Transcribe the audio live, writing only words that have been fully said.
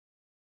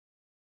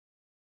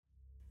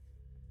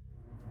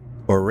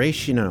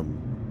Orationum,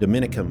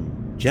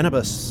 Dominicum,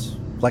 Genibus,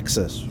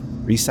 Plexus,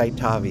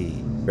 Recitavi,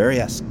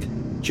 Veriesque,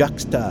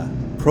 Juxta,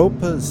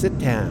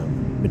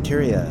 Propositam,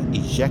 Materia,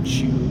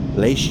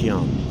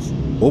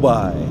 Ejeculations,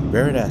 Obi,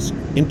 Veridesque,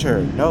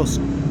 Inter, Nos,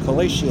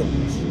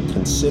 Collations,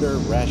 Consider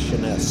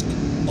Rationesque,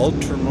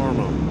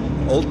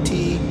 Ultramormum,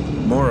 Ulti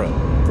Morum,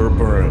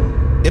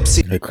 Verburum,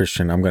 Ipsi. Hey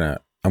Christian, I'm gonna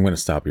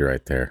stop you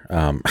right there.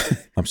 I'm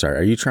sorry.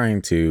 Are you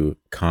trying to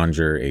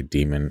conjure a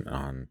demon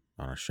on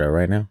a show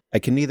right now? I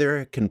can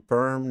neither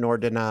confirm nor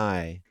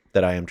deny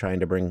that I am trying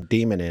to bring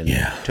demon in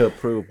to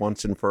prove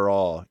once and for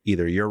all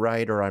either you're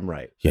right or I'm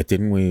right. Yeah,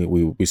 didn't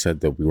we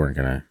said that we weren't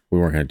gonna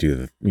do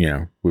the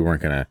we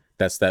weren't gonna.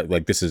 That's that.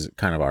 Like, this is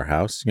kind of our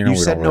house. You we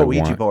said no really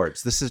Ouija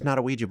boards. This is not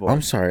a Ouija board.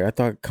 I'm sorry. I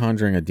thought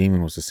conjuring a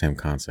demon was the same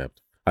concept.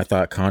 I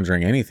thought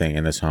conjuring anything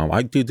in this home.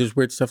 Dude, there's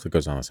weird stuff that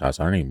goes on in this house.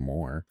 I don't need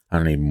more. I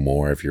don't need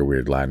more of your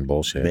weird Latin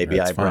bullshit. Maybe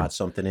I brought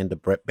something in to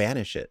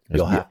banish it.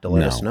 You'll have to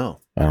let us know.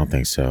 I don't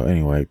think so.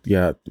 Anyway,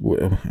 yeah,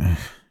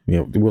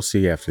 we'll see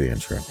you after the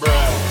intro.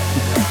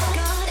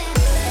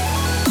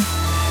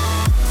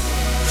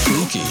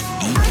 Freaky.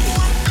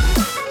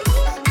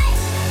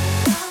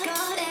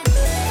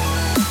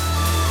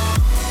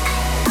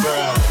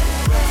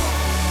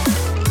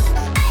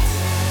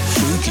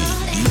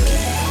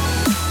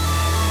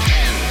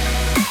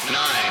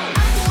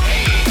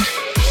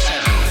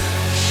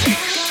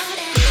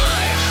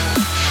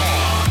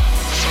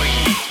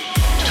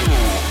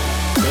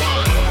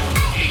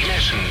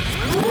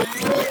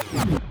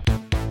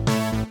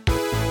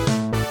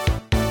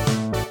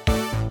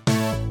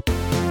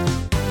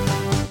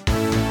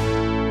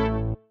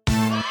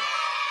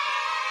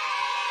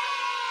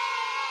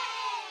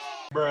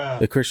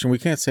 Hey, Christian, we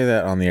can't say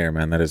that on the air,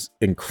 man. That is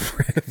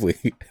incredibly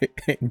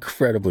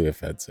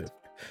offensive.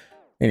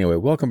 Anyway,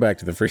 welcome back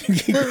to the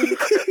Freaky.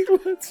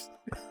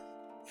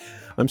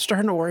 I'm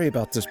starting to worry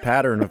about this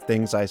pattern of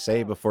things I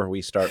say before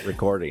we start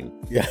recording.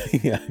 Yeah.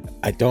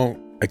 I don't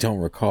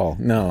recall.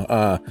 No.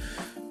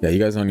 Yeah, you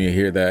guys don't need to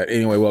hear that.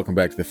 Anyway, welcome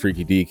back to the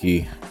Freaky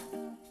Deaky.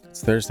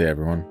 It's Thursday,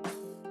 everyone.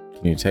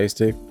 Can you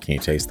taste it? Can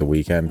you taste the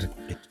weekend?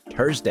 It's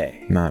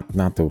Thursday. Not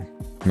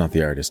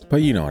the artist,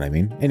 but you know what I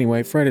mean.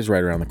 Anyway, Friday's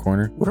right around the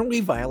corner. Weren't we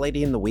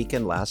violating the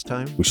weekend last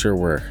time? We sure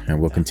were, and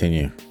we'll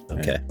continue.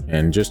 Okay.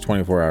 In just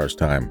 24 hours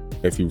time,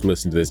 if you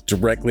listen to this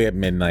directly at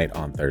midnight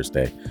on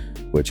Thursday,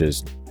 which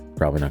is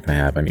probably not going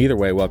to happen. Either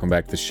way, welcome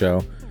back to the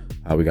show.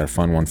 We got a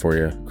fun one for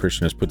you.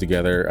 Christian has put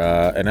together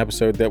an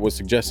episode that was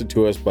suggested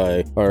to us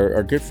by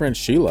our good friend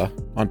Sheila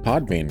on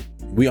Podbean.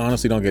 We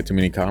honestly don't get too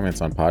many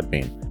comments on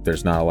Podbean.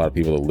 There's not a lot of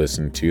people that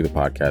listen to the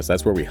podcast.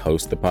 That's where we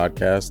host the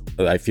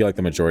podcast. I feel like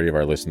the majority of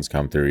our listens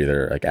come through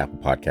either like Apple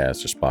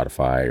Podcasts or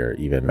Spotify or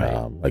even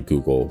like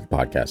Google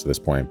Podcasts at this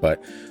point.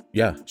 But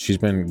yeah, she's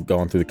been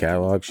going through the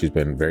catalog. She's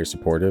been very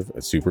supportive.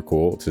 It's super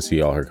cool to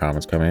see all her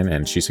comments come in.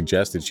 And she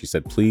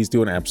said, please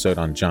do an episode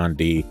on John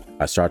D.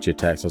 I shot you a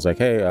text. I was like,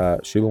 hey,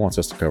 Sheila wants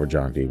us to cover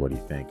John D. What do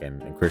you think?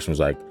 And Christian was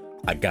like,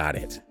 I got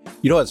it.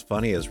 You know what's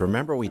funny is,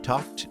 remember we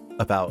talked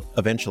about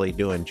eventually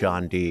doing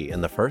John D.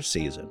 in the first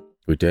season.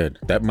 We did.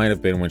 That might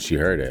have been when she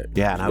heard it.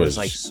 Yeah, and I was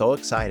like so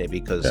excited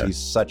because he's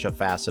such a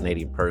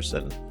fascinating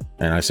person.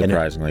 And I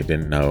surprisingly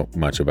didn't know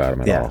much about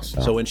him at all.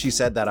 So when she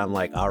said that, I'm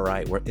like, all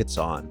right, it's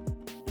on.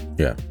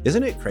 Yeah.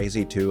 Isn't it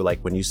crazy too? Like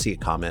when you see a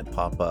comment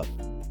pop up,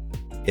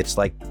 it's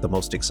like the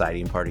most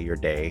exciting part of your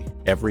day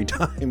every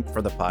time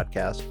for the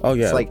podcast. Oh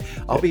yeah. It's like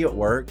I'll be at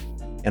work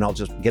and I'll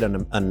just get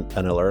an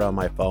alert on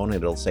my phone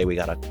and it'll say we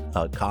got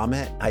a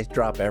comment. I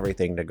drop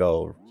everything to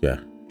go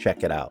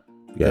check it out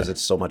because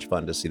it's so much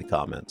fun to see the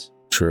comments.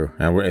 True.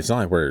 And it's not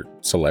like we're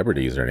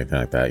celebrities or anything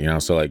like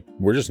that, so like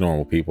we're just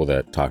normal people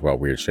that talk about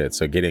weird shit.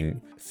 So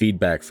getting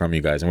feedback from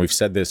you guys, and we've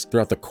said this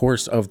throughout the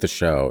course of the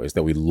show, is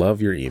that we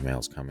love your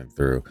emails coming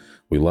through.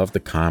 We love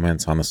the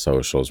comments on the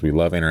socials. We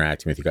love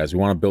interacting with you guys. We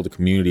want to build a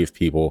community of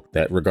people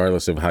that,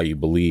 regardless of how you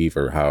believe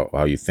or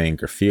how you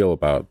think or feel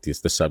about the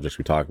subjects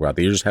we talk about,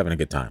 that you're just having a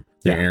good time.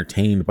 You're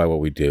entertained by what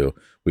we do.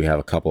 We have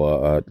a couple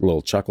of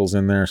little chuckles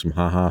in there, some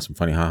some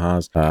funny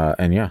ha-has.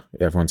 And yeah,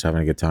 everyone's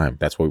having a good time.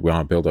 That's what we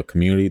want to build, a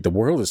community. The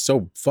world is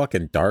so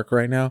fucking dark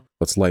right now.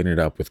 Let's lighten it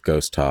up with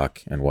ghost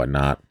talk and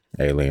whatnot.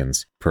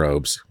 Aliens,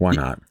 probes, why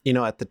not?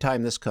 At the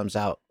time this comes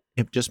out,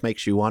 it just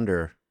makes you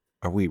wonder,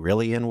 are we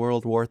really in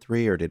World War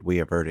III or did we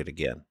avert it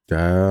again?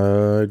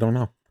 I don't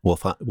know.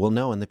 We'll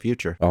know in the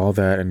future. All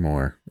that and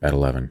more at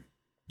 11.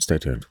 Stay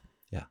tuned.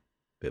 Yeah.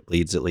 If it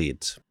bleeds, it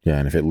leads. Yeah,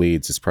 and if it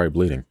leads, it's probably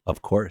bleeding.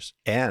 Of course.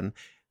 And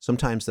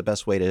sometimes the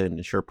best way to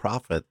ensure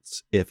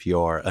profits, if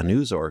you're a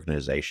news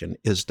organization,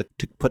 is to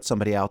put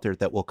somebody out there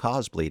that will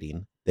cause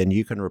bleeding. Then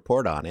you can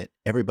report on it.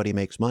 Everybody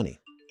makes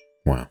money.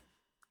 Wow.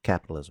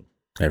 Capitalism.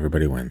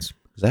 Everybody wins.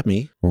 Is that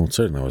me? Well, it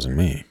certainly wasn't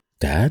me.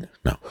 Dad?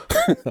 No.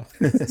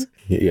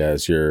 Yeah,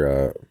 is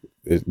your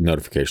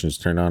notifications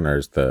turned on, or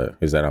is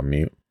that on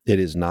mute? It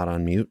is not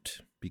on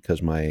mute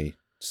because my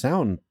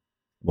sound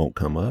won't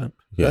come up.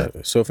 Yeah.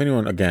 So if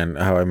anyone, again,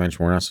 how I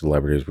mentioned, we're not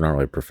celebrities, we're not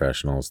really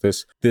professionals.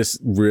 This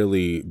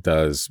really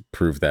does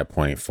prove that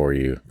point for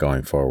you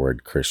going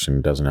forward.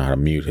 Christian doesn't know how to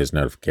mute his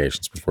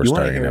notifications before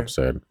starting an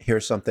episode.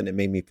 Here's something that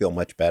made me feel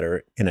much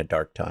better in a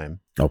dark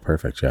time. Oh,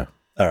 perfect. Yeah.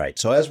 All right.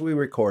 So as we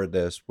record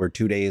this, we're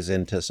 2 days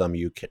into some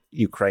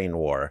Ukraine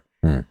war,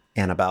 and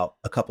about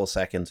a couple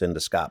seconds into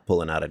Scott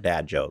pulling out a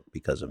dad joke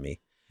because of me.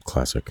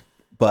 Classic.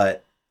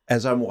 But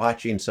as I'm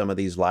watching some of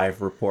these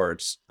live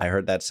reports, I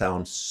heard that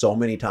sound so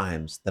many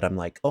times that I'm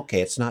like,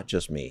 okay, it's not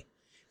just me.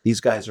 These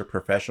guys are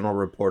professional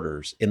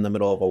reporters in the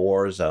middle of a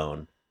war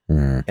zone,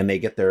 and they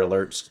get their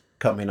alerts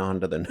coming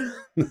onto the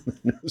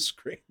news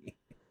screen.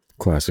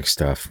 Classic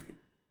stuff.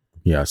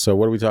 Yeah. So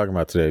what are we talking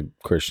about today,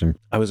 Christian?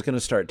 I was going to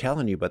start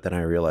telling you, but then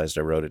I realized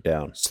I wrote it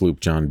down. Sloop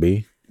John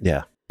B.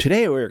 Yeah.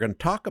 Today we're going to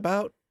talk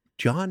about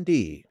John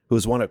Dee, who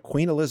was one of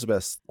Queen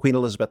Elizabeth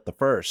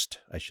I,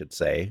 I should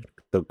say.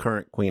 The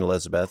current Queen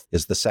Elizabeth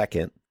is the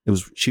second.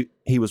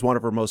 He was one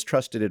of her most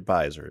trusted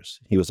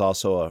advisors. He was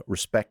also a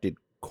respected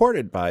court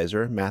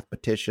advisor,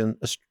 mathematician,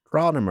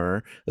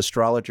 astronomer,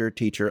 astrologer,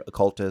 teacher,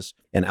 occultist,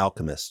 and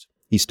alchemist.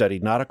 He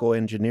studied nautical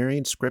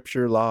engineering,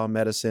 scripture, law,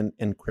 medicine,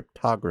 and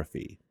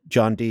cryptography.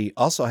 John Dee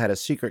also had a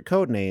secret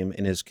code name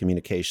in his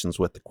communications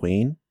with the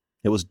Queen.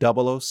 It was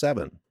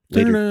 007.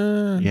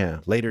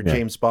 Later,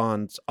 James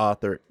Bond's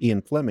author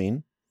Ian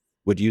Fleming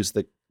would use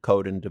the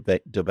code in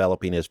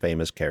developing his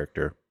famous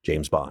character,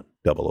 James Bond,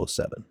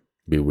 007.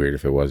 Be weird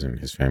if it wasn't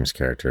his famous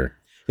character.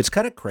 It's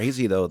kind of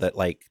crazy, though, that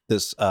like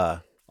this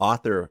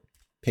author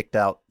picked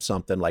out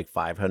something like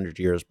 500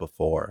 years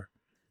before.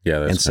 Yeah,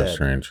 that's kind of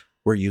strange.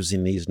 We're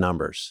using these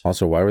numbers.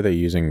 Also, why were they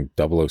using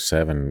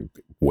 007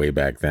 way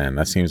back then?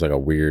 That seems like a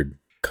weird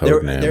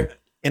code name.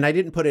 And I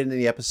didn't put it in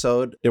the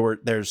episode.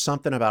 There's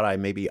something about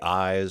maybe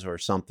eyes or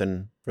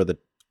something for the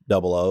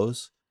double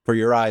O's. For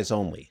your eyes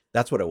only.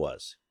 That's what it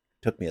was.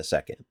 Took me a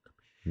second.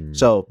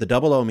 So the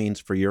 00 means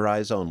for your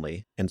eyes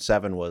only, and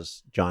 7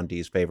 was John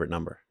Dee's favorite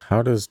number.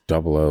 How does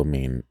 00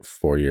 mean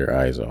for your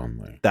eyes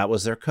only? That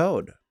was their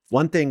code.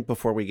 One thing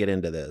before we get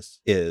into this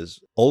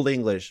is Old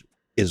English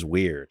is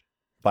weird.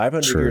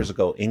 500 years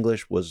ago,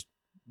 English was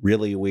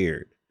really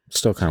weird.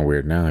 Still kind of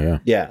weird now, yeah.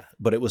 Yeah,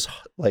 but it was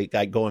like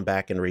going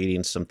back and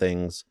reading some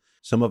things.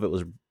 Some of it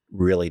was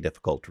really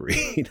difficult to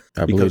read.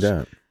 I believe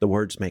that. The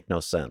words make no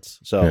sense.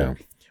 So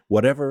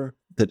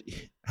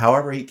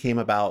however he came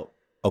about,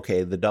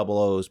 okay, the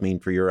 00s mean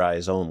for your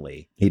eyes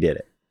only. He did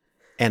it.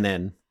 And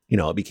then,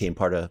 it became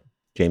part of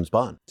James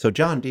Bond. So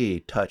John Dee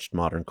touched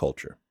modern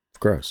culture.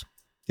 Gross.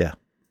 Yeah.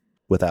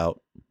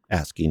 Without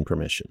asking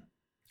permission.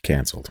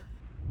 Canceled.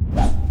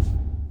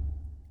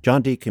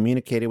 John Dee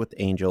communicated with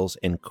angels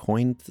and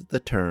coined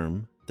the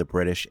term the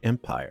British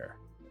Empire.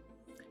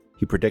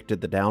 He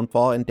predicted the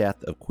downfall and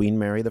death of Queen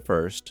Mary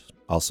I,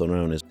 also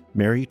known as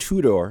Mary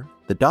Tudor,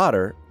 the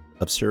daughter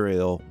of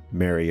serial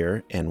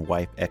marrier and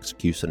wife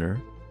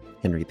executioner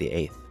Henry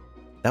VIII.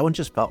 That one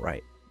just felt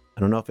right. I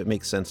don't know if it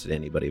makes sense to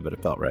anybody, but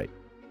it felt right.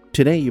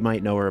 Today, you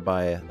might know her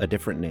by a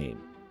different name,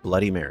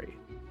 Bloody Mary.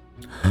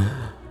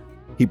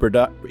 He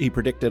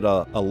predicted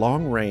a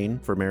long reign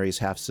for Mary's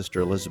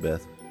half-sister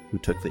Elizabeth, who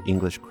took the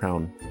English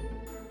crown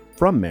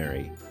from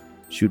Mary.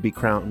 She would be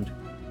crowned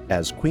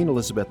as Queen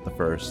Elizabeth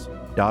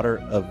I, daughter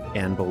of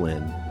Anne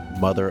Boleyn,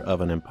 mother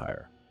of an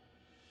empire.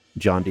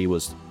 John Dee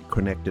was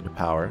connected to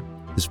power.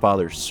 His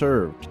father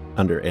served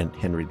under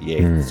Henry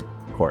VIII's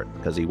court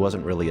because he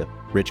wasn't really a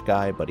rich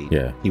guy, but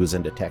he was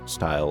into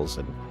textiles,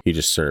 and he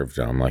just served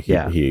them. Like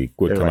he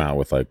would come out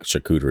with like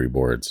charcuterie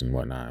boards and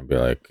whatnot and be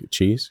like,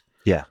 cheese?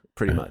 Yeah,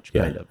 pretty much,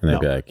 kind of. And they'd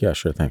be like, yeah,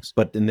 sure, thanks.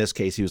 But in this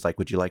case, he was like,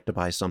 would you like to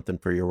buy something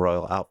for your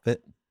royal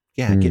outfit?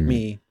 Yeah, get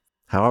me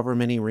however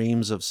many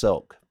reams of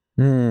silk.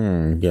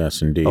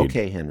 Yes, indeed.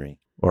 Okay, Henry,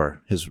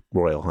 or His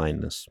Royal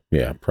Highness.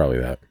 Yeah, probably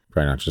that.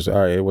 Probably not just, all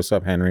right, what's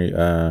up, Henry?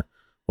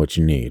 What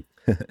you need?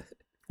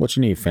 What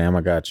you need, fam?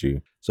 I got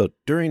you. So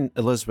during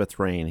Elizabeth's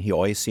reign, he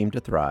always seemed to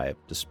thrive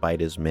despite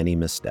his many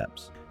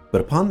missteps.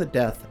 But upon the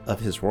death of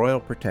his royal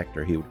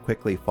protector, he would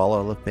quickly fall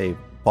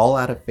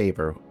out of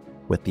favor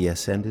with the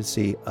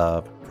ascendancy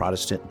of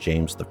Protestant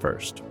James I.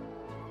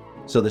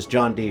 So this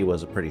John Dee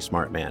was a pretty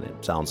smart man,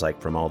 it sounds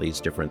like, from all these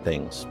different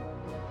things.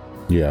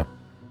 Yeah.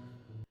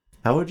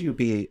 How would you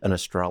be an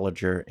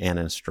astrologer and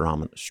an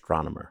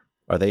astronomer?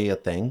 Are they a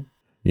thing?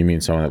 You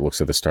mean someone that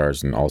looks at the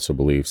stars and also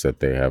believes that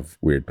they have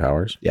weird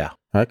powers? Yeah.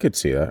 I could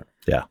see that.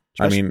 Yeah.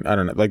 I mean, I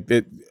don't know. Like,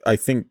 I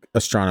think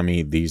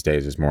astronomy these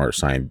days is more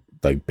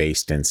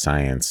based in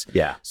science.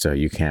 Yeah. So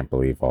you can't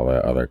believe all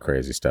that other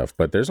crazy stuff.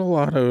 But there's a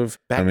lot of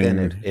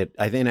then.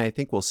 I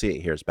think we'll see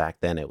it here. As back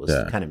then, it was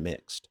kind of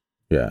mixed.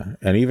 Yeah,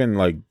 and even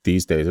like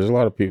these days, there's a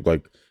lot of people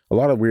a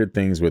lot of weird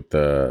things with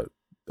the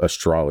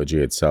astrology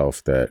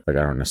itself that I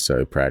don't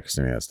necessarily practice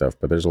any of that stuff.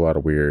 But there's a lot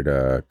of weird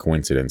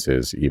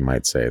coincidences, you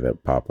might say,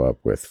 that pop up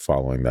with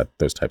following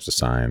those types of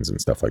signs and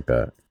stuff like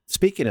that.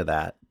 Speaking of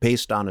that,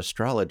 based on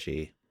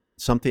astrology,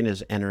 something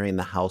is entering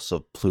the house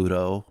of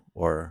Pluto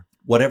or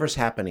whatever's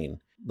happening.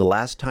 The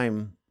last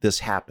time this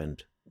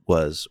happened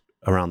was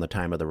around the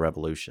time of the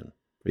revolution.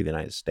 for the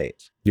United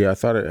States. Yeah, I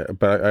thought it,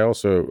 but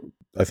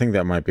I think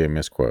that might be a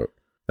misquote.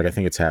 Like, I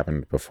think it's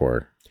happened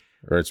before,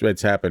 or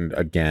it's happened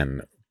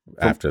again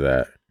after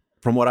that.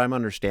 From what I'm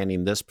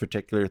understanding, this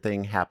particular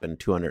thing happened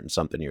 200 and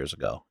something years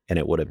ago, and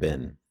it would have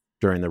been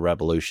during the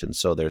revolution.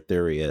 So their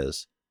theory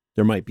is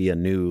there might be a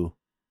new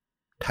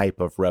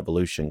type of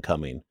revolution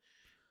coming,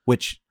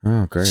 which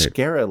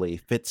scarily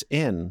fits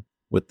in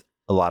with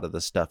a lot of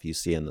the stuff you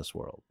see in this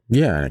world.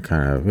 Yeah,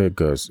 and it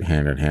goes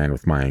hand in hand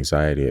with my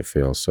anxiety, it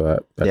feels.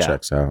 So that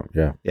checks out.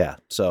 Yeah. Yeah.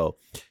 So,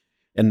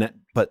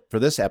 but for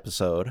this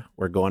episode,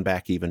 we're going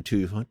back even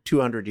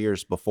 200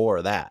 years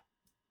before that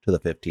to the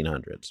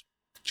 1500s.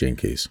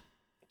 Jinkies.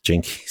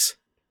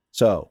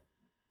 So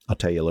I'll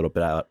tell you a little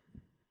bit about,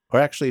 or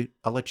actually,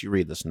 I'll let you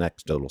read this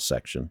next little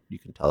section. You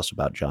can tell us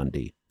about John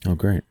Dee. Oh,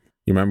 great.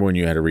 You remember when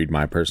you had to read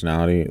my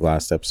personality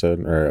last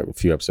episode or a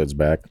few episodes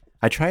back?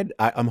 I tried.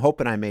 I'm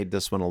hoping I made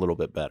this one a little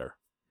bit better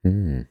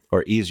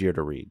or easier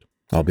to read.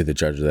 I'll be the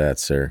judge of that,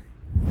 sir.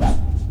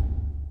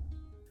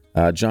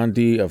 John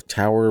Dee of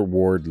Tower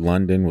Ward,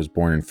 London, was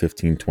born in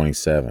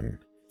 1527.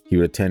 He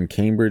would attend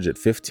Cambridge at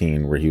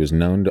 15, where he was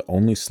known to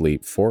only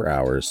sleep 4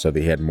 hours so that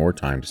he had more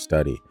time to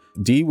study.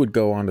 Dee would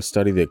go on to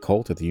study the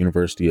occult at the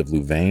University of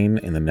Louvain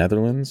in the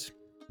Netherlands.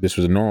 This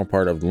was a normal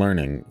part of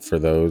learning for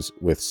those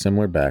with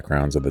similar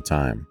backgrounds at the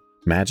time.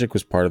 Magic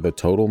was part of the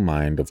total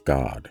mind of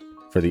God.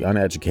 For the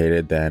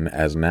uneducated then,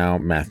 as now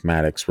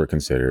mathematics were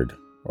considered,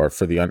 or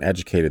for the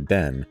uneducated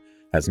then,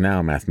 as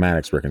now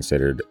mathematics were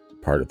considered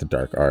part of the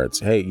dark arts.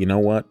 Hey, you know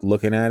what?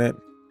 Looking at it,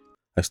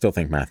 I still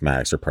think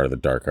mathematics are part of the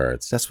dark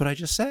arts. That's what I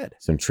just said.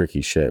 Some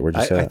tricky shit. Where'd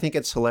you say that? I think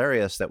it's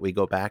hilarious that we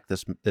go back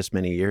this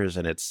many years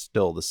and it's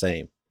still the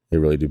same. They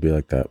really do be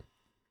like that.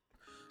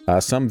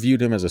 Some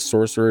viewed him as a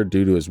sorcerer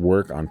due to his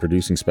work on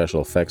producing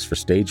special effects for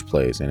stage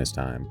plays in his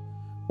time.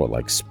 What,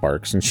 like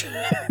sparks and shit?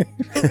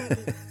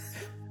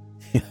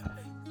 Yeah.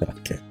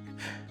 Okay.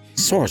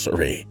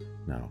 Sorcery.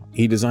 No.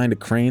 He designed a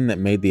crane that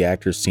made the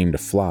actors seem to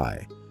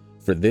fly.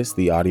 For this,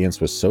 the audience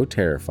was so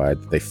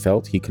terrified that they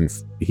felt he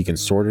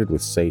consorted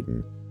with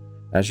Satan.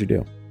 As you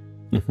do.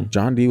 Mm-hmm.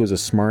 John Dee was a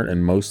smart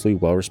and mostly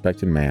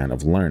well-respected man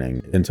of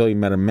learning until he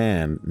met a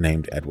man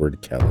named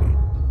Edward Kelly.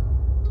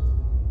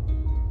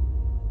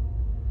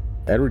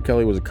 Edward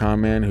Kelly was a con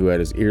man who had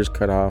his ears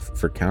cut off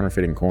for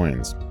counterfeiting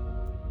coins.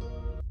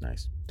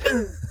 Nice.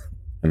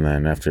 And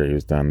then after he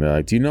was done, they're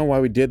like, do you know why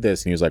we did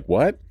this? And he was like,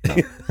 what? No.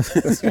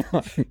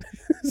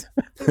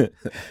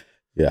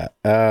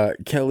 Yeah.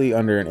 Kelly,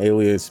 under an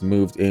alias,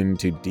 moved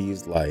into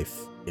Dee's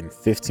life. In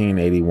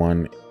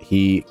 1581,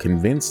 he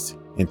convinced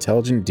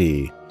intelligent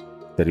Dee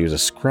that he was a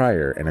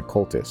scryer and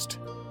occultist.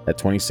 At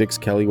 26,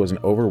 Kelly was an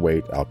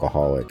overweight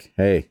alcoholic.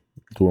 Hey,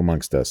 who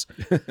amongst us?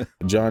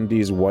 John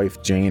Dee's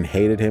wife, Jane,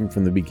 hated him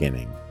from the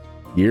beginning.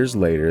 Years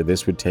later,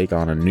 this would take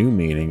on a new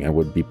meaning and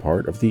would be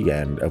part of the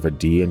end of a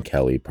Dee and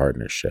Kelly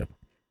partnership.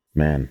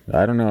 Man,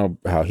 I don't know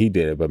how he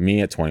did it, but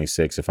me at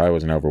 26, if I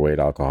was an overweight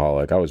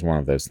alcoholic, I was one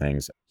of those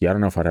things. Yeah, I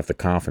don't know if I'd have the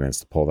confidence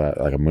to pull that,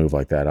 like a move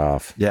like that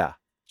off. Yeah,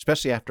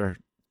 especially after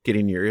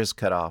getting your ears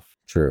cut off.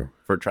 True.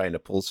 For trying to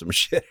pull some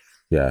shit.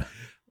 Yeah.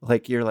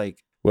 Like you're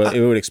like. Well,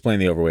 it would explain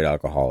the overweight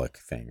alcoholic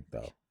thing,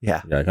 though.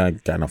 Yeah. Yeah, I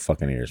got no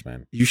fucking ears,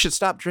 man. You should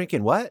stop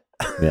drinking. What?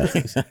 Yeah,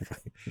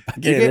 exactly.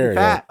 You're getting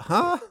fat,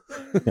 huh?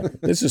 Yeah,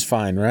 this is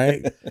fine,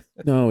 right?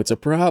 No, it's a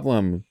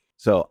problem.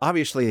 So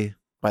obviously,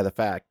 by the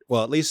fact,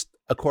 well, at least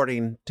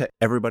according to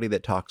everybody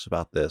that talks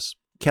about this,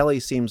 Kelly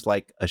seems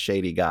like a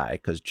shady guy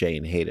because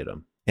Jane hated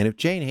him. And if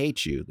Jane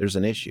hates you, there's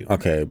an issue.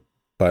 Okay,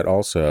 but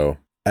also,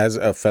 as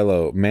a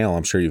fellow male,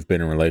 I'm sure you've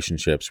been in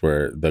relationships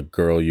where the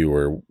girl you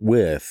were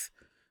with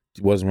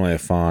wasn't really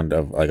fond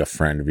of like a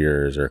friend of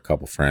yours or a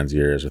couple friends of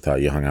yours, or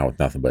thought you hung out with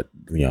nothing but,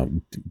 you know,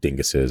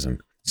 dinguses. And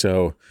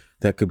so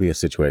that could be a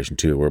situation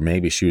too, where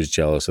maybe she was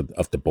jealous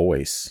of the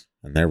boys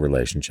and their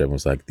relationship,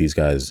 was like, these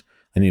guys,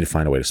 I need to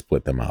find a way to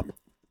split them up.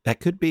 That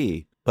could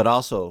be. But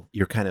also,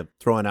 you're kind of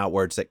throwing out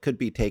words that could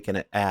be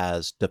taken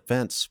as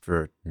defense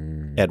for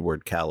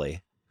Edward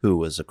Kelly, who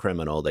was a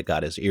criminal that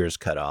got his ears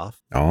cut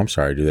off. Oh, I'm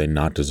sorry. Do they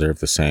not deserve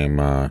the same,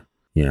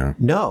 you know?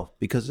 No,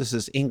 because this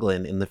is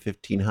England in the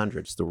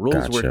 1500s. The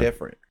rules were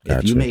different. Gotcha.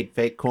 If you made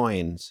fake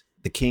coins,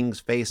 the king's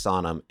face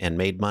on them, and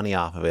made money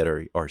off of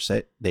it, or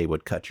they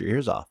would cut your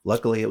ears off.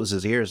 Luckily, it was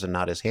his ears and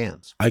not his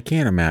hands. I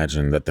can't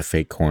imagine that the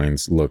fake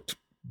coins looked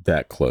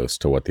that close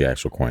to what the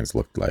actual coins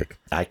looked like.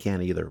 I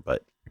can't either,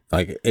 but...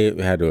 Like, it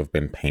had to have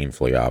been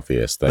painfully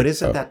obvious. That, but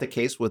isn't that the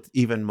case with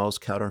even most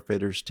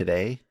counterfeiters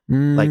today?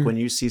 Like, when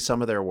you see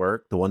some of their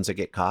work, the ones that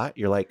get caught,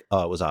 you're like,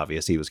 oh, it was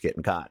obvious he was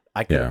getting caught.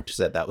 I could have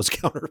said that was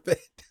counterfeit.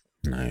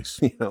 Nice.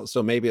 You know,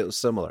 so maybe it was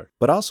similar.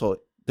 But also,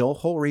 the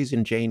whole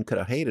reason Jane could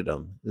have hated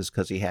him is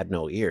because he had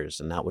no ears,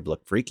 and that would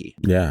look freaky.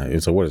 Yeah.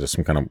 So what is this,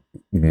 some kind of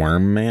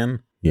worm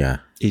man? Yeah.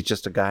 He's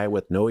just a guy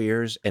with no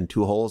ears and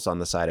 2 holes on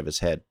the side of his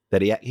head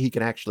that he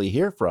can actually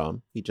hear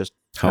from. He just...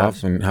 How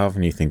often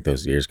do you think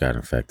those ears got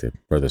infected?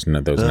 Or those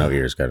no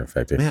ears got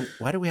infected? Man,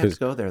 why do we have to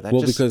go there?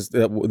 Because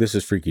this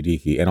is freaky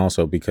deaky. And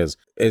also because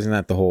isn't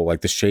that the whole,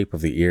 like, the shape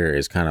of the ear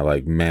is kind of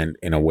like meant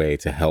in a way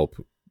to help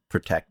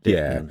protect it.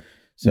 Yeah.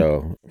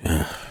 So,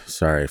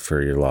 sorry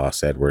for your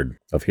loss, Edward,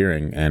 of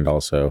hearing, and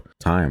also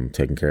time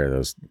taking care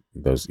of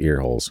those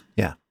ear holes.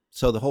 Yeah.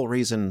 So the whole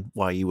reason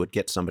why you would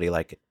get somebody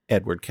like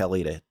Edward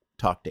Kelly to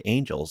talk to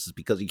angels is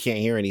because you can't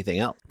hear anything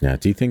else. Yeah.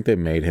 Do you think they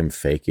made him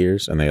fake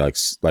ears, and they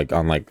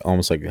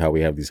almost like how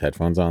we have these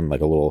headphones on,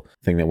 like a little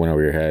thing that went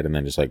over your head, and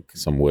then just like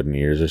some wooden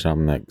ears or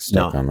something that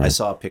stuck on there? I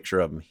saw a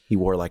picture of him. He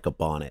wore like a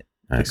bonnet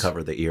to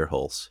cover the ear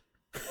holes.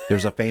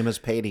 There's a famous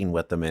painting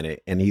with them in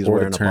it, and he's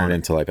wearing a bonnet. Or turn it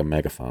into like a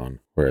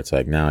megaphone, where it's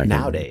like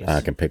nowadays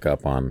I can pick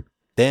up on.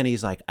 Then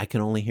he's like, I can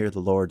only hear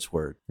the Lord's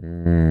word.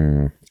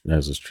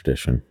 That's his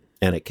tradition,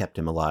 and it kept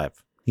him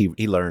alive.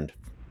 He learned.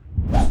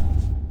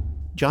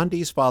 John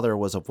Dee's father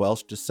was of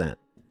Welsh descent,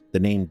 the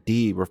name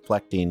Dee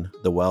reflecting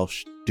the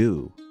Welsh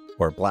dew,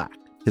 or black.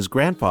 His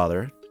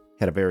grandfather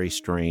had a very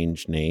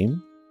strange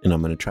name, and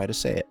I'm going to try to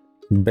say it.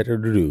 Better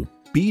to do.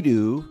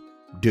 Bedu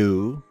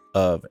do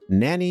of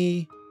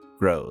Nanny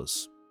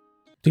Grows.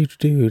 Yeah, that's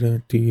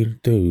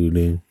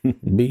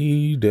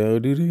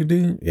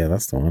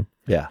the one.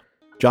 Yeah.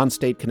 John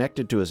stayed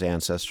connected to his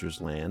ancestors'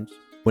 lands.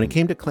 When it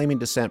came to claiming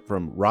descent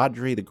from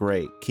Rhodri the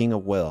Great, King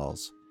of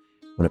Wales,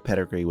 when a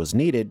pedigree was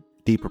needed,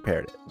 Dee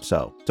prepared it.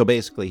 So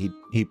basically,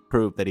 he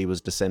proved that he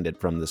was descended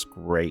from this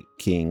great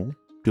king,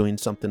 doing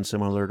something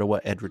similar to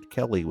what Edward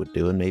Kelly would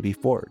do and maybe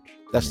forge.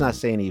 That's not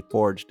saying he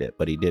forged it,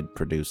 but he did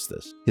produce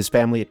this. His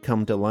family had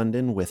come to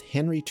London with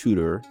Henry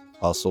Tudor,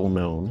 also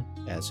known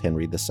as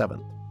Henry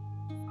VII.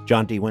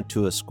 John Dee went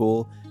to a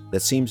school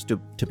that seems to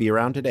be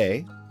around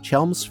today,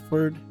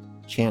 Chelmsford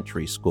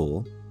Chantry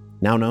School,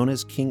 now known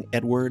as King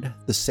Edward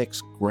VI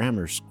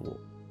Grammar School,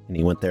 and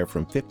he went there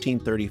from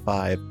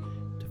 1535 to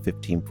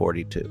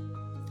 1542.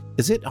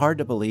 Is it hard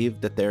to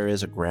believe that there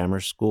is a grammar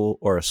school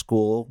or a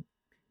school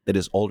that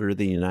is older than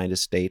the United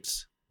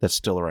States that's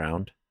still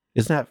around?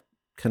 Isn't that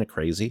kind of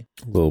crazy?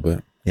 A little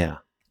bit. Yeah.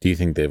 Do you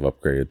think they've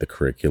upgraded the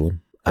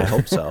curriculum? I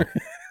hope so.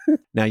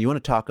 Now, you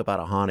want to talk about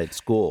a haunted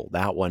school.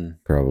 That one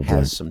probably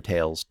has some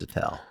tales to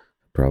tell.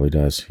 Probably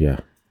does, yeah.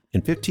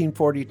 In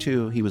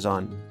 1542, he was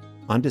on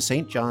to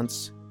St.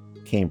 John's,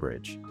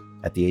 Cambridge,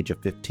 at the age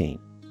of 15.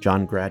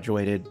 John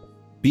graduated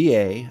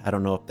BA. I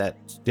don't know if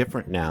that's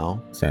different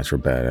now. Stands for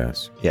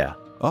badass. Yeah.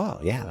 Oh,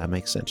 yeah, that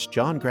makes sense.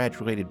 John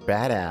graduated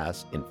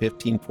badass in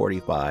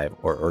 1545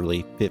 or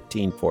early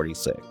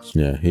 1546.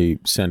 Yeah, he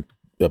sent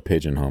a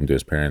pigeon home to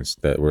his parents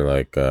that were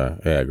like,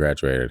 hey, I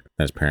graduated.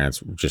 And his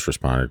parents just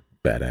responded,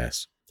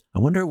 badass. I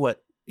wonder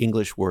what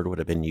English word would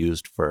have been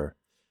used for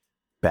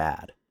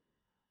bad.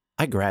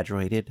 I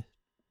graduated.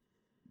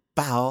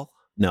 Foul.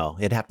 No,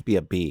 it'd have to be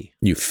a B.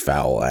 You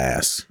foul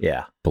ass.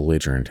 Yeah.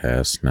 Belligerent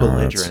ass. No,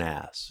 belligerent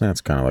ass.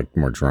 That's kind of like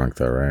more drunk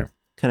though, right?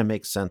 Kind of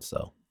makes sense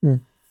though.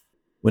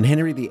 When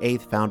Henry VIII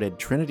founded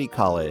Trinity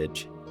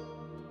College,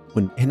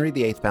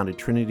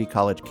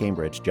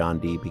 Cambridge, John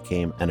Dee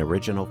became an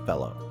original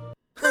fellow.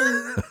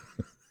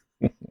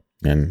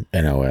 An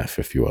NOF,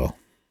 if you will.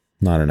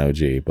 Not an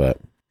OG, but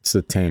it's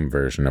the tame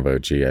version of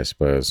OG, I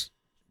suppose.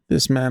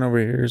 This man over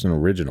here is an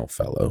original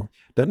fellow.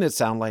 Doesn't it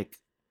sound like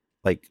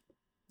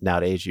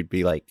nowadays you'd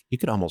be like, you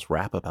could almost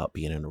rap about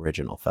being an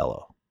original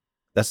fellow.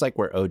 That's like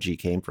where OG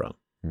came from.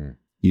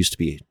 Used to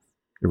be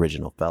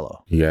original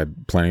fellow. He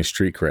had plenty of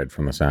street cred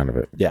from the sound of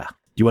it. Yeah.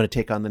 Do you want to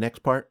take on the next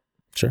part?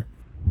 Sure.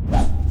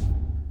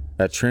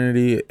 At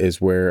Trinity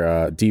is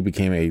where Dee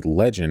became a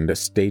legend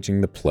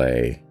staging the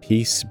play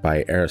Peace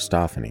by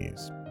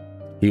Aristophanes.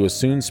 He was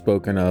soon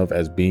spoken of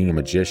as being a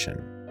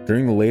magician.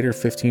 During the later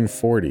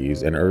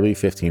 1540s and early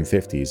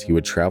 1550s, he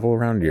would travel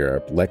around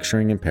Europe,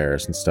 lecturing in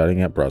Paris and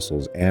studying at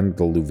Brussels and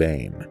the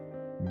Louvain.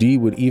 Dee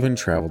would even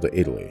travel to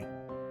Italy.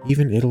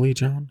 Even Italy,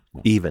 John?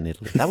 Even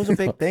Italy. That was a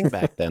big thing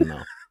back then,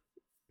 though.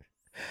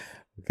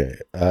 Okay.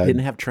 Didn't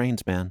have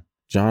trains, man.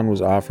 John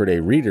was offered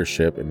a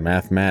readership in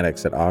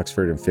mathematics at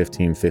Oxford in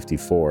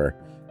 1554.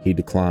 He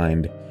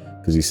declined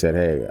because he said,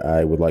 hey,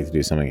 I would like to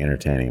do something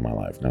entertaining in my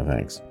life. No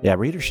thanks. Yeah,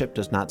 readership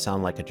does not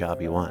sound like a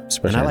job you want.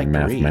 Especially and I like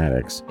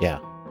mathematics. Yeah.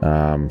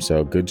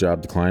 So good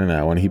job declining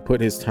that one. He put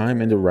his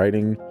time into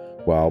writing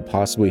while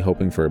possibly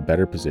hoping for a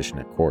better position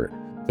at court.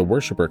 The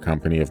worshipper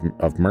company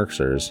of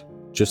Mercers,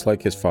 just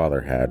like his father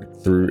had,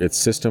 through its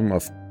system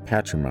of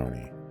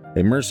patrimony.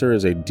 A mercer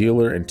is a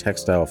dealer in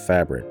textile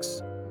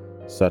fabrics,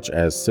 such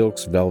as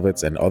silks,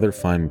 velvets, and other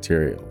fine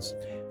materials.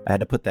 I had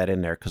to put that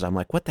in there because I'm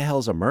like, what the hell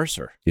is a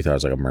mercer? You thought it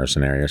was like a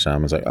mercenary or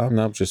something. It's like, oh,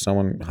 no, just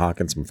someone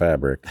hawking some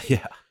fabric.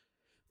 Yeah.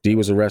 Dee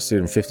was arrested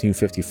in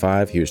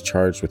 1555. He was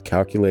charged with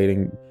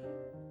calculating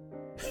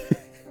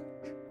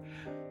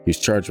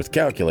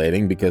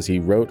because he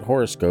wrote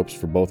horoscopes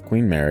for both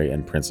Queen Mary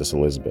and Princess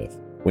Elizabeth.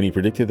 When he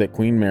predicted that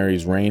Queen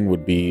Mary's reign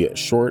would be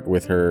short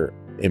with her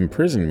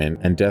imprisonment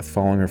and death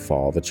following her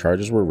fall, the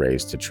charges were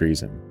raised to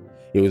treason.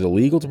 It was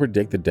illegal to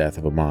predict the death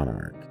of a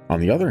monarch.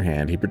 On the other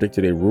hand, he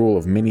predicted a rule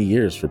of many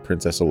years for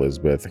Princess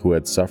Elizabeth, who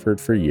had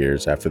suffered for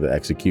years after the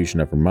execution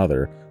of her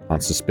mother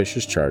on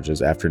suspicious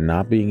charges after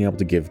not being able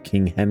to give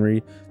King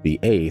Henry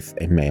VIII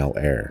a male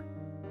heir.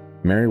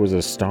 Mary was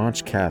a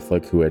staunch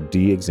Catholic who had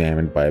Dee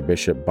examined by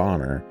Bishop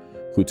Bonner,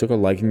 who took a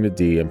liking to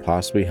Dee and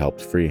possibly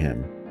helped free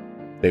him.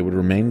 they would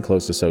remain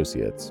close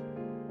associates.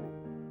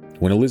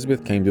 When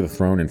Elizabeth came to the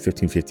throne in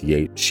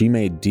 1558, she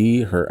made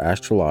Dee her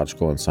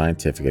astrological and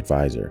scientific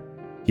advisor.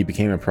 He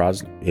became a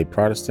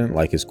Protestant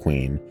like his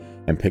queen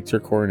and picked her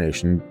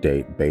coronation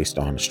date based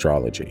on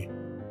astrology.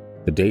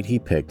 The date he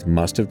picked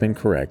must have been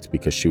correct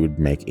because she would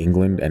make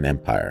England an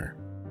empire.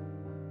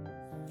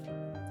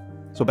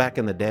 So back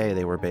in the day,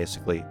 they were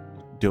basically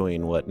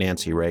doing what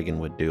Nancy Reagan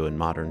would do in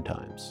modern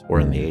times or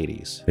in the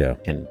 80s. Yeah.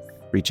 And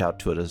reach out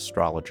to an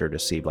astrologer to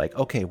see, like,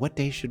 okay, what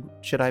day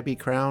should I be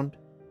crowned?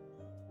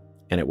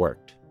 And it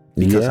worked.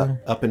 Because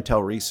up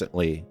until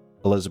recently,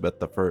 Elizabeth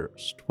I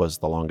was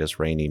the longest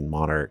reigning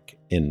monarch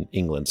in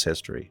England's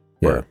history,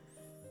 or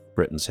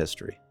Britain's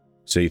history.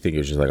 So you think it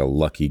was just like a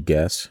lucky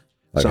guess?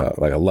 Like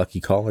a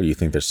lucky call, or you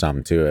think there's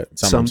something to it?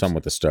 Some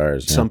with the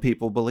stars. Some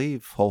people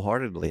believe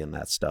wholeheartedly in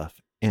that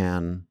stuff.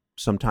 And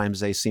sometimes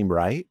they seem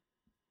right,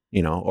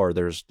 or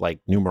there's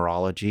like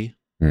numerology,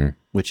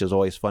 which is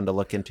always fun to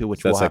look into,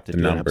 which we'll have to do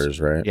numbers,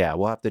 right? Yeah,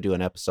 we'll have to do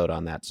an episode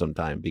on that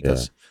sometime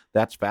because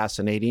that's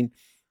fascinating.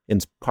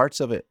 And parts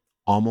of it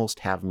almost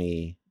have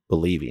me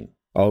believing.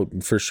 Oh,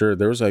 for sure.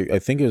 There was, I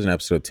think it was an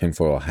episode of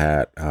Tinfoil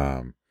Hat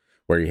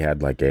where he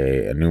had like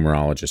a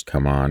numerologist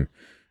come on,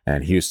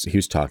 and he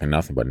was talking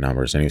nothing but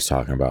numbers, and he was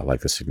talking about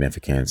like the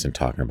significance and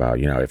talking about,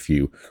 if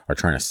you are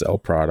trying to sell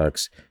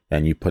products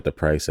and you put the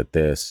price at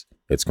this,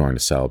 it's going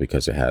to sell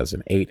because it has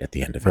an 8 at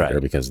the end of it,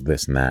 or because of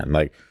this and that.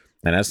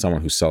 And as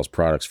someone who sells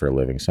products for a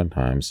living,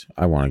 sometimes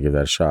I want to give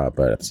that a shot,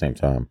 but at the same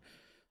time,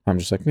 I'm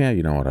just like, yeah,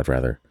 you know what? I'd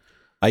rather.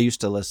 I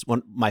used to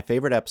listen. My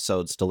favorite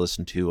episodes to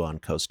listen to on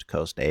Coast to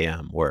Coast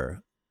AM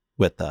were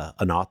with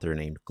an author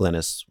named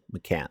Glynis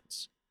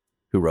McCants,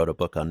 who wrote a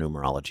book on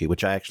numerology,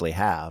 which I actually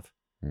have,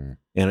 and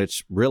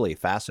it's really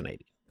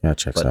fascinating. Yeah,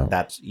 checks out.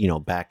 That's,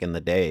 back in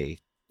the day,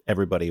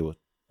 everybody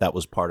that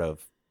was part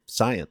of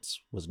science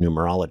was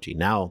numerology.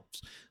 Now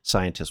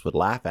scientists would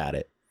laugh at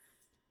it,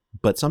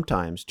 but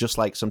sometimes, just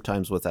like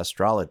sometimes with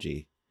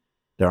astrology,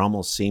 there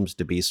almost seems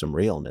to be some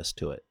realness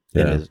to it.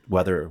 Yeah.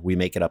 Whether we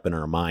make it up in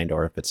our mind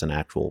or if it's an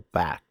actual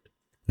fact.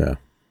 Yeah.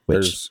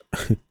 There's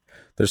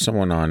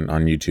someone on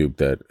YouTube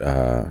that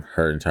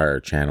her entire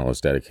channel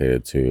is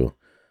dedicated to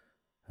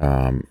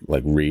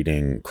like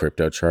reading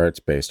crypto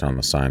charts based on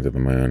the signs of the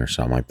moon or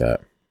something like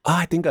that.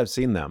 I think I've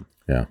seen them.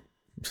 Yeah.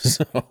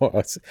 So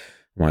I'm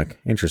like,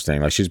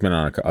 interesting. Like, she's been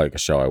on a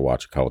show I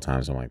watch a couple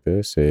times. I'm like,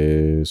 this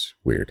is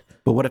weird.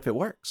 But what if it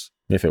works?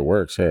 If it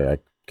works, hey, I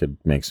could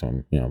make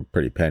some,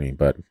 pretty penny,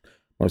 but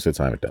most of the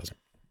time it doesn't.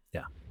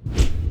 Yeah.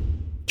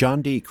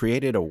 John Dee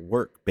created a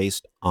work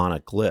based on a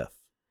glyph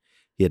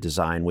he had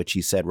designed, which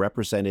he said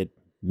represented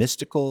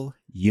mystical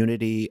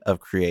unity of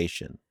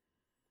creation.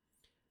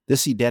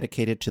 This he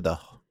dedicated to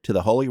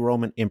the Holy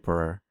Roman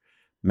Emperor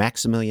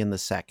Maximilian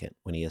II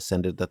when he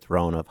ascended the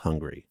throne of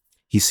Hungary.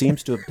 He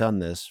seems to have done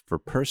this for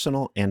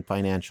personal and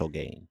financial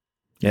gain.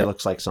 It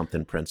looks like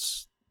something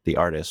Prince, the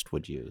artist,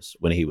 would use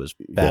when he was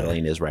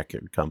battling his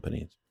record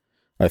companies.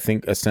 I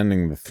think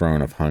ascending the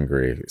throne of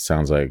Hungary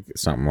sounds like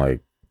something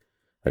like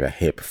a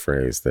hip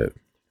phrase that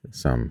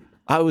some...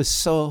 I was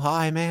so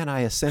high, man.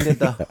 I ascended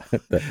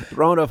the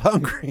throne of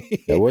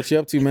Hungary. Yeah, what you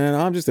up to, man?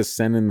 I'm just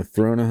ascending the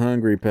throne of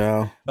Hungary,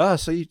 pal. Oh,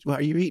 so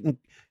are you eating,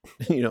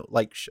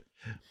 like,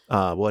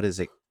 what is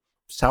it?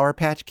 Sour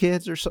Patch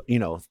Kids or so?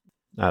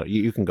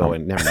 You can go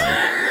in. Never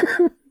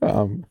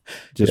mind.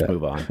 Just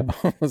move on.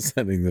 I'm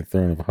ascending the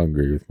throne of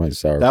Hungary with my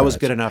Sour Patch. That was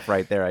good enough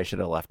right there. I should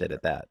have left it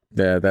at that.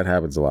 Yeah, that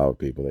happens a lot with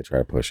people. They try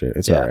to push it.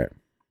 It's all right.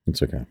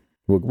 It's okay.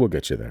 We'll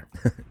get you there.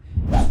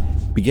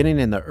 Beginning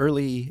in the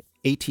early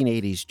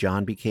 1880s,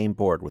 John became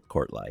bored with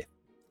court life.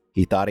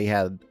 He thought he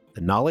had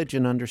the knowledge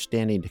and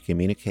understanding to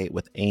communicate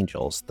with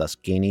angels, thus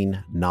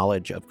gaining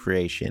knowledge of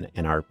creation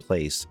and our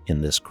place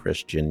in this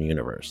Christian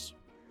universe.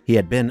 He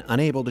had been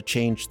unable to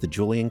change the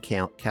Julian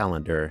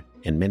calendar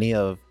and many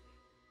of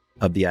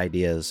the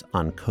ideas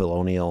on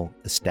colonial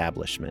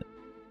establishment.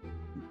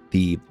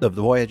 The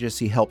voyages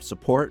he helped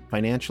support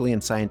financially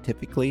and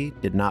scientifically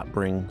did not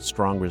bring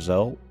strong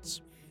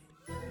results.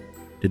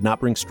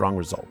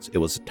 It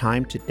was a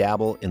time to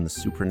dabble in the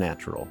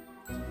supernatural.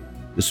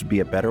 This would be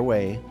a better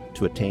way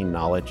to attain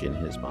knowledge in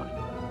his mind.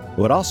 It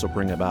would also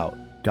bring about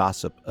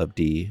gossip of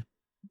Dee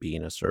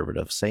being a servant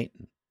of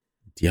Satan.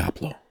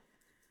 Diablo.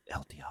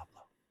 El Diablo.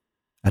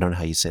 I don't know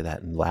how you say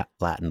that in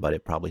Latin, but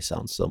it probably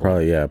sounds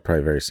similar.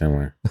 Probably very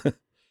similar.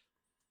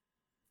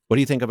 What do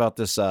you think about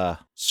this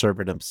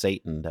servant of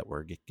Satan that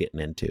we're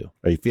getting into?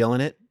 Are you feeling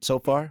it so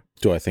far?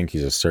 Do I think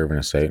he's a servant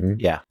of Satan?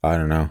 Yeah. I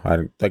don't know. I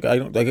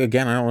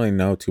don't really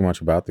know too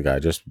much about the guy.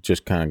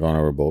 Just kind of going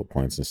over bullet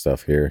points and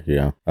stuff here.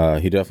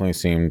 He definitely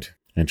seemed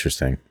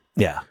interesting.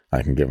 Yeah.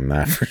 I can give him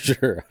that for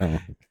sure.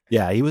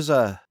 Yeah, he was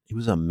a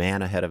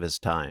man ahead of his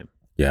time.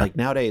 Yeah. Like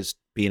nowadays,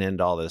 being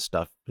into all this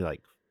stuff,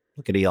 like,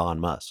 look at Elon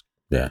Musk.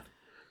 Yeah.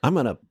 I'm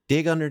going to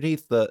dig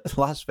underneath the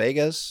Las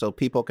Vegas so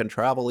people can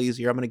travel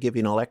easier. I'm going to give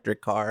you an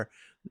electric car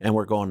and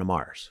we're going to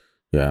Mars.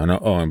 Yeah.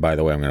 Oh, and by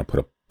the way, I'm going to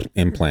put an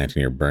implant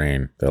in your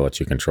brain that lets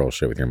you control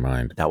shit with your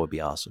mind. That would be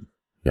awesome.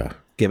 Yeah.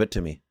 Give it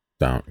to me.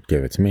 Don't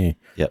give it to me.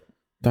 Yep.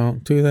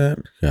 Don't do that.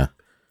 Yeah.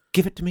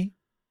 Give it to me.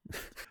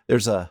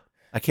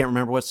 I can't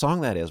remember what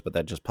song that is, but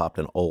that just popped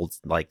an old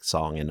like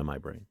song into my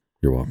brain.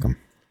 You're welcome.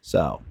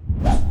 So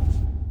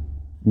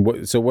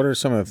what are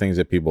some of the things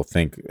that people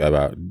think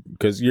about?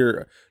 Because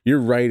you're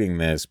writing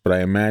this, but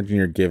I imagine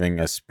you're giving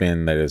a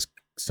spin that is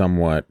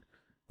somewhat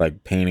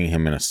like painting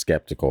him in a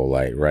skeptical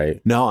light, right?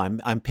 no,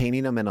 I'm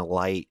painting him in a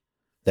light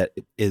that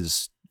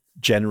is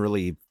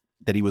generally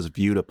that he was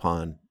viewed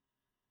upon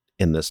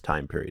in this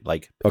time period.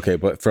 Like, okay,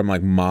 but from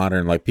like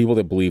modern, like people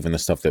that believe in the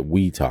stuff that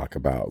we talk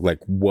about, like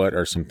what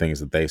are some things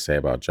that they say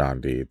about John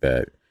Dee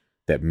that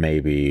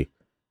maybe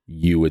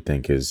you would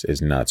think is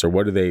nuts, or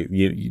what do they?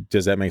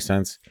 Does that make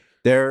sense?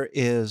 there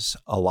is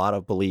a lot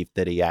of belief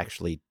that he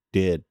actually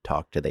did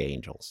talk to the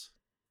angels.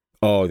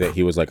 Oh, that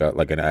he was like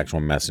an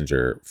actual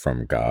messenger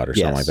from God or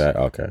something like that.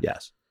 Okay.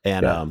 Yes.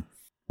 And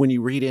when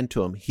you read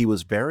into him, he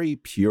was very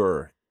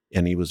pure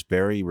and he was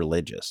very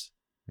religious.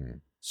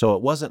 So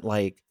it wasn't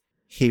like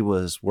he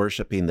was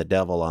worshiping the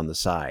devil on the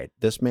side.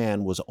 This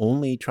man was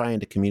only trying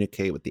to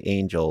communicate with the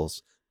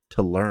angels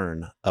to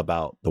learn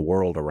about the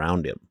world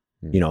around him.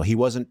 You know, he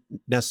wasn't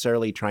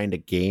necessarily trying to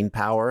gain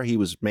power. He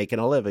was making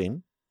a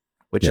living,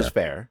 which is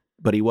fair,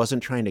 but he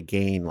wasn't trying to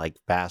gain like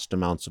vast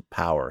amounts of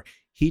power.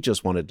 He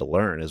just wanted to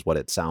learn, is what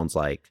it sounds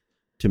like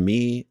to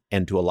me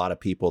and to a lot of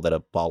people that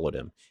have followed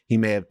him. He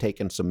may have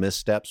taken some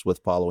missteps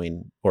with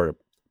following or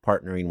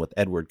partnering with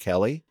Edward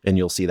Kelly, and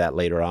you'll see that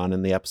later on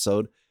in the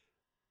episode.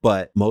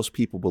 But most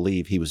people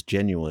believe he was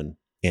genuine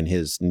in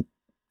his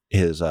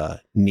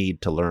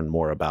need to learn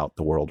more about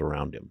the world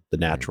around him, the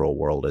natural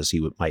world, as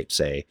he might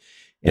say.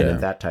 And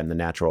at that time, the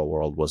natural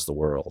world was the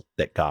world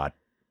that God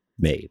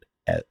made,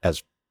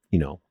 as you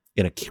know,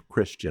 in a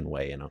Christian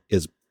way. You know,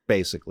 is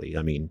basically,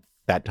 I mean,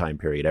 that time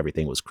period,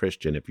 everything was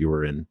Christian if you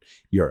were in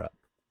Europe.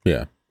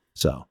 Yeah.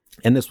 So,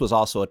 and this was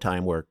also a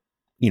time where,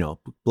 you know,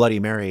 Bloody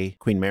Mary,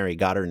 Queen Mary,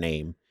 got her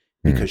name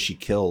because she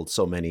killed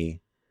so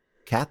many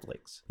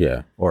Catholics.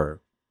 Yeah.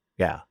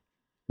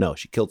 No,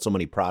 she killed so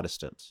many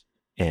Protestants,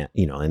 and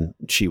you know, and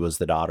she was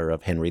the daughter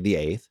of Henry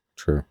VIII.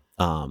 True.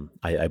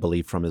 I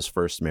believe from his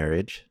first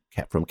marriage,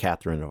 from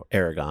Catherine of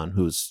Aragon,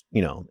 who's,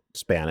 you know,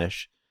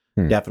 Spanish,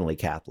 definitely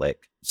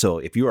Catholic. So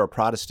if you were a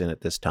Protestant at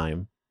this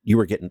time,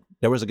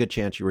 there was a good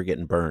chance you were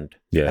getting burned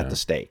at the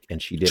stake,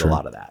 and she did a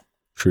lot of that.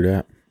 True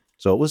that.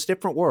 So it was a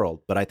different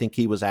world, but I think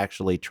he was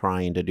actually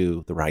trying to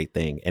do the right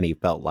thing, and he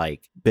felt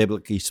like,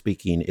 biblically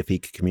speaking, if he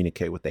could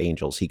communicate with the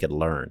angels, he could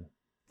learn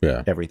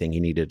everything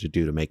he needed to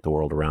do to make the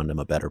world around him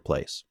a better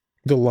place.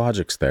 The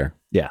logic's there.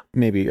 Yeah.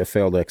 Maybe a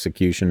failed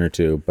execution or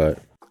two, but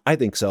I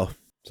think so.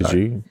 Did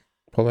you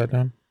pull that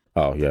down?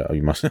 Oh, yeah.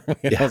 You must.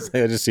 I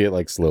just see it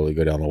like slowly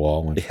go down the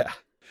wall. Yeah.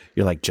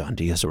 You're like, John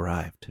Dee has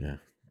arrived. Yeah.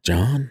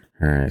 John?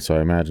 All right. So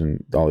I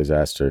imagine all these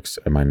asterisks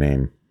in my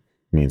name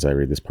means I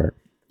read this part.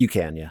 You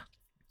can, yeah.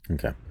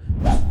 Okay.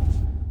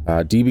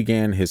 Dee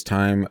began his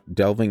time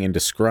delving into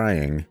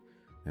scrying,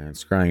 and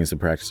scrying is the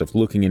practice of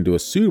looking into a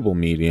suitable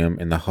medium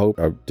in the hope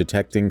of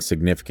detecting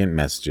significant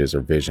messages or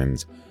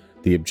visions.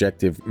 The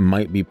objective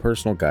might be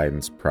personal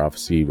guidance,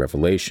 prophecy,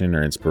 revelation,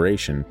 or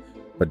inspiration,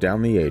 but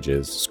down the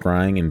ages,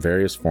 scrying in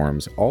various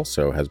forms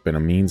also has been a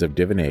means of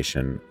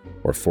divination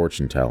or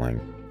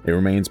fortune-telling. It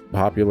remains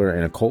popular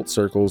in occult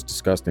circles,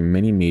 discussed in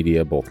many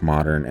media, both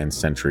modern and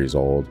centuries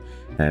old,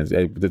 and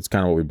that's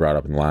kind of what we brought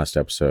up in the last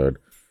episode,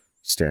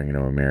 staring into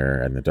a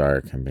mirror in the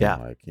dark and being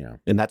like, you know.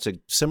 And that's a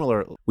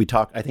similar,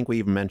 I think we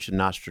even mentioned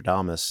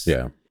Nostradamus.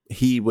 Yeah.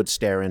 He would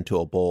stare into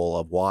a bowl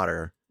of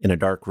water in a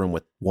dark room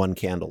with one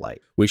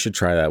candlelight. We should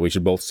try that. We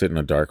should both sit in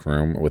a dark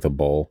room with a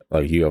bowl.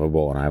 Like you have a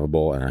bowl and I have a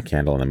bowl and a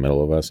candle in the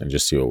middle of us, and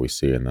just see what we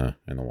see in the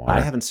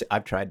water.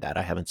 I've tried that.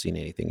 I haven't seen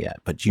anything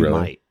yet, but you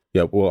might.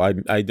 Yeah, well,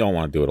 I don't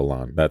want to do it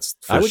alone. That's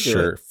for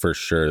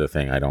sure the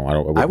thing. I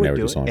would never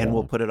do it, and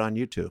we'll put it on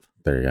YouTube.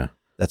 There you go.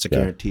 That's a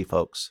guarantee,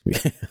 folks.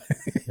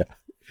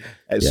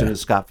 As soon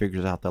as Scott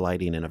figures out the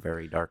lighting in a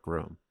very dark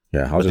room.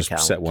 Yeah, I'll just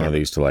set one of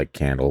these to like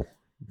candle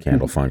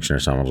function or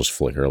something. I'll just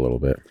flicker a little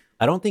bit.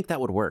 I don't think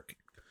that would work.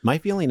 My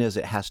feeling is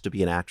it has to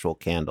be an actual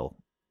candle.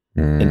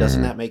 And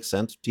doesn't that make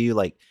sense to you?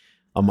 Like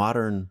a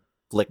modern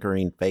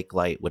flickering fake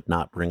light would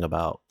not bring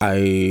about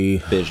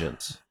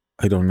visions.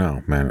 I don't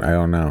know, man. I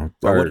don't know.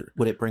 Or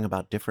would it bring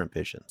about different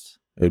visions?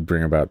 It'd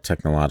bring about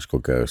technological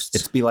ghosts.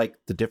 It'd be like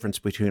the difference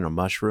between a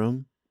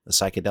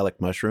psychedelic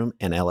mushroom,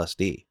 and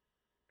LSD.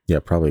 Yeah,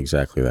 probably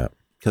exactly that.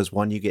 Because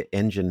one, you get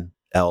engine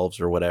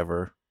elves or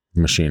whatever.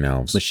 Machine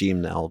elves.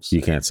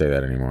 You can't say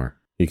that anymore.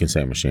 You can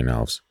say machine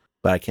elves.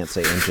 But I can't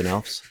say engine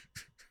elves.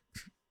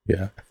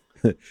 Yeah.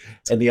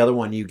 And the other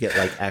one, you get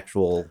like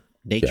actual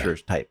nature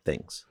type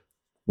things.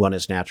 One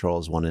is natural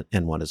as one,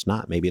 and one is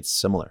not. Maybe it's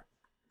similar.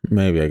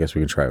 Maybe. I guess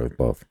we can try it with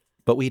both.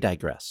 But we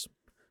digress.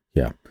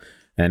 Yeah.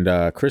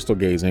 And crystal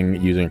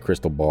gazing using a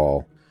crystal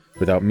ball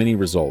without many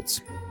results.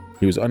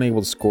 He was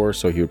unable to score,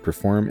 so he would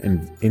perform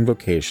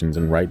invocations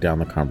and write down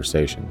the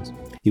conversations.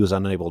 He was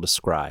unable to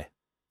scry.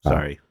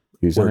 Sorry.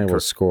 He was unable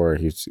to score.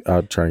 He was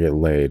out trying to get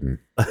laid, and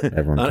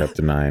everyone kept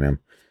denying him.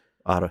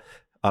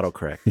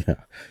 Autocorrect. Yeah.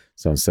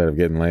 So instead of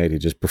getting laid, he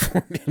just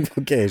performed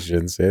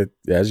invocations,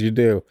 as you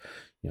do.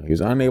 He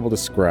was unable to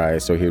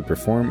scry, so he would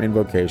perform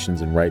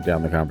invocations and write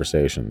down the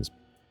conversations.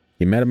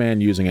 He met a man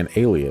using an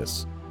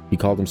alias. He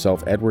called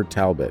himself Edward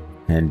Talbot,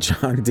 and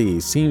John Dee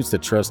seems to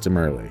trust him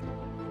early.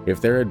 If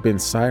there had been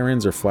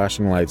sirens or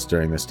flashing lights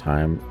during this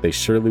time, they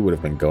surely would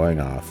have been going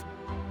off.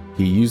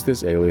 He used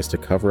this alias to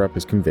cover up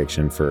his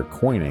conviction for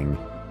coining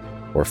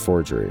or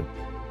forgery.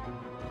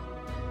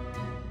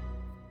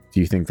 Do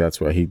you think that's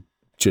what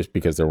just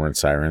because there weren't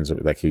sirens,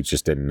 like he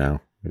just didn't know?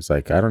 He was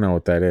like, I don't know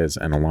what that is,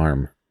 an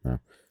alarm. No.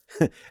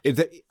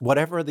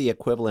 Whatever the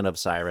equivalent of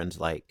sirens,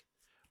 like,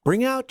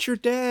 bring out your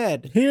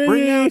dead. Hey,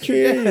 bring out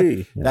your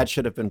dead. Yeah. That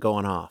should have been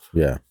going off.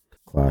 Yeah,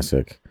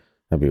 classic.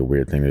 That'd be a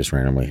weird thing to just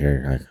randomly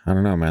hear. Like, I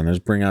don't know, man. There's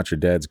bring out your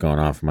dead's going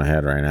off in my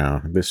head right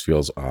now. This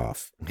feels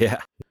off.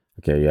 Yeah.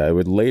 Okay, yeah. It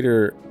would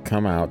later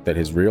come out that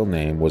his real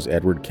name was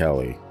Edward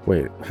Kelly.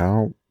 Wait,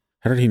 how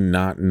did he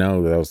not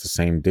know that was the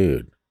same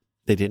dude?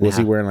 They didn't. Was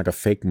he wearing like a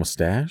fake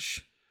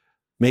mustache?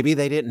 Maybe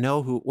they didn't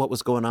know what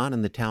was going on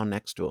in the town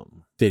next to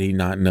him. Did he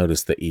not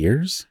notice the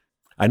ears?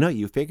 I know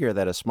you figure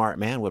that a smart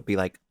man would be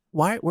like,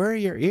 where are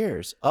your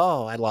ears?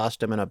 Oh, I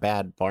lost him in a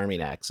bad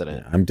farming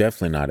accident. Yeah, I'm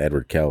definitely not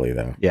Edward Kelly,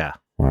 though. Yeah.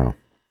 Wow.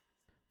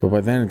 But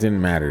by then, it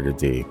didn't matter to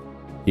Dee.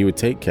 He would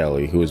take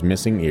Kelly, who was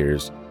missing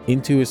ears,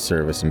 into his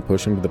service and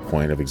push him to the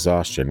point of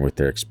exhaustion with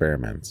their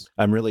experiments.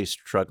 I'm really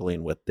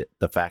struggling with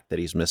the fact that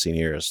he's missing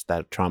ears.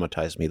 That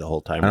traumatized me the whole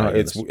time. I know,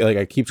 it's like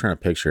I keep trying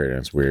to picture it, and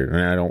it's weird. And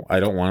I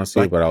don't want to see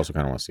it, but I also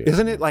kind of want to see it.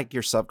 Isn't it like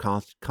your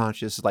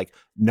subconscious is like,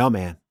 no,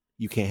 man,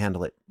 you can't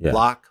handle it. Yeah.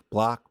 Block,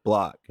 block,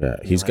 block. Yeah,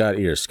 he's got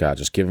ears, Scott.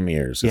 Just give him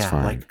ears. It's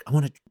fine.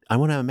 Like I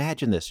want to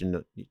imagine this.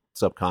 Your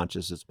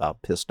subconscious is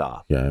about pissed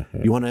off. Yeah.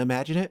 You want to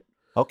imagine it?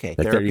 Okay,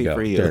 like, therapy there you go.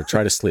 for you. There,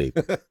 try to sleep.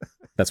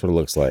 That's what it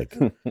looks like.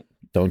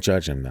 Don't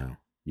judge him now,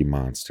 you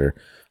monster.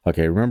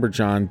 Okay, remember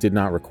John did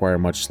not require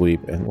much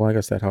sleep, and well, I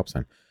guess that helps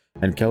him.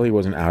 And Kelly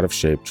was an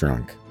out-of-shape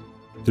drunk.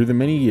 Through the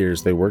many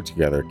years they worked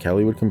together,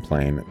 Kelly would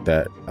complain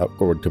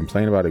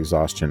about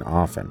exhaustion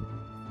often.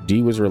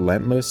 Dee was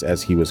relentless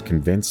as he was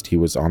convinced he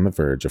was on the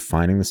verge of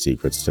finding the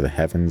secrets to the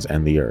heavens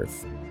and the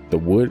earth. They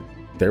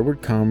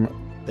would come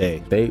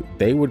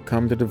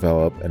to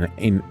develop an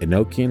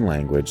Enochian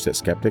language that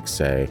skeptics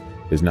say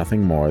is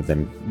nothing more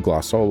than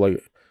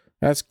glossolalia.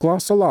 That's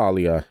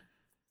glossolalia.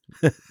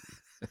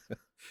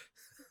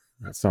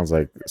 That sounds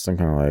like some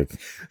kind of like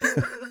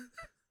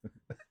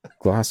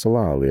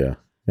glossolalia.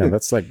 Yeah,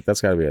 that's got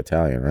to be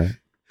Italian, right?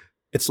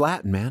 It's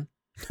Latin, man.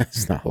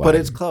 It's not Latin. But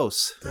it's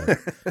close.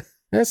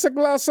 It's a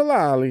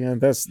glossolalia.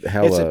 That's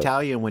hella. It's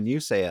Italian when you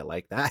say it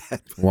like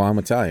that. Well, I'm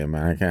Italian,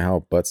 man. I can't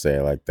help but say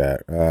it like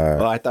that.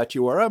 Well, I thought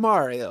you were a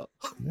Mario.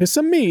 It's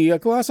a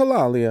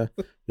glossolalia.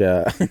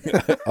 Yeah,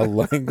 a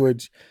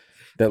language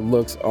that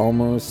looks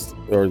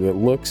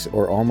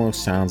or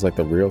almost sounds like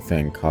the real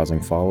thing,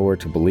 causing followers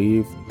to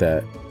believe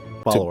that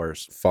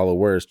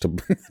followers to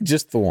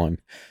just the one,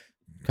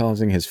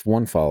 causing his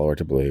one follower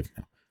to believe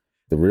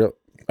the real.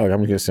 Oh,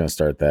 I'm just going to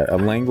start that. A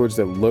language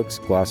that looks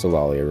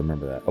glossolalia.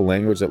 Remember that. A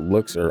language that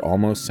looks or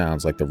almost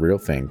sounds like the real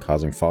thing,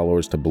 causing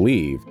followers to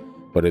believe,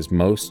 but is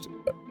most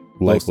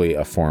likely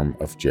a form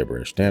of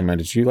gibberish. Damn, man,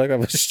 did you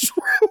have a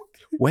stroke?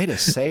 Way to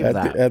save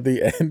that. At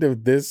the end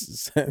of this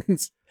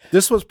sentence.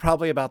 This was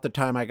probably about the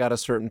time I got a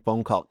certain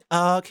phone call.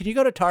 Can you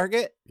go to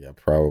Target? Yeah,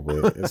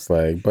 probably. It's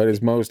like, but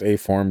it's most a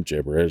form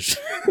gibberish.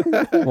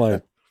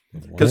 Like,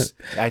 because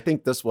I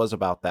think this was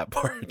about that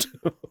part.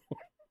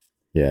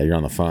 Yeah, you're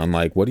on the phone.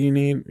 Like, what do you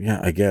need?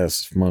 Yeah, I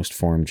guess most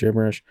form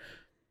gibberish.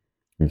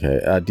 Okay.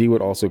 Dee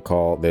would also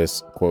call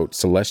this, quote,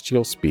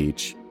 celestial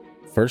speech,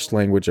 first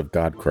language of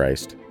God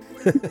Christ,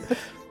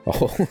 a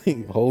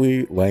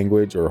holy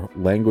language or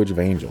language of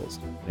angels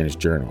in his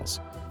journals.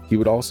 He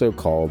would also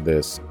call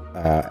this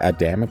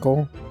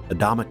Adamical,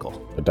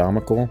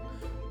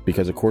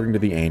 because according to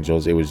the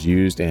angels, it was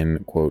used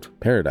in, quote,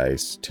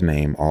 paradise to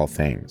name all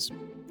things.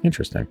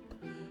 Interesting.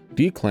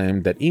 Dee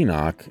claimed that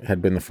Enoch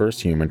had been the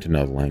first human to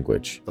know the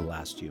language. The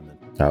last human.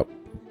 Oh,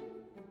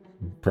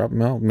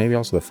 well, maybe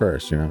also the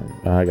first,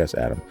 I guess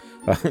Adam.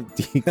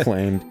 Dee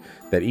claimed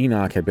that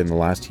Enoch had been the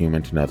last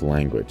human to know the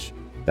language.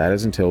 That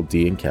is until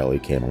Dee and Kelly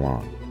came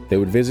along. They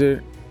would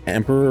visit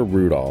Emperor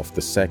Rudolph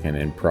II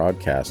in Prague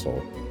Castle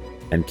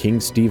and King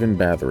Stephen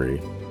Bathory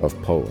of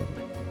Poland.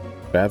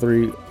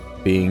 Bathory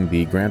being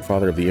the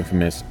grandfather of the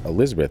infamous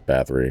Elizabeth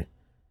Bathory.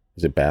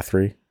 Is it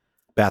Bathory?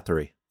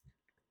 Bathory.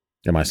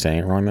 Am I saying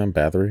it wrong then?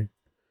 Bathory?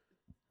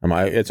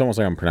 It's almost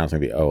like I'm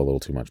pronouncing the O a little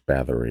too much.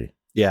 Bathory.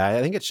 Yeah,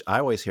 I think I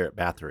always hear it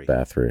Bathory.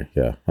 Bathory,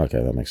 yeah.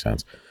 Okay, that makes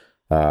sense.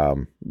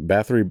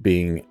 Bathory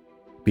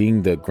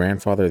being the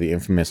grandfather of the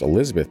infamous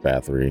Elizabeth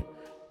Bathory,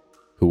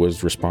 who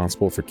was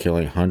responsible for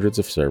killing hundreds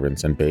of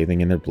servants and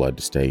bathing in their blood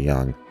to stay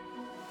young.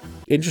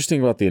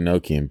 Interesting about the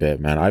Enochian bit,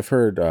 man. I've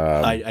heard...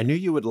 I knew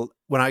you would...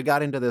 When I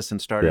got into this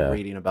and started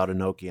reading about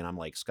Enochian, I'm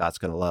like, Scott's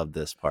going to love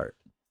this part.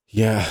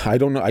 Yeah, I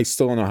don't know. I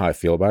still don't know how I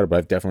feel about it, but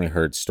I've definitely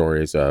heard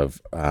stories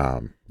of...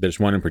 there's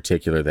one in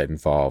particular that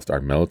involved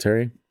our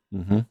military.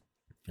 Mm-hmm.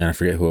 And I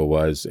forget who it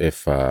was.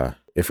 If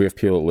if we have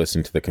people that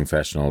listen to the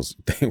confessionals,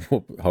 they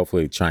will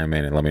hopefully chime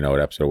in and let me know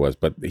what episode it was.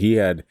 But he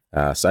had,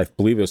 so I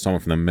believe it was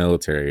someone from the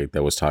military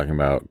that was talking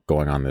about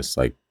going on this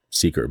like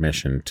secret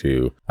mission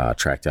to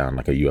track down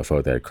like a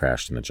UFO that had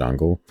crashed in the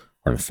jungle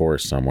or in the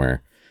forest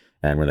somewhere.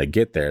 And when they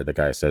get there, the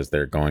guy says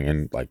they're going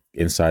in like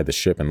inside the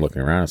ship and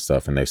looking around and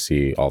stuff, and they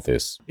see all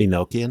this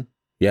Enochian?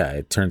 Yeah,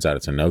 it turns out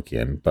it's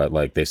Enochian, but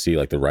like they see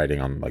like the writing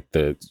on like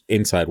the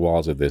inside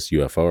walls of this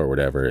UFO or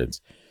whatever.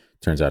 It's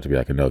turns out to be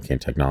like Enochian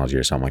technology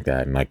or something like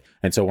that.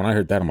 And so when I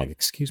heard that, I'm like,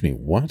 excuse me,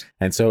 what?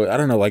 And so I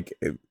don't know, like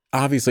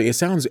obviously it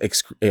sounds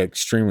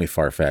extremely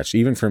far-fetched,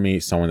 even for me,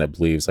 someone that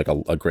believes like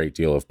a great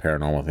deal of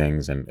paranormal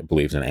things and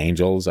believes in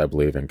angels. I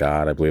believe in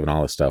God. I believe in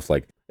all this stuff.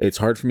 Like it's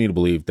hard for me to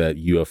believe that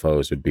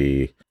UFOs would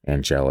be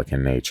angelic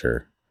in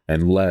nature,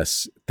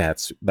 unless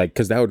that's like,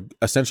 because that would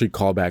essentially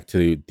call back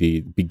to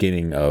the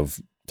beginning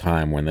of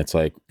time when it's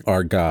like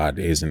our God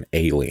is an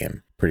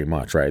alien, pretty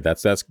much, right?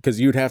 That's because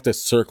you'd have to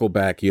circle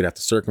back, you'd have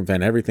to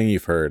circumvent everything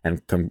you've heard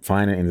and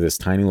confine it into this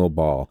tiny little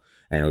ball,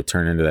 and it would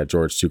turn into that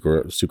George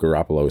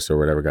Sucralose or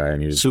whatever guy,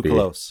 and you just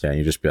Sucralose. And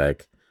you just be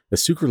like, the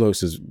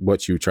sucralose is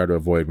what you try to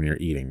avoid when you're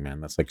eating,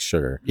 man. That's like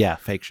sugar. Yeah,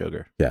 fake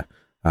sugar. Yeah.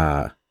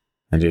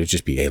 And it would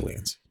just be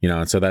aliens,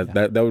 and so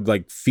that would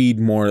like feed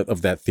more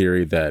of that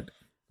theory that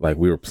like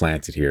we were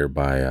planted here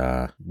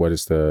by what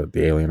is the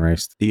alien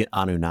race? The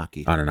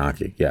Anunnaki.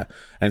 Anunnaki, yeah.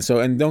 And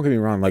don't get me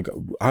wrong, like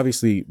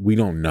obviously we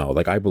don't know.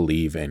 Like I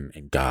believe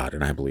in God,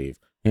 and I believe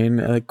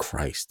in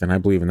Christ, and I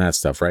believe in that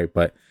stuff, right?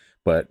 But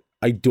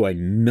I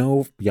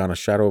know beyond a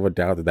shadow of a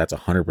doubt that that's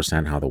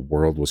 100% how the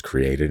world was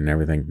created and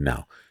everything.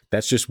 No,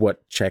 that's just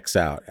what checks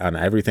out on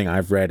everything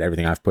I've read,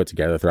 everything I've put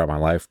together throughout my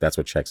life. That's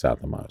what checks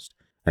out the most.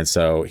 And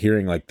so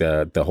hearing like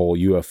the whole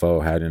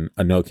UFO had an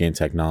Enochian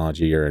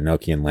technology or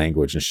Enochian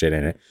language and shit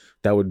in it,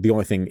 that would the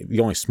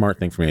only smart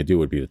thing for me to do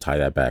would be to tie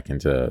that back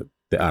into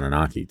the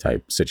Anunnaki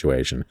type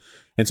situation.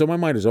 And so my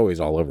mind is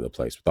always all over the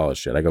place with all this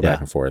shit. I go back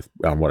and forth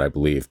on what I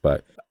believe,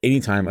 but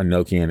anytime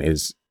Enochian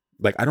is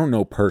like, I don't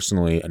know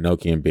personally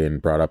Enochian being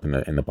brought up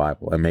in the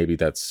Bible, and maybe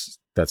that's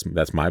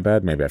my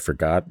bad. Maybe I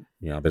forgot.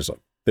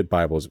 The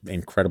Bible is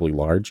incredibly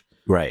large.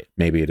 Right.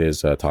 Maybe it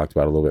is talked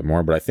about a little bit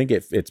more, but I think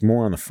it's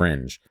more on the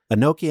fringe.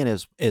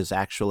 Enochian is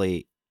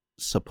actually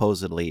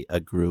supposedly a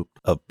group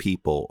of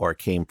people, or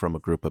came from a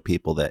group of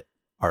people that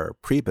are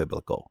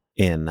pre-biblical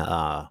in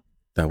that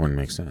wouldn't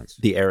make sense.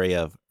 The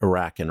area of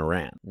Iraq and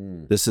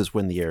Iran. This is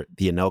when the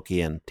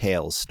Enochian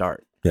tales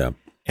start. Yeah.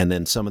 And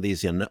then some of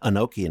these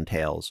Enochian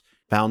tales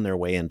found their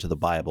way into the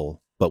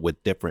Bible, but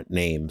with different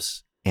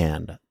names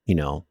and,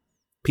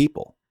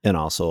 people. And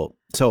also,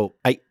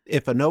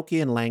 if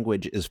Enochian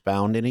language is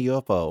found in a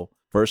UFO,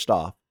 first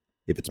off,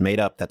 if it's made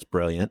up, that's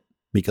brilliant,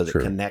 because it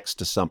connects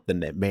to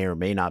something that may or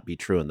may not be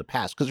true in the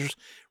past, because there's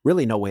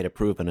really no way to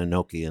prove an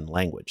Enochian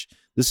language.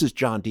 This is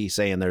John D.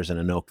 saying there's an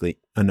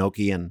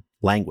Enochian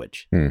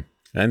language.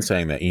 And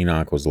saying that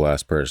Enoch was the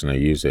last person to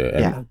use it.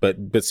 And,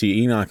 but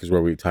see, Enoch is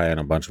where we tie in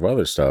a bunch of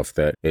other stuff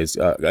that is,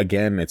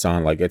 again, it's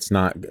on like, it's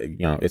not,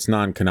 it's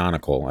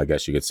non-canonical, I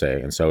guess you could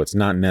say. And so it's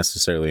not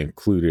necessarily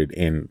included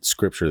in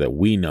scripture that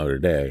we know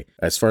today.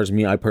 As far as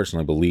me, I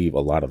personally believe a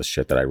lot of the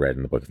shit that I read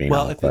in the book of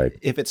Enoch. Well,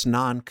 if it's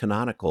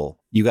non-canonical,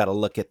 you got to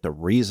look at the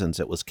reasons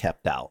it was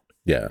kept out.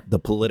 Yeah. The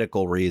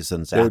political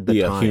reasons it would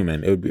be a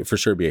human. It would be for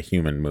sure be a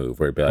human move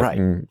where it'd be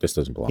like, this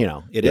doesn't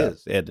belong. It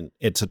is.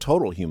 It's a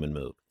total human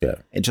move. Yeah.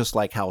 And just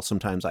like how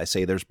sometimes I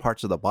say there's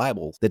parts of the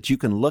Bible that you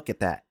can look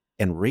at that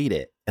and read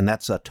it, and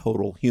that's a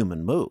total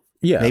human move.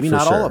 Yeah. Maybe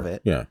not all of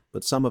it. Yeah.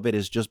 But some of it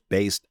is just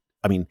based.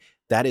 I mean,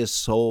 that is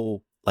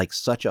so like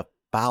such a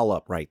foul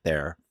up right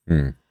there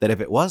that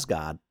if it was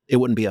God, it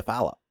wouldn't be a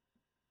foul up.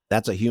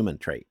 That's a human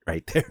trait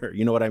right there.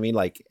 You know what I mean?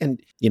 Like, and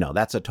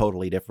that's a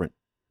totally different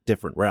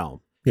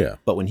realm. Yeah.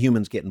 But when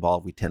humans get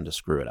involved, we tend to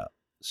screw it up.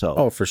 So.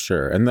 Oh, for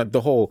sure. And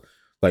the whole,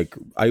 like,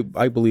 I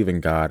believe in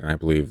God, and I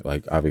believe,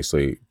 like,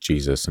 obviously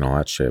Jesus and all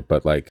that shit,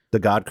 but like. The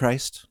God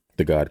Christ?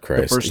 The God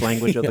Christ. The first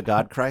language of the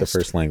God Christ? The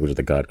first language of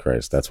the God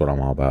Christ. That's what I'm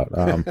all about.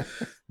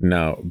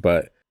 No,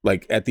 but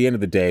like at the end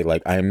of the day,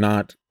 like I am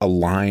not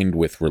aligned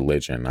with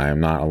religion. I am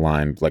not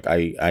aligned. Like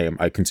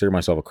I consider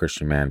myself a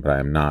Christian man, but I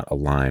am not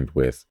aligned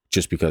with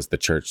just because the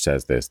church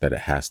says this, that it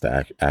has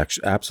to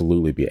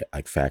absolutely be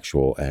like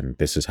factual. And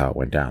this is how it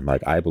went down.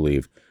 Like I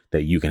believe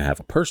that you can have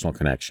a personal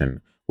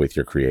connection with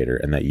your creator,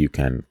 and that you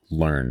can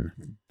learn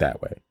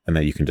that way, and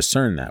that you can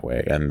discern that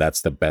way. And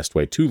that's the best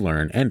way to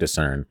learn and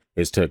discern,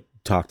 is to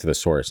talk to the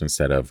source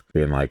instead of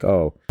being like,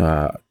 well,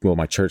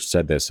 my church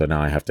said this, so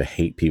now I have to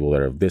hate people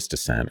that are of this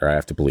descent, or I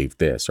have to believe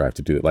this, or I have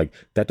to do it. Like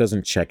that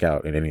doesn't check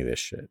out in any of this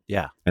shit.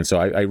 Yeah. And so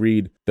I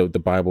read the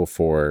Bible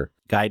for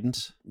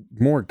guidance,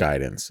 more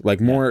guidance,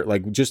 like more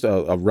like just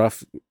a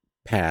rough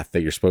path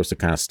that you're supposed to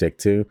kind of stick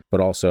to.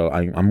 But also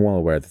I'm well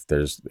aware that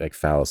there's like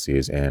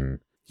fallacies in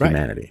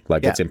humanity.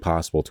 Like it's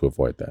impossible to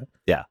avoid that.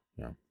 Yeah.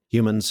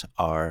 Humans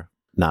are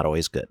not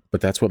always good. But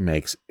that's what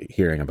makes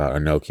hearing about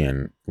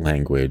Enochian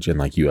language and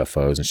like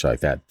UFOs and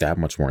shit like that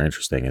much more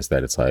interesting, is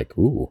that it's like,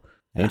 ooh,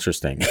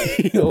 Interesting.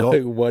 Go-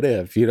 Like, what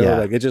if, Yeah.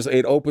 like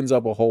it opens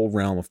up a whole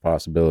realm of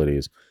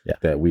possibilities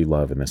that we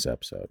love in this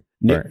episode.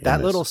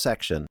 That little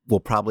section will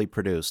probably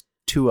produce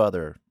 2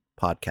 other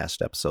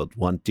podcast episodes,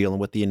 one dealing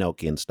with the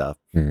Enochian stuff,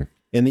 Mhm.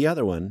 and the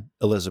other one,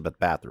 Elizabeth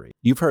Bathory.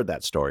 You've heard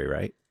that story,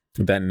 right?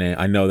 That name,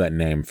 I know that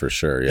name for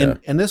sure. Yeah.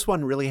 And this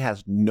one really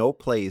has no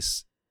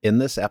place in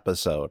this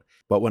episode.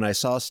 But when I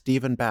saw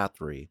Stephen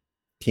Bathory,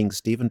 King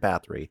Stephen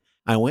Bathory,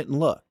 I went and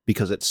looked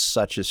because it's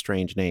such a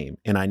strange name.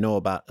 And I know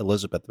about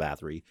Elizabeth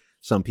Bathory.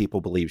 Some people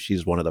believe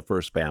she's one of the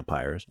first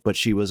vampires, but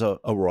she was a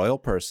royal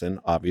person,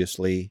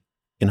 obviously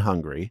in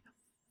Hungary,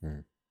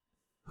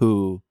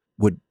 who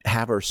would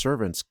have her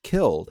servants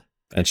killed.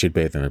 And she'd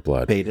bathe in their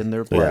blood. Bathe in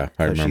their blood.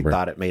 Yeah, I remember. She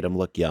thought it made them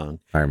look young.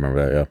 I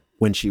remember that, yeah.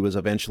 When she was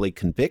eventually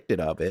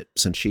convicted of it,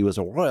 since she was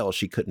a royal,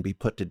 she couldn't be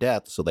put to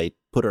death. So they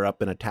put her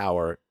up in a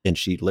tower and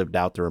she lived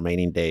out the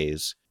remaining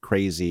days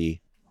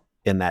crazy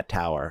in that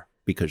tower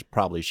because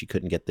probably she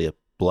couldn't get the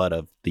blood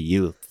of the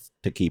youth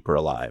to keep her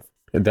alive.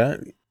 And that,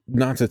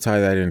 not to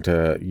tie that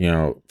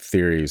into,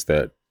 theories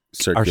that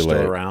circulate. Are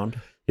still around.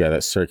 Yeah,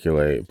 that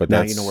circulate. But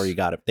now you know where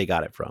they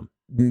got it from.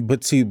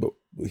 But see,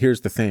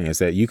 here's the thing is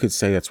that you could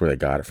say that's where they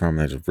got it from and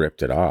they just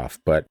ripped it off.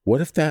 But what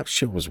if that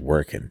shit was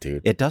working,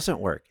 dude? It doesn't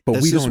work. But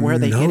this we is don't where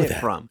they know get that. it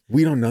from.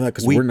 We don't know that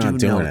because we're not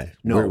doing it.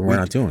 No, we're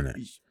not doing it.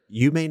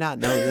 You may not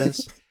know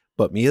this,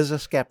 but me as a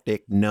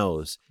skeptic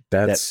knows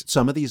that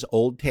some of these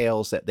old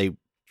tales that they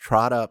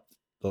trot up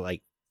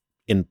like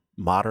in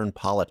modern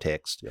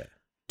politics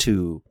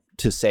to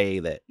say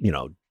that,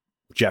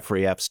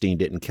 Jeffrey Epstein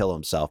didn't kill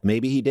himself.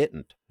 Maybe he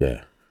didn't.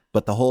 Yeah.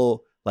 But the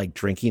whole like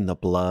drinking the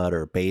blood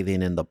or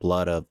bathing in the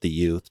blood of the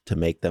youth to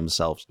make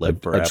themselves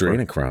live forever.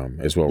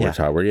 Adrenochrome is what we're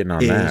talking. We're getting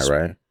on that,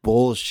 right?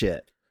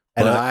 Bullshit.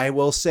 And I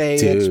will say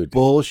it's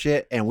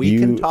bullshit. And we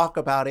can talk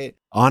about it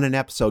on an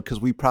episode because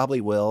we probably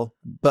will.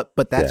 But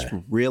that's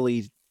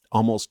really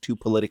almost too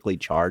politically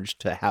charged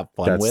to have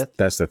fun with.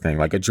 That's the thing.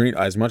 Like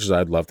as much as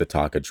I'd love to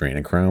talk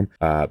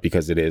adrenochrome,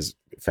 because it is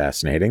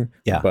fascinating.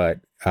 Yeah.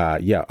 But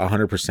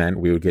 100%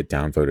 we would get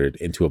downvoted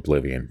into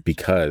oblivion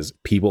because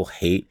people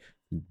hate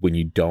when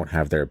you don't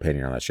have their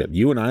opinion on that shit.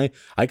 You and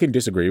I can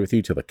disagree with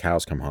you till the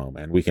cows come home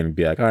and we can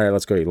be like, all right,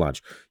 let's go eat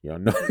lunch.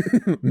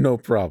 No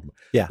problem.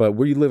 Yeah. But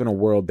we live in a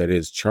world that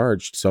is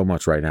charged so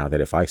much right now that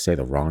if I say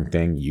the wrong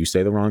thing, you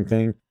say the wrong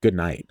thing, good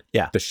night.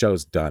 Yeah. The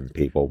show's done,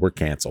 people. We're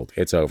canceled.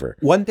 It's over.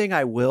 One thing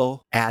I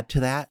will add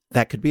to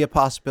that could be a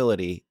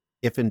possibility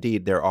if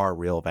indeed there are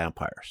real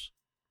vampires,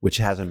 which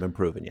hasn't been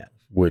proven yet.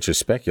 Which is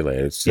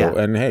speculated. So,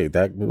 and hey,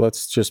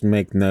 let's just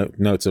make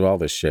notes of all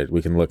this shit.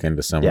 We can look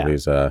into some of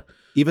these.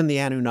 Even the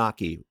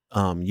Anunnaki.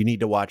 You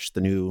need to watch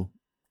the new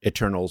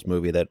Eternals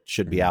movie that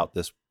should be out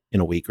in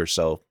a week or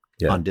so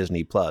on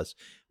Disney Plus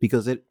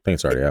because I think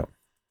it's already out.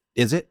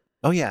 Is it?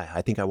 Oh yeah,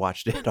 I think I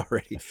watched it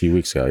already a few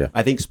weeks ago. Yeah,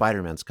 I think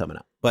Spider-Man's coming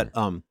out, but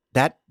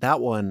that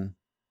one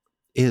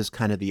is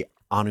kind of the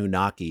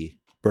Anunnaki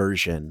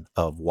version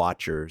of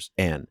Watchers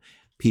and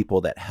people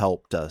that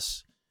helped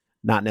us,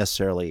 not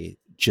necessarily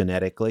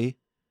genetically,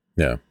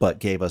 but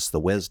gave us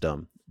the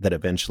wisdom that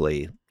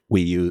eventually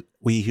we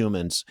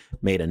humans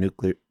made a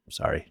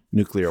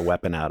nuclear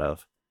weapon out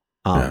of,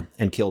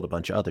 and killed a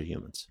bunch of other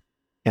humans.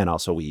 And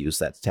also we use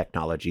that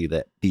technology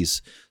that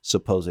these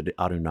supposed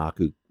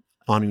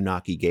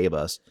Anunnaki gave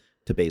us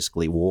to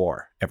basically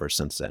war ever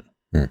since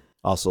then.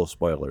 Also,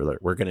 spoiler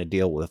alert, we're going to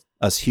deal with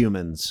us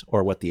humans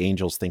or what the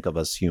angels think of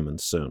us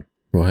humans soon.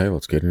 Well, hey,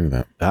 let's get into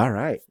that. All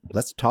right.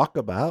 Let's talk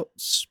about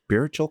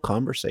spiritual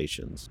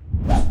conversations.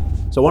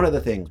 So one of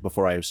the things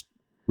before I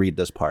read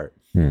this part,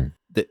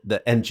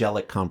 the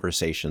angelic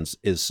conversations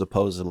is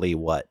supposedly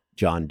what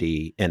John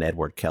Dee and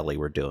Edward Kelly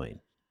were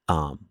doing.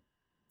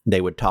 They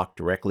would talk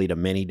directly to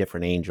many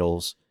different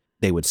angels.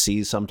 They would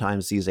see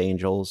sometimes these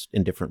angels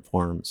in different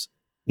forms,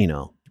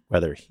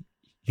 whether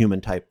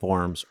human type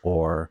forms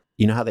or,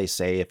 how they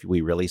say if we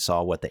really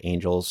saw what the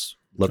angels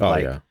look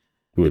like. Yeah.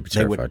 We would be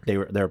terrified.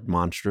 They're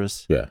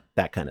monstrous. Yeah.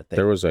 That kind of thing.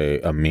 There was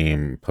a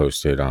meme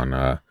posted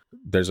on,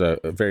 there's a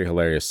very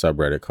hilarious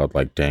subreddit called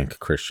like Dank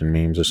Christian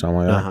Memes or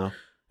something like that.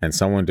 And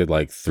someone did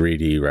like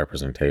 3D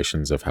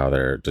representations of how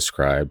they're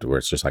described where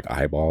it's just like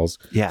eyeballs.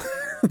 Yeah.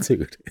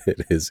 Dude,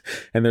 it is.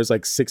 And there's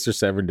like 6 or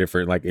 7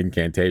 different like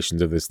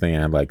incantations of this thing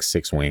and like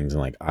 6 wings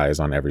and like eyes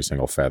on every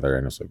single feather.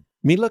 And it's like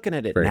me looking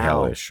at it very now,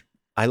 hellish.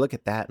 I look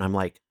at that and I'm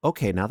like,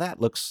 okay, now that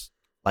looks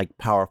like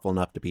powerful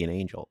enough to be an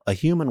angel. A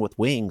human with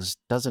wings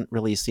doesn't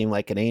really seem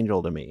like an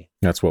angel to me.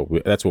 That's what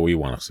we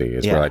want to see.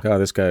 Is we're like, oh,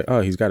 this guy,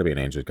 he's got to be an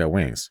angel. He's got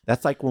wings.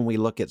 That's like when we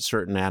look at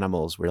certain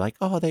animals, we're like,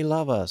 oh, they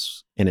love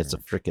us. And it's a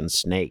freaking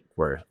snake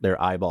where their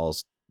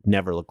eyeballs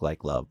never look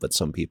like love, but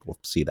some people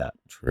see that.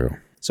 True.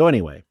 So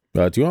anyway.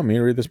 Do you want me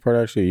to read this part?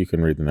 Actually, you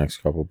can read the next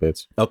couple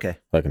bits. Okay.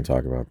 I can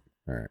talk about.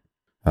 All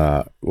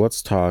right.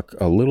 Let's talk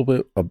a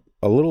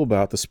little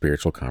about the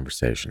spiritual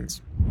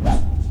conversations.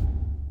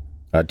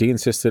 Dee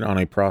insisted on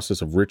a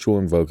process of ritual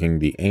invoking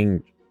the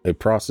angels.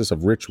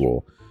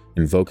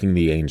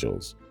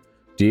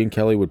 Dee and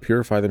Kelly would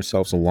purify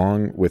themselves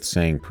along with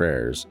saying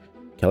prayers.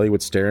 Kelly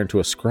would stare into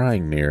a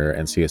scrying mirror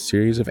and see a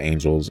series of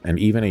angels and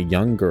even a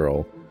young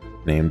girl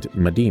named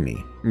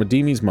Madimi.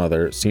 Madimi's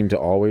mother seemed to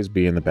always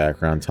be in the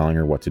background telling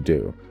her what to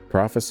do.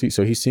 Prophecy,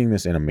 so he's seeing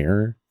this in a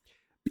mirror?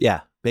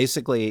 Yeah,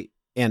 basically,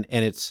 and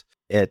it's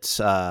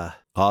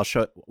I'll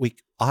show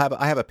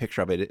I have a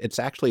picture of it. It's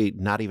actually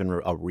not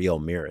even a real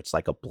mirror. It's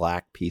like a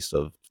black piece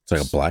of... It's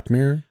like a black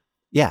mirror?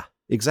 Yeah,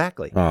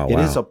 exactly. Oh, wow. It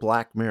is a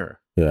black mirror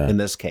in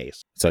this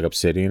case. It's like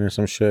obsidian or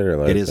some shit? Or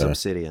like, it is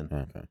obsidian.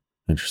 Okay.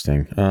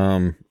 Interesting.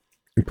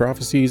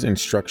 Prophecies,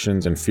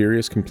 instructions, and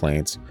furious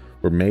complaints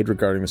were made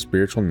regarding the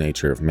spiritual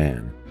nature of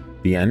man.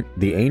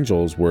 The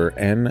angels were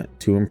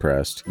too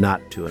impressed.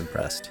 Not too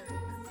impressed.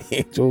 The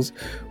angels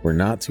were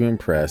not too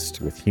impressed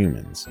with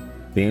humans.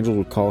 The angels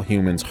would call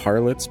humans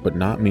harlots, but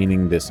not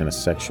meaning this in a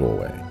sexual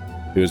way.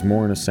 It was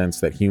more in a sense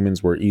that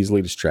humans were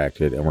easily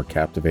distracted and were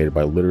captivated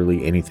by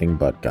literally anything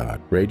but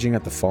God. Raging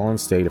at the fallen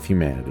state of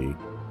humanity,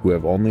 who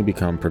have only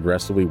become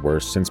progressively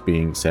worse since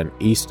being sent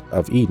east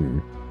of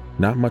Eden,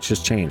 not much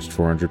has changed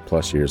 400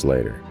 plus years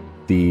later.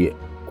 The,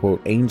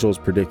 quote, angels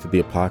predicted the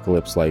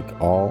apocalypse like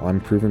all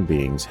unproven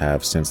beings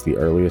have since the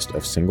earliest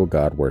of single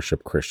God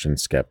worship Christian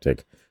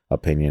skeptic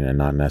opinion, and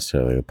not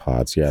necessarily the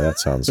pods. Yeah, that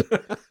sounds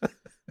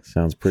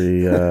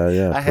pretty.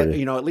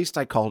 At least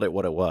I called it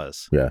what it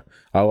was. Yeah.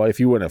 Oh, if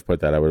you wouldn't have put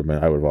that, I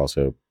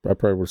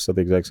probably would have said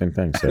the exact same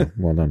thing. So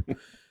well done.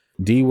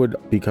 Dee would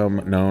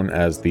become known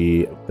as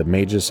the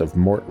Magus of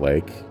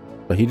Mortlake,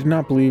 but he did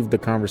not believe the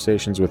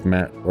conversations were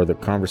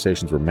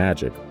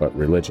magic, but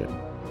religion.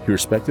 He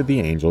respected the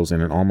angels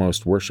in an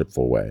almost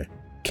worshipful way.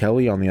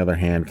 Kelly, on the other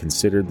hand,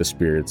 considered the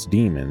spirits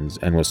demons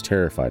and was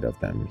terrified of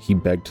them. He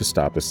begged to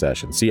stop the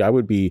session. See, I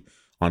would be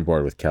on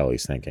board with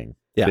Kelly's thinking.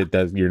 Yeah.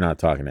 You're not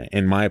talking to,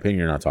 in my opinion,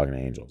 you're not talking to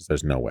angels.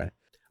 There's no way.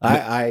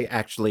 I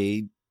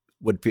actually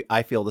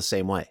I feel the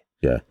same way.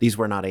 Yeah. These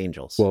were not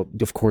angels. Well,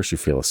 of course you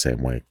feel the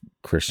same way,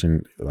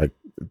 Christian. Like,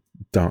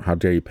 how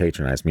dare you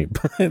patronize me?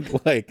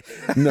 But like,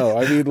 no,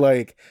 I mean,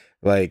 like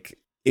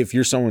if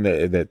you're someone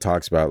that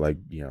talks about like,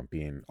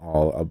 being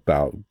all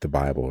about the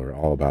Bible or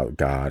all about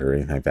God or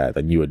anything like that,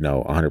 then you would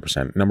know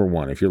 100%. Number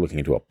one, if you're looking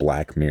into a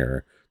black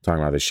mirror,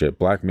 talking about this shit,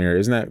 black mirror,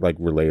 isn't that like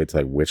related to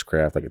like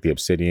witchcraft, like the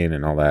obsidian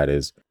and all that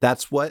is?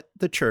 That's what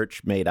the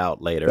church made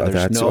out later.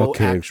 There's no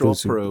actual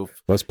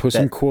proof. Let's put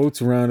some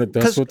quotes around it.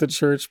 That's what the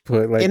church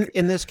put. Like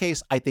in this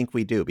case, I think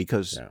we do,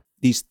 because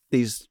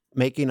these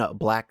making a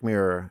black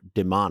mirror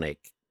demonic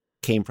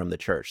came from the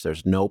church.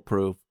 There's no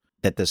proof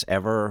that this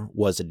ever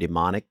was a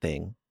demonic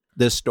thing.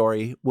 This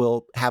story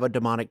will have a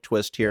demonic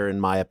twist here, in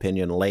my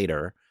opinion,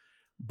 later.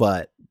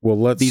 But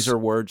these are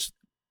words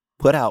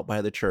put out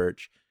by the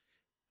church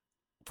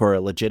for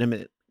a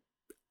legitimate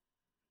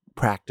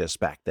practice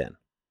back then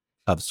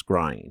of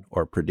scrying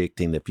or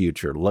predicting the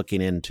future,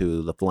 looking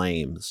into the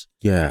flames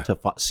to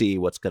see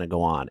what's going to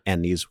go on.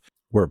 And these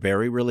were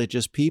very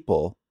religious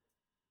people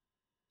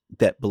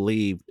that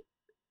believed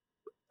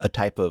a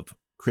type of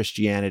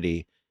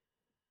Christianity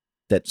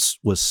that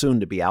was soon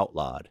to be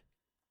outlawed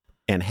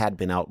and had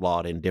been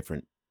outlawed in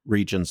different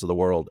regions of the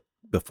world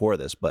before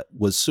this, but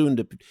was soon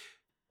to,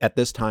 at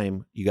this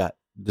time, you got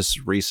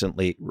this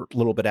recently, a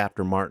little bit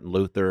after Martin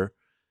Luther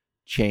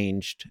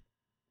changed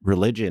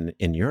religion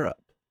in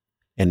Europe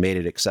and made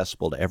it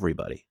accessible to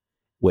everybody,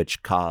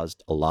 which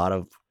caused a lot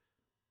of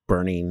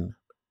burning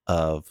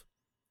of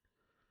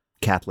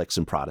Catholics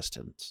and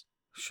Protestants.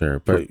 Sure,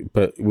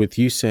 but with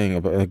you saying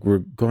about, like, we're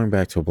going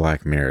back to a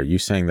black mirror, you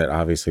saying that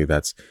obviously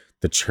that's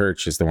the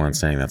church is the one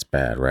saying that's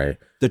bad, right?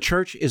 The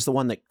church is the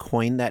one that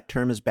coined that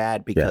term as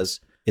bad because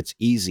it's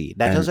easy.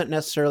 That doesn't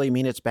necessarily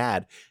mean it's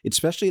bad,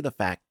 especially the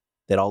fact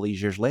that all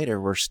these years later,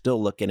 we're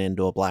still looking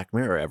into a black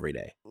mirror every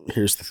day.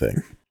 Here's the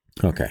thing.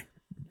 Okay,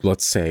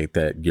 let's say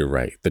that you're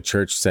right. The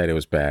church said it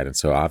was bad, and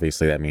so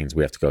obviously that means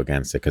we have to go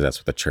against it because that's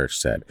what the church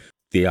said.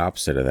 The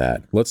opposite of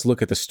that, let's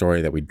look at the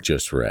story that we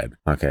just read,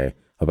 okay,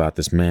 about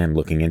this man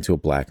looking into a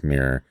black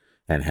mirror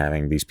and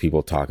having these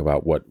people talk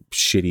about what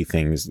shitty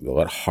things,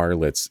 what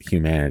harlots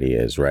humanity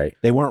is, right?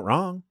 They weren't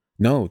wrong.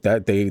 No,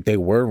 that they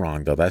were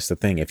wrong, though. That's the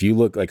thing. If you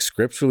look, like,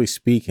 scripturally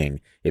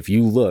speaking, if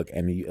you look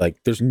and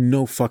there's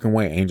no fucking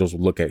way angels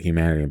would look at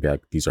humanity and be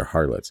like, these are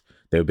harlots.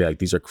 They would be like,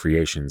 these are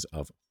creations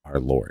of our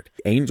Lord.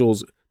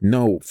 Angels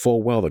know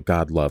full well that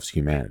God loves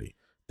humanity,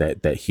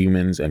 that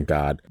humans and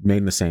God made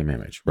in the same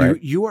image,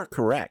 right? You are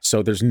correct.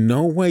 So there's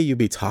no way you'd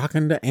be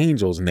talking to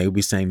angels and they would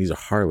be saying these are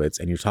harlots,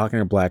 and you're talking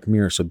to black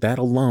mirror. So that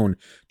alone,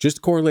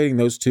 just correlating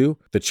those two,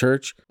 the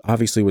church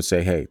obviously would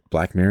say, hey,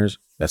 black mirrors,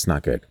 that's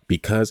not good,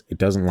 because it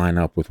doesn't line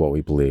up with what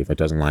we believe. It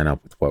doesn't line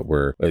up with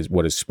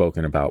what is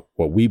spoken about,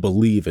 what we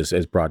believe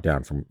is brought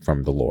down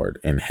from the Lord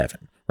in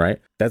heaven, right?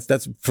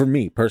 That's for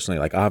me personally.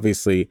 Like,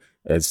 obviously,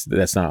 that's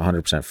not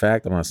 100%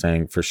 fact. I'm not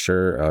saying for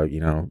sure,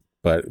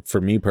 but for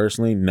me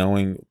personally,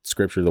 knowing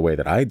scripture the way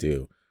that I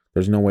do,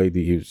 There's no way that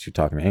you're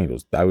talking to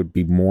angels. I would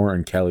be more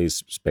in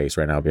Kelly's space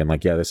right now, being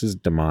like, yeah, this is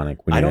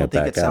demonic. We need I to don't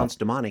think back it sounds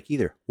demonic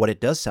either. What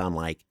it does sound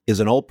like is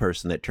an old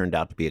person that turned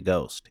out to be a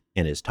ghost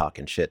and is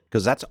talking shit.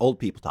 Because that's old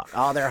people talk.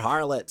 Oh, they're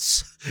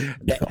harlots.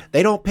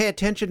 They don't pay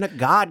attention to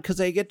God because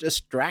they get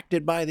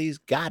distracted by these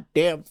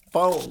goddamn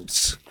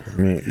phones. I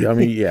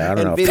mean, yeah, I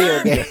don't know.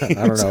 Video games.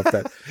 I don't know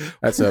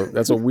if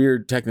that's a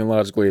weird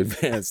technologically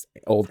advanced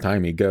old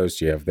timey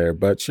ghost you have there,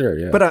 but sure,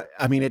 yeah. But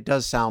I mean, it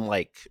does sound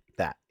like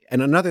that.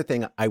 And another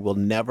thing, I will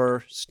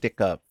never stick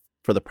up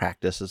for the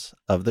practices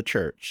of the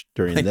church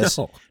during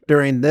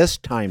this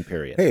time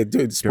period. Hey,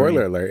 dude,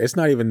 spoiler alert! It's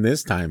not even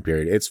this time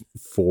period; it's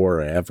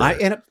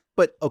forever.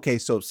 But okay,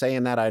 so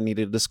saying that, I need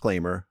a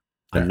disclaimer.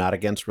 I'm not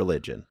against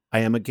religion. I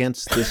am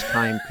against this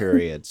time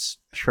period's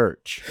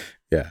church.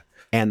 Yeah,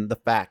 and the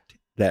fact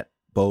that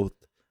both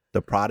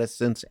the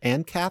Protestants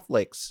and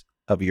Catholics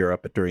of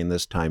Europe during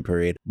this time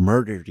period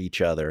murdered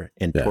each other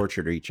and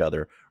tortured each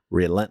other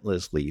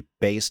relentlessly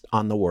based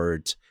on the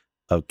words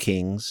of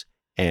kings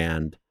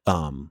and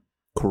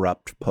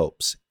corrupt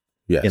popes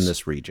in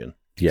this region.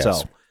 Yes.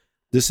 So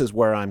this is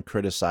where I'm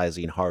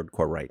criticizing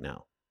hardcore right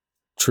now.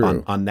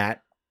 True. On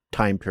that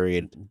time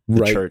period,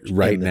 church.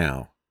 Right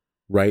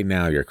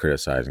now you're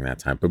criticizing that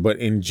time. But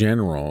in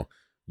general,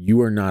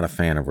 you are not a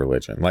fan of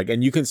religion. Like,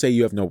 and you can say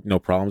you have no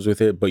problems with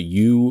it, but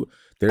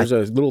there's a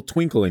little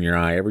twinkle in your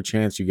eye every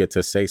chance you get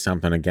to say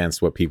something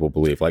against what people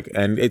believe. Like,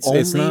 and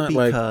it's not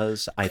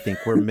because I think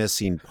we're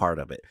missing part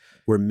of it.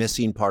 We're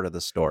missing part of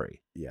the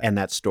story. Yeah. And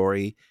that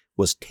story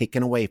was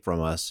taken away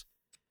from us.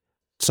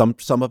 Some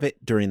of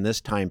it during this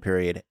time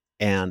period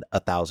and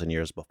 1,000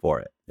 years before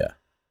it. Yeah.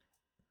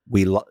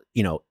 We,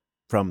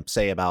 from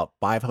say about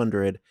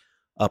 500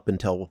 up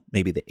until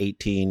maybe the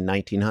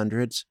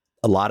 1900s,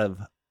 a lot of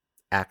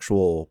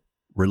actual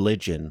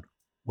religion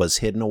was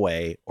hidden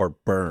away or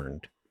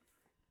burned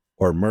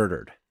or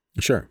murdered.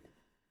 Sure.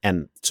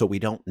 And so we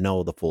don't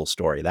know the full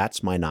story.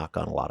 That's my knock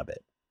on a lot of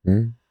it.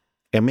 Mm.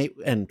 And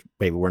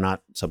maybe we're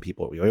not,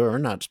 we're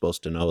not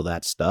supposed to know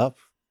that stuff.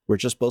 We're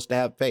just supposed to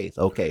have faith.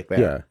 Okay, fair.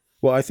 Yeah.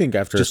 Well, I think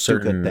after just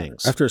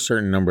after a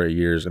certain number of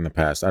years in the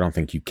past, I don't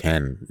think you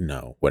can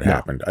know what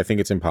happened. I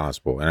think it's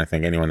impossible. And I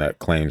think anyone that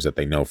claims that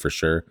they know for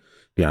sure,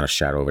 beyond a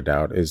shadow of a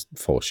doubt, is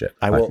full of shit.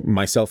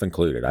 Myself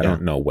included. I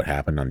don't know what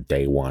happened on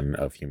day one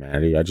of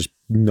humanity. I just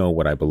know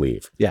what I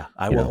believe. Yeah.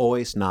 I will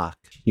always knock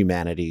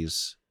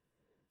humanity's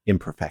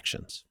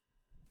imperfections.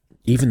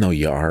 Even though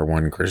you are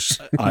one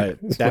Christian.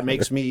 That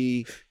makes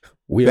me...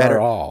 We better,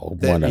 are all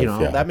one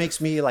of, that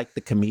makes me like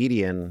the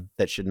comedian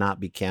that should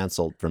not be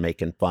canceled for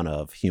making fun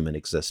of human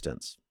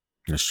existence.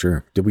 That's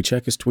true. Did we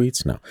check his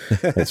tweets? No.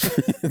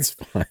 It's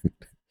fine.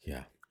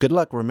 Yeah. Good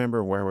luck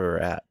remembering where we were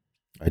at.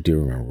 I do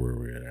remember where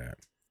we were at.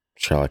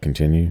 Shall I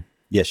continue?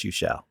 Yes, you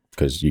shall.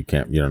 Because you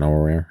don't know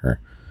where we are?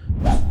 Or...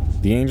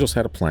 The angels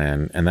had a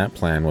plan, and that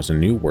plan was a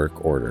new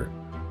work order.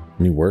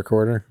 New work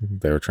order?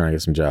 They were trying to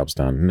get some jobs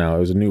done. No,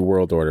 it was a new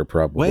world order,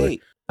 probably.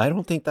 Wait, I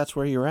don't think that's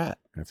where you're at.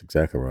 That's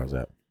exactly where I was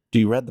at. Do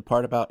you read the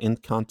part about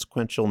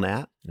inconsequential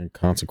Nat?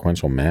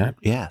 Inconsequential Matt?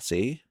 Yeah,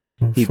 see?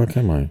 Where the fuck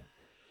am I?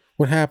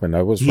 What happened?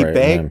 I was he right.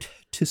 He begged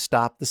to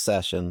stop the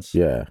sessions.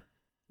 Yeah.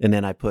 And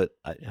then I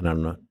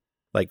don't know,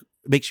 like,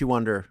 it makes you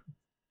wonder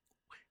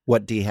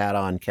what D had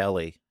on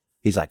Kelly.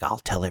 He's like, I'll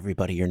tell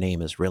everybody your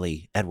name is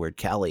really Edward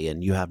Kelly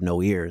and you have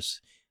no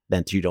ears.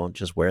 Then you don't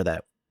just wear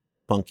that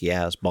funky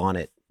ass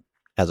bonnet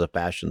as a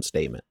fashion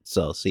statement.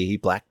 So, see, he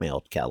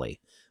blackmailed Kelly.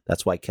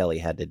 That's why Kelly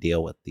had to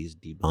deal with these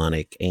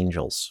demonic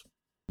angels.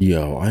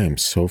 Yo, I am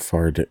so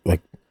far,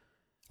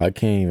 I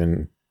can't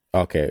even,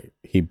 okay,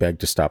 he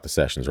begged to stop the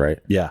sessions, right?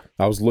 Yeah.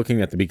 I was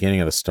looking at the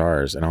beginning of the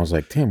stars, and I was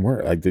like, damn,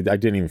 I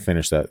didn't even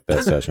finish that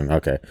session.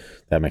 Okay,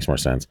 that makes more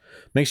sense.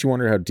 Makes you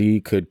wonder how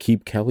D could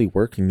keep Kelly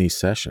working these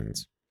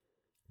sessions.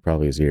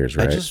 Probably his ears,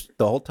 right?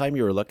 The whole time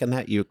you were looking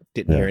at, you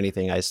didn't hear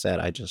anything I said.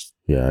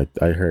 Yeah,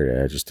 I heard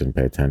it. I just didn't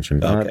pay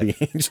attention. Okay.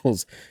 The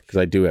angels, because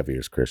I do have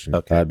ears, Christian.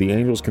 Okay. The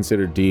angels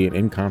considered D an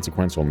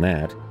inconsequential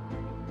gnat.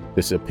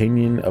 This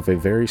opinion of a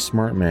very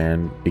smart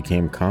man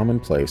became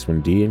commonplace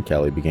when Dee and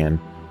Kelly began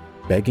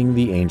begging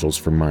the angels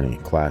for money.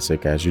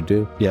 Classic, as you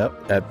do.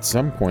 Yep. At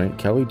some point,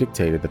 Kelly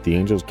dictated that the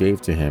angels gave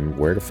to him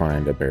where to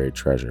find a buried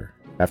treasure.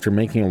 After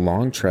making a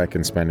long trek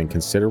and spending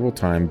considerable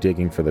time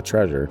digging for the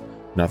treasure,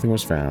 nothing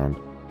was found,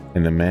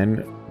 and the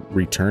men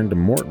returned to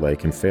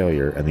Mortlake in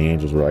failure, and the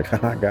angels were like,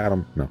 haha, got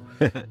him.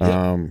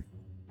 No.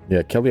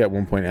 Yeah, Kelly at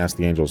one point asked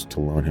the angels to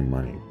loan him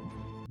money.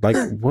 Like,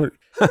 what?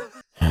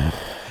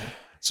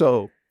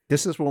 So...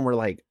 this is when we're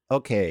like,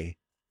 okay,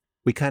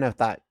 we kind of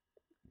thought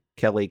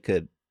Kelly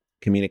could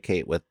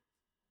communicate with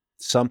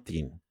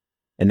something.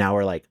 And now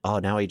we're like, oh,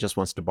 now he just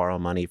wants to borrow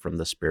money from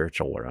the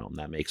spiritual realm.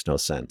 That makes no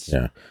sense.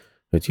 Yeah.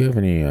 But do you have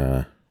any,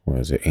 what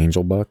is it,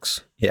 angel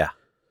bucks? Yeah.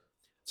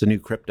 It's a new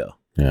crypto.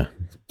 Yeah.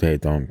 Hey,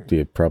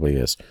 it probably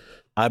is.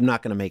 I'm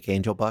not going to make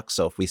angel bucks.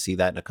 So if we see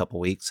that in a couple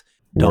weeks,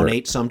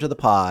 donate some to the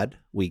pod.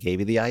 We gave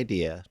you the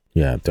idea.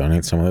 Yeah.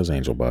 Donate some of those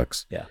angel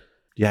bucks. Yeah.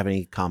 Do you have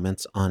any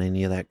comments on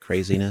any of that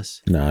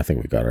craziness? No, I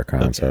think we got our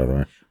comments out of the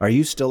way. Are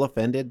you still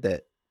offended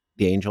that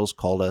the angels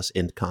called us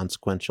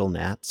inconsequential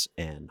gnats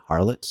and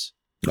harlots?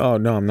 Oh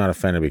no, I'm not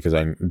offended because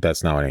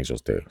that's not what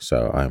angels do.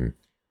 So I'm.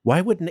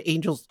 Why wouldn't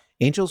angels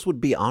would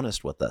be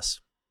honest with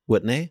us,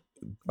 wouldn't they?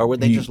 Or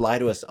would they just lie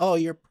to us? Oh,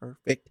 you're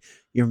perfect.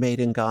 You're made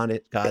in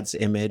God's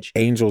image.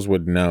 Angels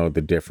would know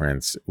the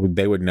difference.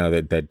 They would know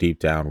that deep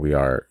down we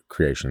are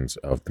creations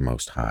of the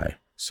Most High.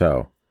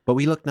 So. But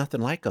we look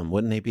nothing like them.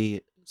 Wouldn't they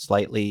be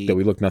slightly... That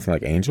we look nothing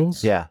like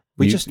angels? Yeah.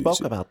 We just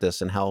spoke about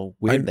this and how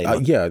weird they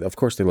look. Yeah, of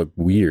course they look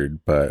weird,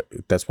 but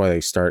that's why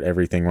they start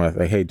everything with,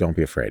 like, hey, don't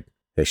be afraid.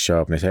 They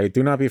show up and they say, hey,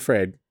 do not be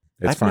afraid.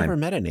 It's fine. I've never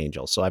met an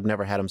angel, so I've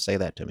never had them say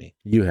that to me.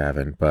 You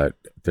haven't, but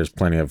there's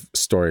plenty of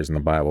stories in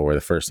the Bible where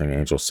the first thing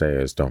angels say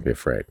is, don't be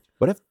afraid.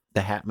 What if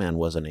the Hat Man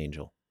was an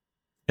angel?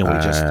 And we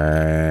just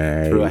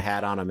threw a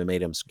hat on him and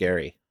made him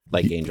scary,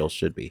 like angels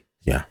should be.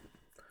 Yeah.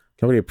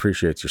 Nobody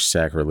appreciates your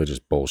sacrilegious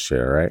bullshit,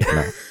 all right?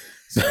 No.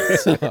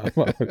 I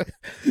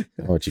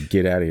want you to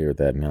get out of here with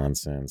that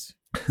nonsense.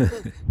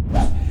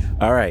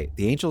 All right.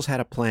 The angels had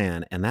a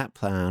plan, and that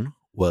plan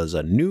was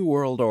a new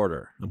world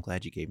order. I'm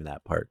glad you gave me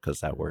that part because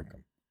that word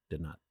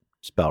did not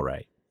spell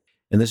right.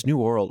 And this new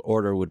world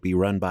order would be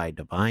run by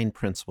divine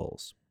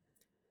principles.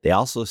 They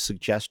also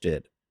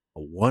suggested a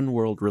one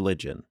world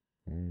religion.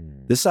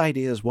 This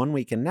idea is one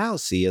we can now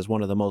see as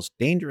one of the most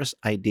dangerous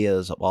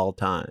ideas of all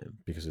time.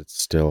 Because it's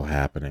still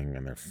happening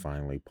and they're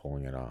finally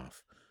pulling it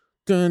off.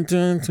 Dun,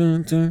 dun,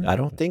 dun, dun. I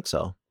don't think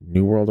so.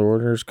 New World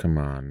Orders? Come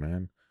on,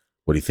 man.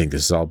 What do you think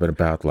this has all been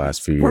about the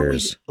last few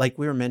years? Like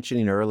we were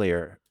mentioning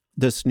earlier,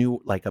 this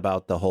new, like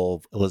about the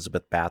whole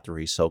Elizabeth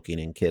Bathory soaking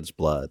in kids'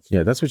 blood.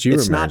 Yeah, that's what you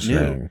were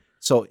mentioning. Not new.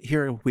 So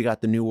here we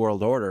got the New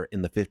World Order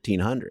in the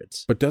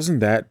 1500s. But doesn't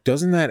that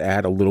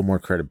add a little more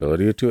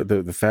credibility to it?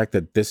 The fact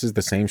that this is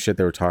the same shit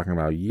they were talking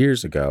about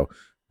years ago.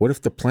 What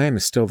if the plan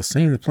is still the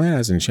same? The plan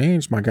hasn't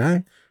changed, my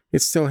guy.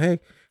 It's still, hey,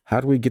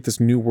 how do we get this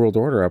New World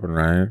Order up and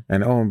running?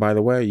 And by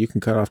the way, you can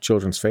cut off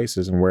children's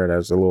faces and wear it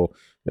as a little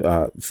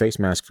face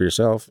mask for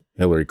yourself.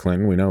 Hillary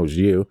Clinton, we know it was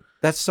you.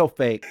 That's so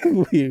fake.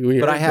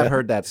 But I have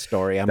heard that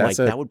story.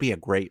 That would be a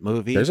great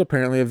movie. There's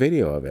apparently a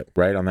video of it,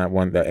 right? On that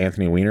one, the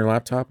Anthony Weiner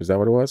laptop. Is that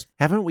what it was?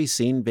 Haven't we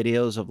seen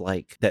videos of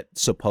like that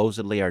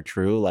supposedly are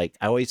true? Like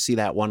I always see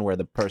that one where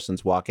the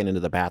person's walking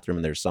into the bathroom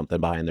and there's something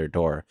behind their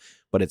door,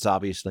 but it's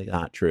obviously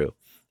not true.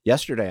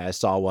 Yesterday, I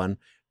saw one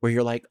where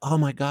you're like, oh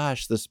my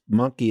gosh, this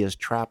monkey is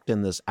trapped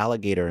in this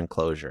alligator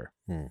enclosure.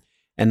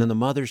 And then the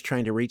mother's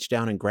trying to reach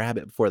down and grab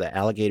it before the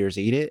alligators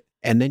eat it.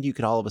 And then you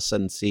could all of a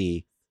sudden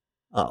see,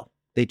 oh,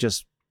 they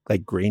just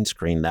like green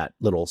screen that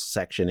little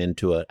section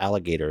into an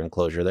alligator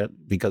enclosure there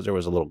because there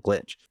was a little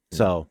glitch.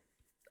 So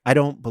I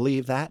don't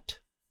believe that.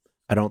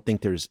 I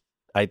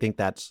think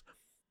that's,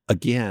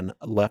 again,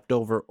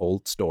 leftover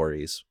old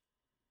stories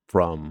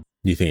from.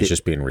 You think it's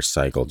just being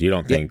recycled? You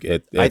don't think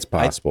it's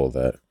possible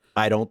that.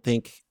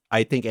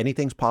 I think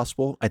anything's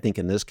possible. I think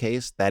in this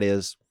case, that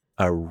is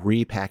a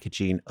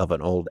repackaging of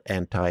an old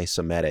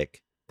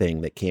anti-Semitic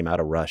thing that came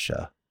out of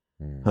Russia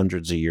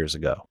hundreds of years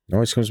ago. It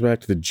always comes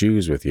back to the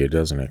Jews with you,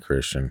 doesn't it,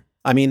 Christian?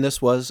 I mean,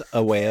 this was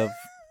a way of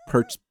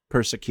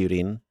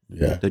persecuting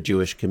the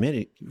Jewish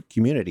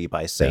community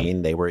by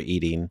saying they were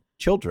eating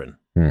children.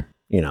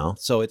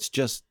 So it's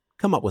just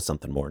come up with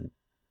something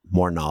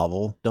more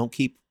novel. Don't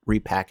keep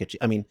repackaging.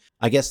 I mean,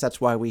 I guess that's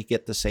why we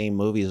get the same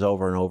movies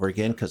over and over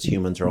again, because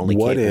humans are only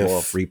capable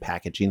of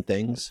repackaging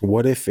things.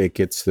 What if it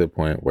gets to the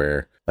point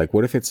where, like,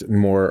 what if it's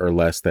more or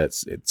less that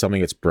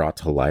something gets brought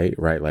to light,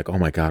 right? Like, oh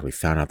my God, we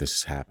found out this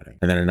is happening.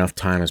 And then enough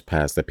time has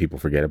passed that people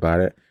forget about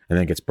it. And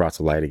then it gets brought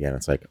to light again.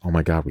 It's like, oh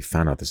my God, we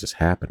found out this is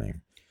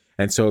happening.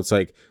 And so it's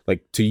like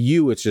to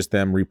you, it's just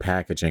them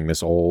repackaging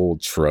this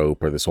old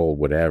trope or this old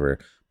whatever.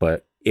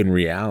 But in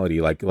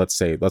reality, like, let's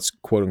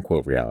quote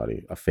unquote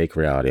reality, a fake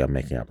reality I'm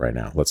making up right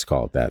now. Let's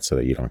call it that so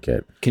that you don't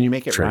get Can you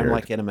make it triggered. rhyme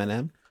like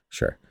M&M?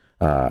 Sure.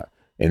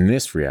 In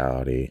this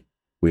reality,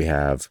 we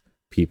have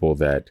people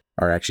that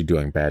are actually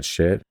doing bad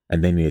shit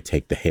and they need to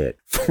take the hit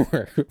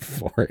for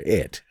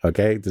it.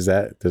 Okay. Does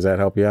that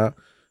help you out?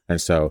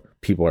 And so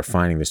people are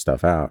finding this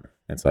stuff out.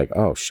 And it's like,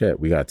 oh shit,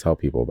 we got to tell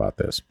people about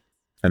this.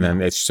 And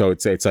then it's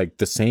like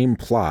the same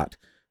plot.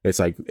 It's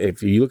like,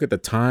 if you look at the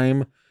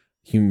time,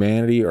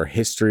 humanity or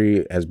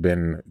history has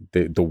been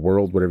the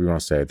world, whatever you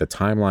want to say, the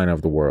timeline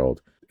of the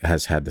world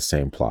has had the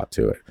same plot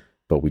to it,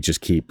 but we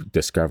just keep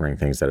discovering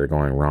things that are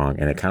going wrong,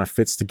 and it kind of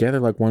fits together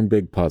like one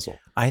big puzzle.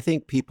 I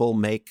think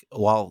people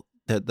while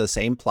the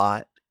same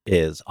plot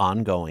is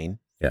ongoing,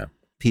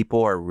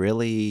 people are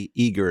really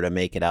eager to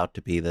make it out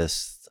to be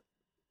this,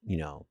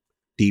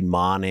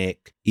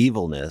 demonic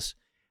evilness,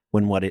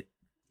 when what it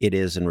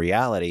is in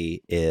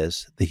reality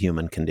is the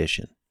human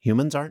condition.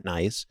 Humans aren't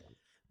nice.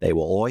 They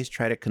will always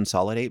try to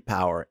consolidate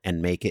power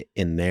and make it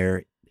in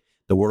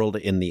the world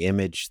in the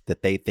image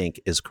that they think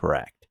is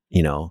correct.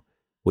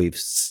 We've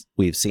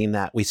seen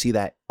that. We see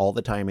that all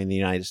the time in the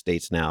United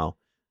States now.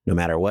 No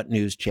matter what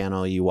news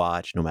channel you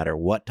watch, no matter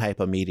what type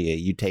of media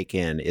you take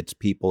in, it's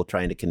people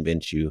trying to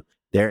convince you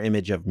their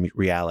image of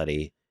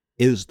reality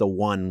is the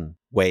one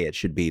way it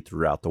should be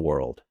throughout the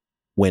world.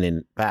 When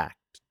in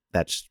fact,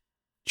 that's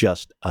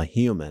just a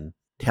human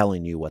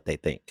telling you what they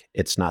think.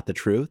 It's not the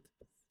truth.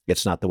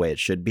 It's not the way it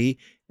should be.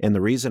 And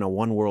the reason a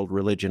one world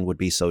religion would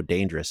be so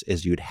dangerous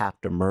is you'd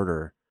have to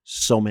murder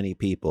so many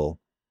people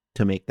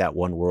to make that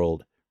one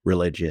world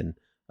religion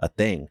a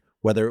thing.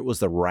 Whether it was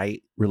the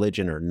right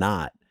religion or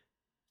not,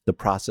 the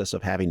process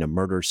of having to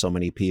murder so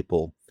many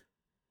people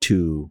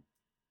to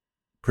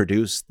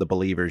produce the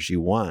believers you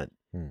want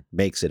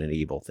makes it an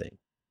evil thing,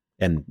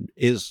 and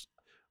is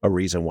a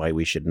reason why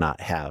we should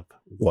not have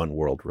one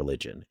world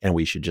religion, and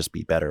we should just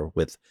be better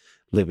with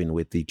living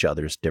with each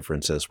other's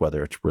differences,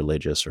 whether it's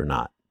religious or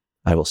not.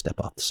 I will step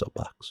off the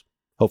soapbox.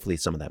 Hopefully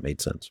some of that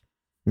made sense.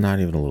 Not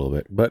even a little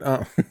bit, but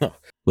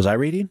Was I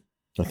reading?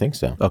 I think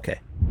so. Okay.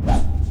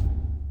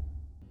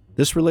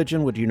 This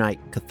religion would unite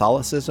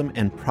Catholicism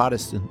and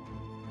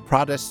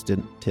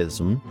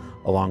Protestantism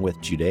along with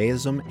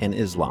Judaism and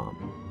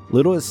Islam.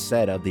 Little is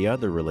said of the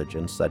other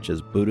religions such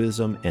as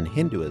Buddhism and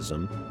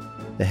Hinduism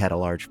that had a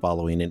large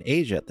following in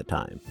Asia at the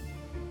time.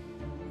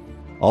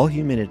 All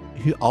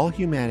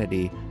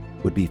humanity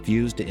would be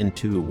fused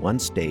into one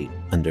state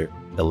under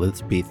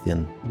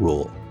Elizabethan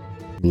rule.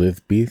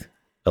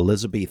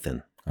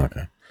 Elizabethan.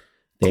 Okay.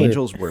 The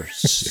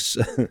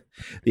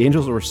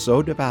angels were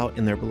so devout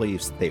in their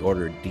beliefs that they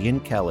ordered Dean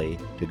Kelly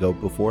to go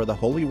before the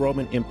Holy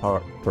Roman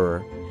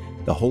Emperor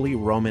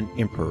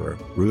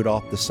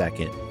Rudolph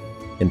II,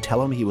 and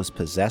tell him he was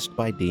possessed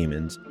by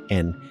demons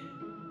and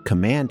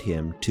command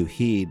him to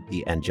heed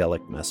the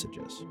angelic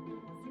messages.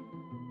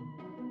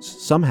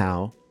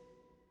 Somehow,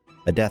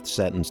 this death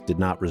sentence did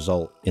not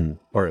result in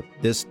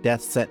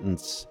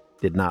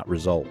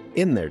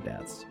their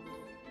deaths.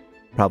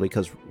 Probably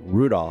because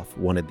Rudolph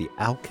wanted the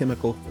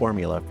alchemical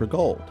formula for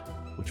gold,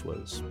 which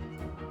was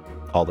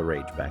all the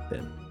rage back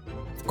then.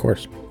 Of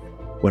course.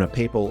 When a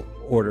papal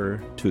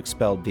order to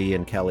expel Dee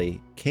and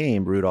Kelly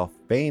came, Rudolph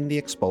feigned the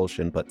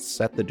expulsion but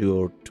set the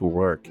duo to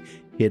work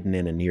hidden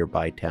in a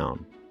nearby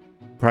town.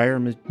 Prior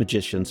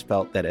magicians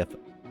felt that if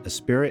a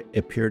spirit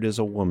appeared as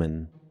a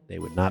woman, they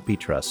would not be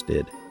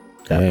trusted.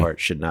 That part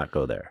should not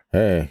go there.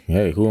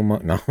 Hey, who am I?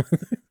 No.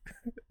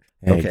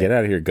 Hey, okay. Get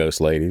out of here,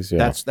 ghost ladies.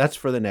 Yeah. That's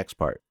for the next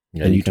part.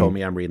 Yeah, and you told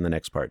me I'm reading the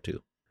next part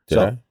too.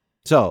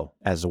 So,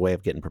 as a way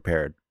of getting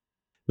prepared,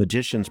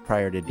 magicians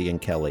prior to Dee and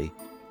Kelly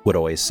would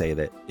always say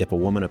that if a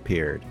woman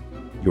appeared,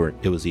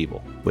 it was evil,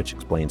 which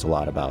explains a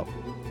lot about.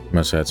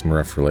 Must have had some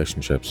rough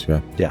relationships,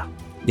 yeah. Yeah.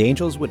 The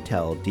angels would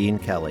tell Dee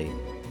and Kelly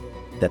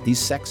that these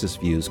sexist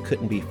views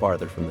couldn't be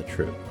farther from the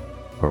truth.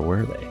 Or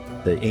were they?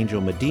 The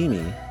angel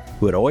Madimi,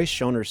 who had always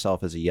shown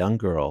herself as a young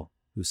girl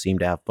who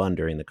seemed to have fun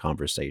during the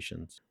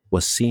conversations,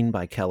 was seen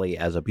by Kelly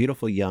as a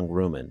beautiful young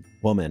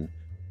woman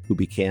who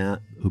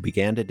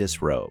began to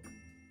disrobe.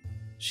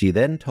 She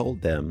then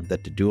told them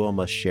that the duo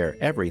must share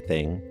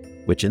everything,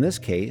 which in this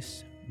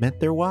case meant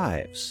their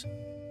wives.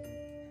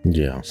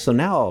 Yeah. So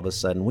now all of a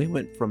sudden we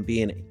went from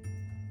being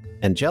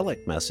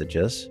angelic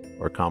messages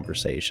or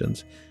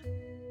conversations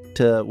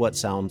to what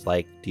sounds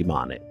like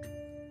demonic,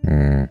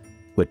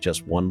 with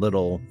just one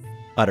little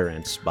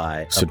utterance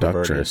by a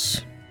perverted,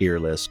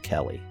 earless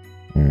Kelly.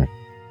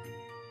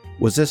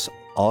 Was this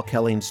all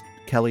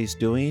Kelly's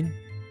doing?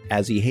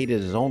 As he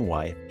hated his own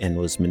wife and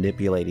was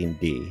manipulating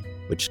Dee,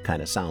 which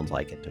kind of sounds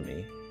like it to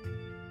me.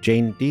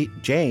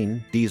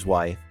 Jane, Dee's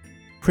wife,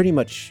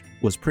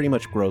 was pretty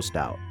much grossed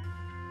out.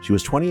 She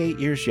was 28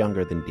 years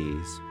younger than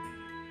Dee's,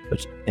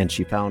 and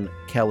she found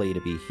Kelly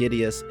to be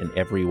hideous in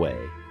every way.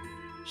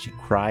 She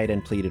cried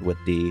and pleaded with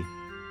Dee,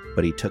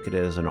 but he took it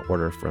as an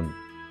order from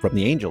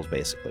the angels,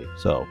 basically.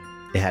 So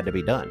it had to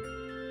be done.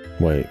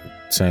 Wait,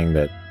 saying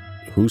that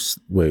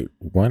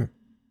what?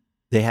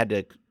 They had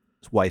to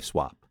wife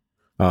swap.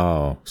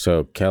 Oh,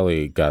 so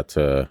Kelly got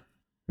to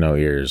no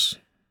ears.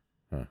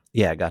 Huh.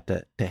 Yeah, got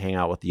to hang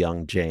out with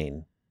young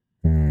Jane,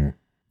 who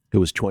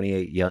was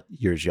 28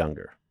 years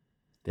younger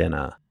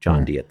than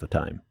John Dee at the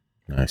time.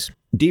 Nice.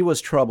 Dee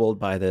was troubled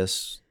by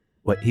this.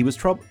 Dee was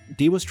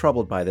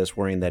troubled by this,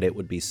 worrying that it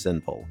would be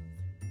sinful.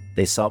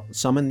 They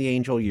summoned the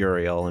angel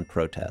Uriel in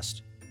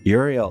protest.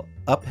 Uriel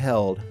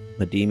upheld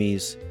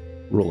Madimi's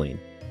ruling.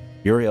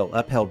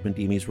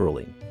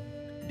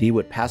 Dee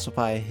would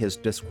pacify his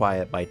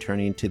disquiet by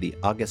turning to the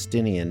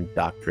Augustinian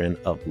doctrine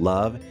of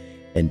love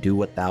and do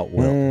what thou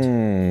wilt.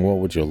 Well,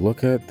 would you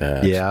look at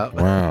that? Yeah.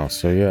 Wow.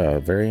 So yeah,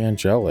 very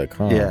angelic,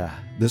 huh? Yeah.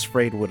 This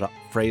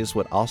phrase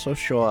would also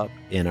show up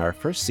in our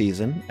first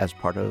season as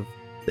part of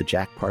the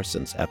Jack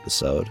Parsons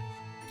episode.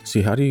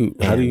 See, how do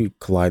you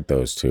collide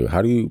those two?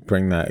 How do you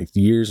bring that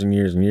years and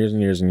years and years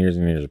and years and years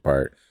and years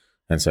apart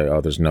and say, oh,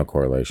 there's no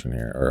correlation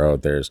here, or oh,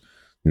 there's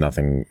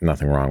nothing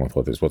wrong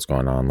with what's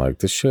going on? Like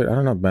this shit, I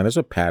don't know, man. There's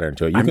a pattern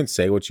to it. You can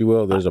say what you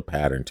will. There's a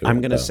pattern to it. I'm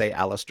going to say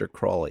Aleister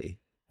Crowley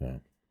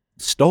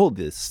stole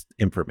this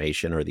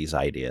information or these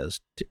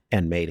ideas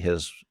and made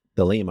his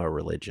Thelema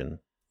religion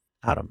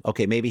out of.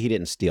 Okay, maybe he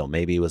didn't steal.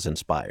 Maybe he was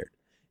inspired.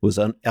 It was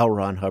L.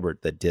 Ron Hubbard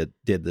that did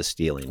the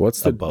stealing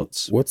of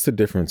boats. What's the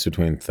difference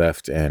between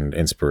theft and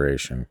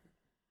inspiration?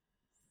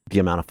 The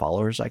amount of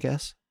followers, I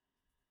guess.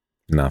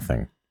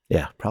 Nothing.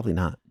 Yeah, probably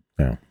not.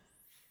 Yeah.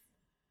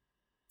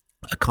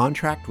 A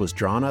contract was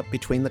drawn up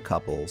between the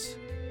couples,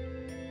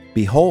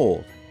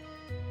 Behold,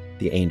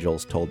 the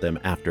angels told them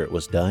after it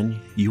was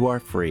done, you are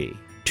free.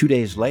 2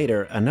 days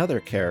later, another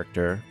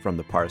character from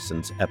the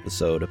Parsons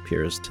episode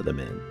appears to the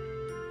men.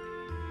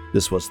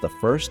 This was the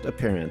first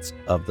appearance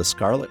of the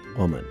Scarlet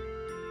Woman,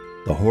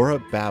 the whore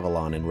of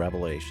Babylon in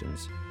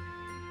Revelations,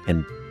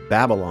 and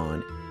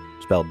Babylon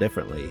spelled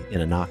differently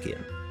in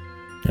Enochian.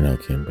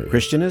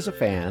 Christian is a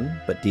fan,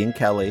 but Dee and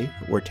Kelly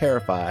were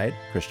terrified,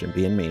 Christian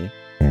being me.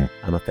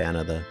 I'm a fan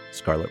of the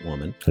Scarlet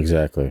Woman.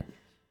 Exactly.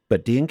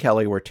 But Dee and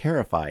Kelly were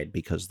terrified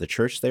because the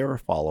church they were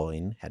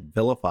following had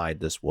vilified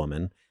this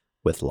woman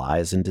with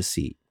lies and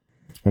deceit.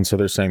 And so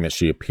they're saying that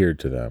she appeared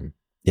to them.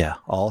 Yeah,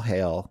 all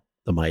hail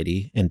the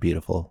mighty and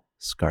beautiful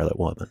Scarlet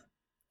Woman.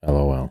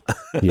 LOL.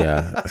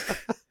 Yeah.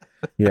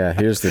 Yeah,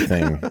 here's the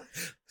thing.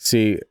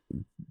 See,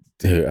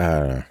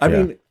 I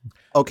mean,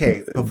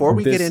 okay, before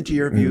we get into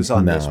your views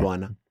on this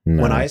one,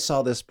 when I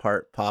saw this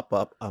part pop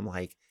up, I'm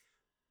like,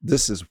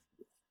 this is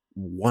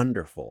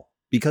wonderful.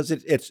 Because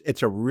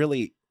it's a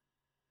really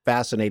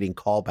fascinating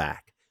callback.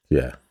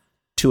 Yeah.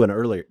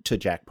 To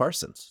Jack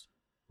Parsons,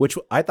 which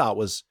I thought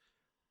was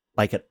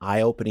like an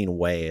eye-opening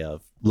way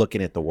of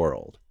looking at the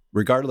world,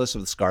 regardless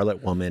of the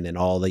Scarlet Woman and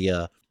all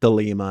the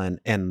Lima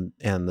and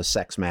the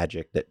sex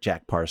magic that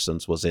Jack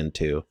Parsons was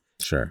into.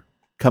 Sure.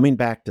 Coming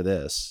back to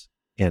this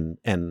and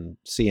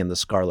seeing the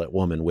Scarlet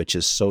Woman, which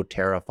is so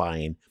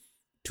terrifying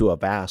to a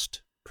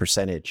vast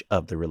percentage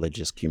of the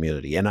religious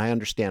community. And I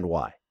understand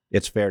why.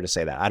 It's fair to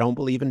say that. I don't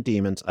believe in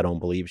demons. I don't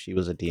believe she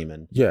was a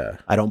demon. Yeah.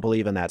 I don't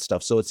believe in that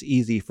stuff. So it's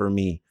easy for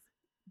me,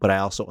 but I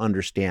also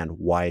understand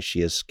why she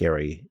is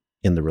scary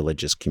in the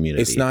religious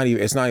community. It's not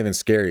even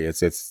scary. It's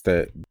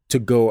that to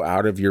go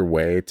out of your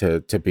way to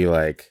be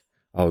like,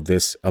 oh,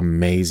 this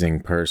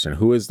amazing person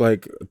who is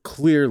like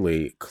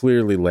clearly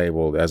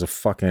labeled as a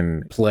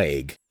fucking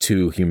plague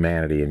to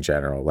humanity in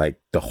general, like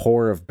the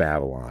whore of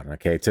Babylon.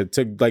 Okay.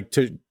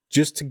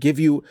 Just to give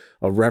you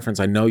a reference,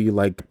 I know you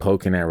like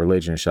poking at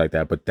religion and shit like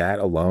that, but that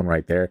alone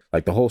right there,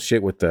 like the whole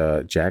shit with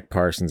the Jack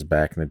Parsons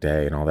back in the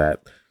day and all that,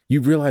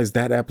 you realize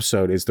that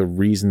episode is the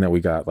reason that we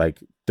got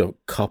like the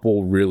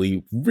couple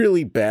really,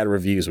 really bad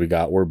reviews we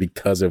got were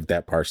because of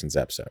that Parsons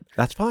episode.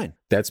 That's fine.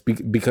 That's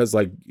because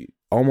like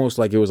almost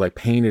like it was like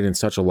painted in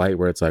such a light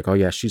where it's like, oh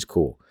yeah, she's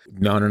cool.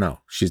 No,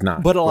 she's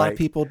not. But a lot of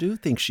people do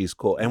think she's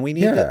cool, and we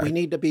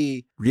need to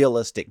be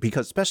realistic,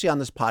 because especially on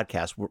this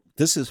podcast,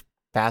 this is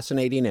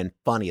fascinating and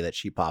funny that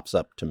she pops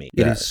up to me.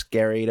 It is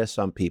scary to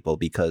some people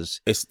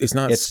because it's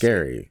not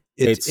scary.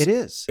 It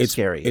is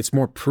scary. It's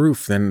more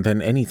proof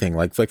than anything.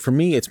 Like for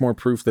me, it's more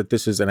proof that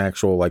this is an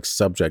actual like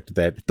subject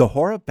that the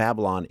whore of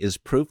Babylon is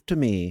proof to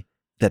me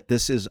that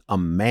this is a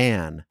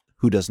man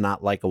who does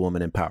not like a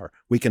woman in power.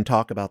 We can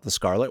talk about the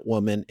Scarlet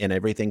Woman and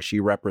everything she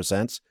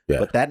represents,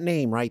 but that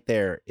name right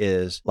there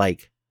is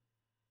like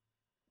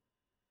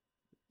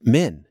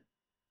men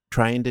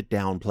trying to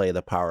downplay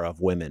the power of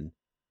women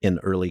in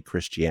early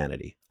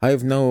Christianity. I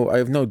have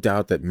no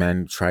doubt that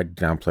men tried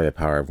to downplay the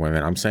power of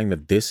women. I'm saying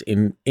that this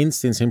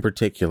instance in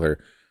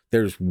particular,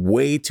 there's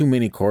way too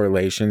many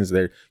correlations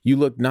there. You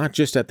look not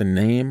just at the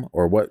name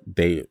or what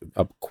they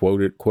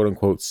quote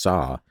unquote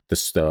saw,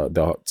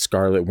 the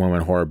Scarlet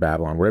Woman, Whore of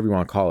Babylon, whatever you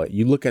want to call it.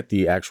 You look at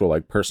the actual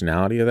like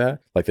personality of that,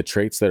 like the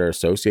traits that are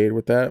associated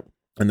with that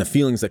and the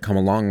feelings that come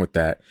along with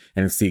that.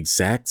 And it's the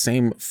exact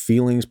same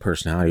feelings,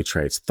 personality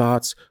traits,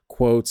 thoughts,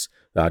 quotes,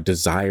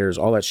 desires,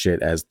 all that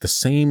shit as the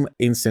same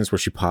instance where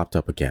she popped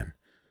up again.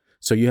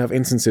 So you have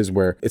instances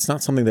where it's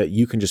not something that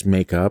you can just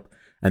make up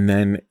and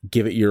then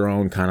give it your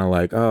own kind of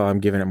like, oh,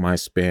 I'm giving it my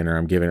spin, or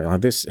I'm giving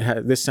it, this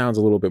sounds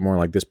a little bit more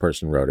like this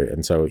person wrote it.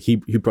 And so he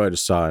probably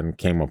just saw it and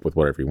came up with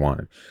whatever he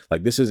wanted.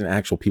 Like this is an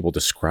actual people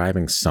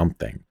describing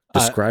something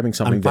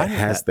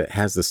that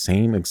has the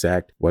same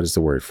exact, what is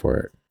the word for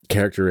it?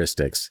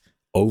 Characteristics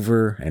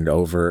over and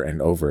over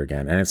and over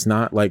again. And it's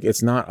not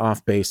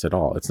off base at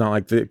all. It's not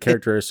like the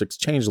characteristics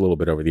changed a little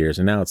bit over the years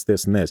and now it's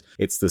this and this.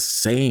 It's the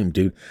same,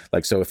 dude.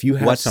 Like, so if you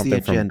have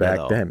something from back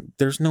then,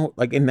 there's no,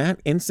 like in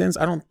that instance,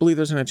 I don't believe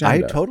there's an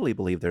agenda. I totally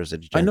believe there's an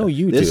agenda. I know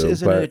you This do.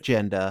 This is an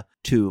agenda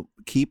to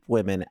keep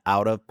women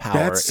out of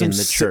power in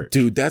the church.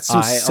 Dude, that's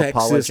some sexist. I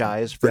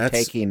apologize for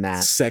taking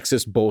that.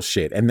 Sexist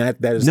bullshit. And that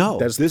is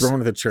thrown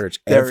to the church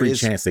every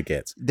chance it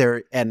gets.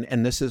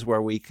 And this is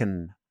where we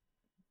can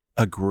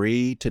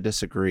agree to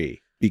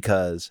disagree,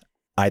 because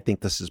I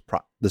think this is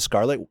the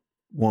Scarlet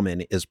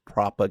Woman is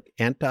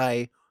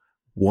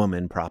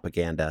anti-woman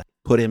propaganda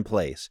put in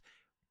place.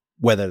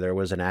 Whether there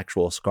was an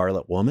actual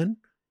Scarlet Woman,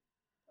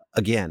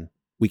 again,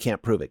 we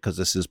can't prove it because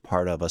this is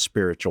part of a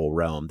spiritual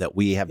realm that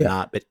we have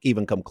not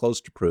even come close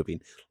to proving,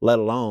 let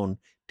alone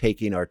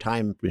taking our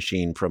time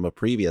machine from a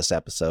previous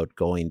episode,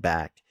 going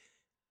back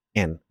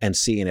and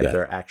seeing if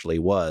there actually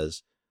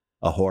was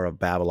a whore of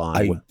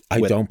Babylon.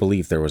 I don't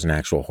believe there was an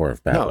actual whore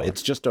of Babylon. No,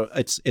 it's just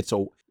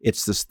it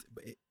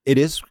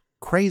is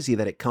crazy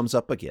that it comes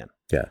up again.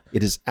 Yeah.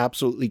 It is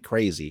absolutely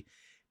crazy.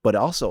 But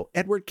also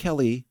Edward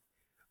Kelly,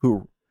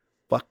 who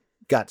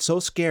got so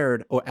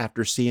scared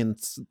after seeing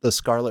the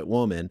Scarlet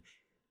Woman,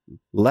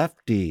 left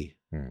D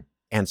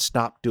and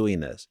stopped doing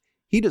this.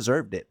 He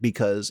deserved it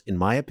because, in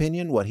my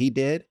opinion, what he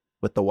did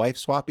with the wife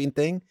swapping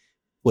thing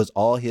was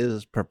all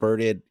his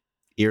perverted,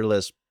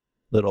 earless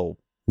little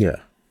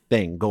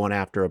thing going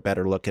after a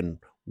better looking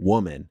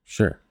woman.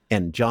 Sure.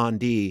 And John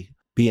Dee,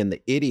 being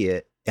the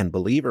idiot and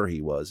believer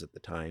he was at the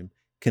time,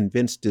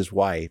 convinced his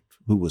wife,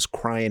 who was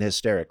crying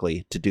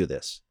hysterically, to do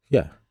this.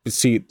 Yeah.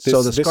 See,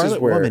 so the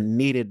Scarlet Woman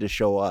needed to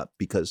show up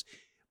because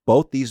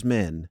both these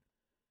men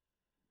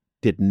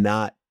did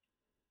not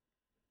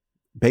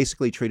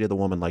basically treated the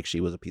woman like she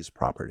was a piece of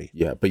property.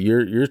 Yeah, but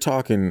you're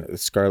talking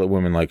Scarlet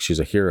Woman like she's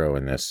a hero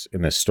in this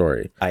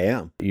story. I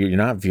am. You're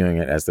not viewing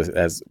it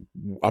as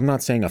I'm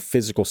not saying a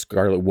physical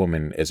Scarlet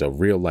Woman is a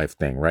real life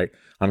thing, right?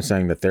 I'm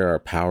saying that there are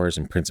powers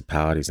and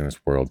principalities in this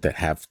world that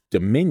have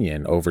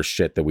dominion over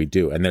shit that we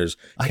do. And there's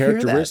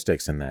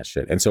characteristics in that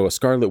shit. And so a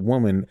Scarlet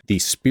Woman, the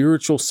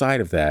spiritual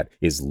side of that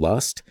is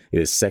lust, it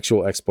is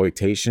sexual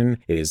exploitation,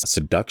 it is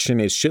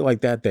seduction, is shit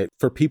like that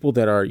for people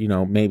that are,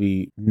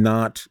 maybe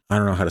not, I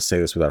don't know how to say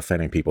this without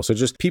offending people. So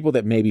just people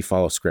that maybe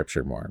follow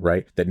scripture more,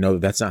 right? That know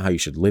that's not how you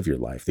should live your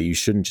life, that you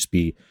shouldn't just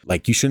be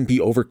like, you shouldn't be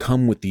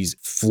overcome with these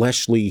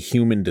fleshly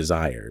human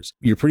desires.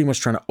 You're pretty much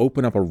trying to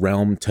open up a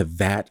realm to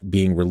that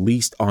being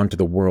released onto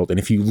the world. And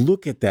if you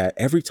look at that,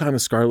 every time a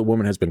Scarlet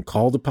Woman has been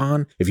called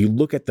upon, if you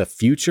look at the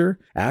future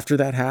after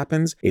that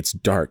happens, it's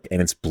dark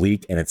and it's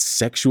bleak and it's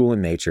sexual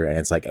in nature and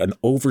it's like an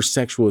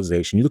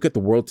over-sexualization. You look at the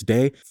world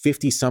today,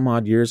 50 some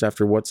odd years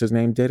after what's his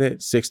name did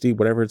it, 60,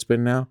 whatever it's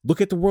been now.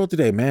 Look at the world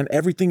today, man.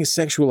 Everything is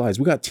sexualized.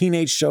 We got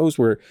teenage shows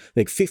where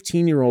like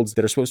 15-year-olds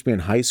that are supposed to be in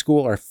high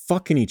school are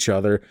fucking each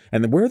other.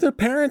 And then where are their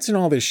parents and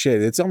all this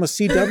shit? It's on the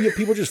CW.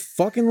 People just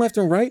fucking left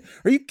and right.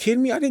 Are you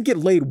kidding me? I didn't get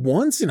laid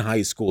once in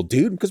high school,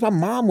 dude, because my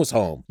mom was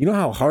home. You know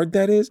how hard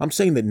that is? I'm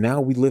saying that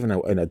now we live in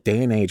a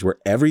day and age where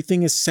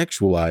everything is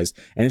sexualized,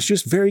 and it's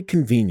just very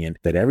convenient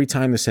that every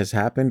time this has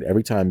happened,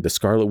 every time the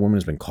Scarlet Woman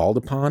has been called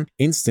upon,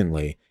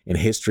 instantly in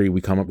history,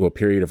 we come up to a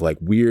period of like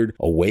weird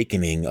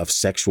awakening of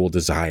sexual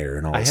desire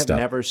and all this stuff.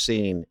 I have never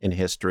seen in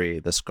history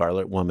the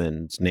Scarlet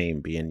Woman's name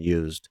being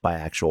used by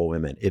actual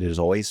women. It is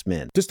always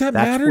men. Does that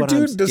matter,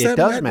 dude? It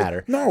does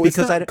matter. No,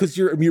 because because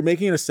you're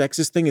making it a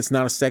sexist thing. It's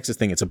not a sexist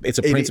thing. It's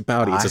a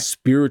principality. It's a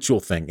spiritual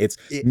thing. It's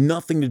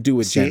nothing to do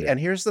with gender. And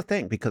here's the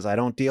thing, because I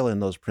don't deal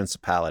in those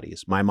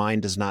principalities. My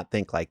mind does not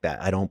think like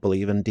that. I don't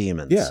believe in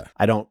demons. Yeah.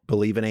 I don't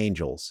believe in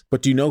angels.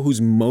 But do you know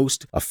who's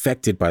most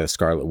affected by the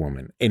Scarlet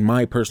Woman? In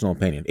my personal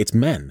opinion, it's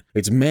men.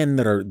 It's men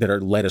that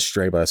are led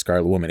astray by the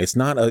Scarlet Woman. It's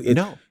not a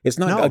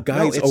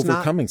guy's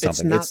overcoming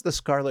something. It's not the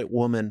Scarlet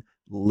Woman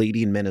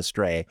leading men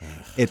astray.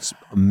 It's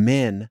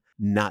men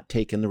not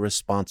taking the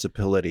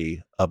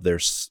responsibility of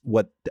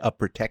of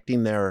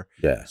protecting their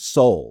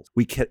souls.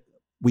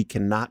 We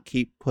cannot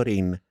keep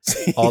putting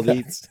all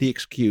the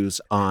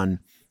excuse on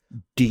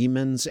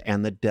demons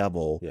and the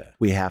devil. Yeah.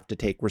 We have to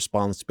take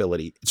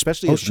responsibility,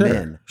 especially as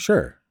men.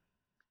 Sure.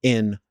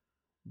 In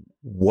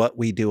what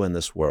we do in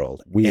this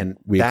world. We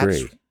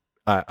agree.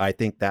 I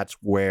think that's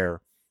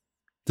where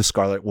the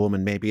Scarlet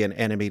Woman may be an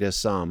enemy to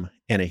some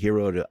and a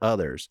hero to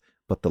others.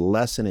 But the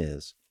lesson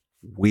is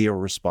we are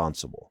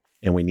responsible,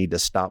 and we need to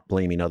stop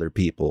blaming other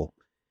people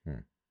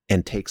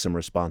and take some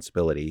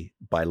responsibility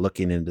by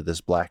looking into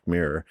this black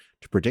mirror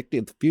to predict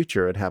the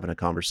future and having a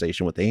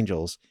conversation with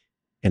angels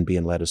and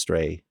being led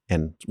astray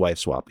and wife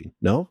swapping.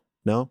 No.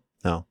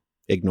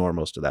 Ignore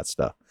most of that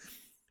stuff.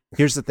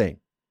 Here's the thing.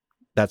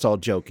 That's all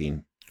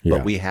joking. Yeah.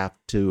 But we have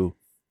to,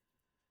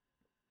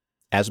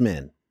 as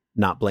men,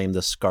 not blame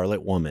the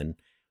Scarlet Woman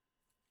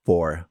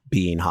for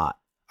being hot.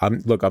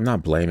 I'm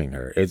not blaming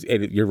her.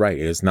 You're right.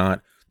 It is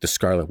not the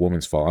Scarlet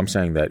Woman's fault. I'm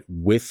saying that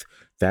with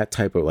that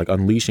type of like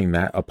unleashing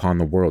that upon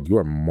the world, you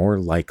are more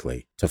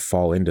likely to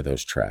fall into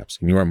those traps,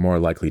 and you are more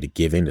likely to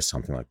give into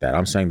something like that.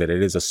 I'm saying that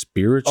it is a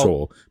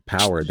spiritual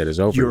power that is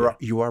over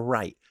you are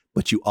right.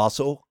 But you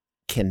also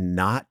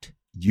cannot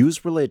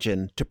use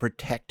religion to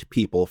protect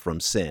people from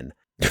sin.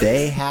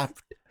 They have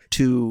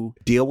to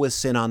deal with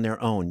sin on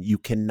their own. You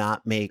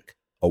cannot make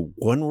a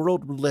one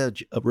world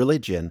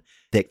religion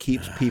that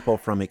keeps people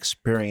from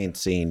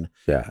experiencing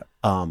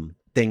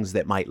things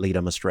that might lead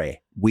them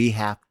astray. We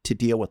have to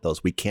deal with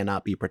those. We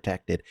cannot be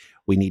protected.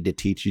 We need to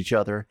teach each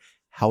other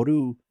how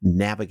to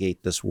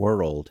navigate this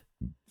world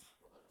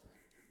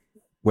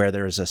where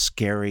there's a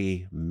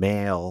scary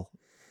male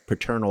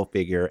paternal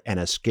figure and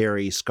a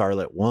scary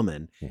Scarlet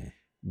Woman.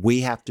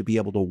 We have to be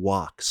able to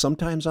walk,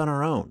 sometimes on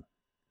our own,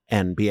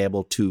 and be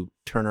able to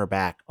turn our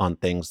back on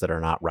things that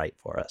are not right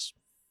for us.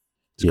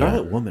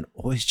 Scarlet Woman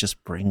always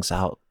just brings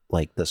out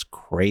like this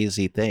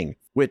crazy thing,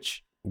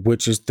 which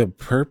is the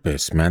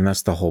purpose, man.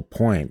 That's the whole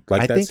point.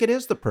 I think it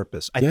is the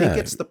purpose. I think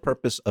it's the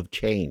purpose of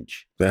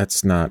change.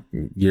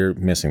 You're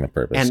missing the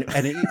purpose.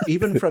 And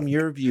even from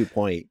your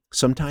viewpoint,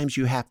 sometimes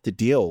you have to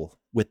deal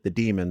with the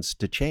demons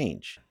to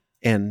change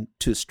and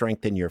to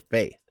strengthen your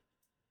faith.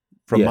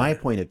 From my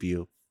point of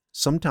view,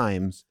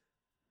 sometimes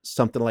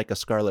something like a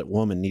Scarlet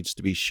Woman needs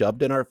to be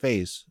shoved in our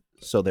face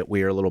so that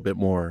we are a little bit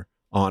more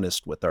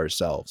honest with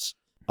ourselves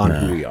on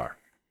who we are.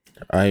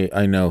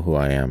 I know who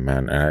I am,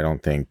 man, and I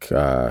don't think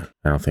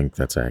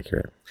that's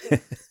accurate.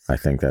 I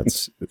think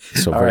that's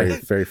so very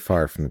right. very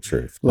far from the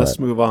truth. Let's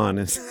move on.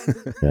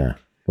 Yeah.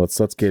 Let's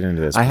get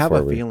into this. I have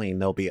a feeling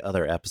there'll be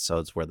other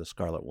episodes where the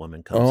Scarlet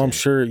Woman comes in. I'm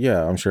sure.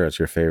 Yeah, I'm sure it's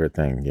your favorite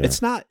thing. Yeah.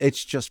 It's not.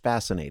 It's just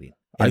fascinating.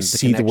 I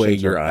see the way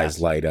your eyes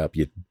light up,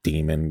 you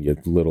demon, you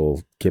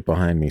little get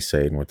behind me,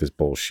 Satan, with this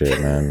bullshit,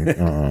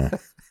 man.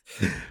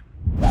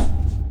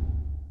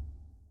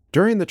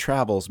 During the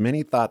travels,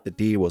 many thought that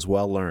Dee was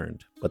well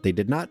learned, but they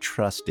did not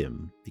trust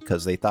him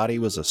because they thought he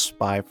was a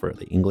spy for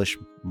the English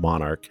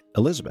monarch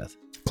Elizabeth.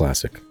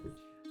 Classic.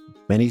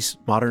 Many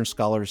modern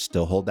scholars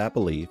still hold that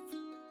belief,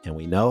 and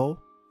we know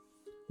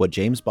what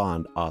James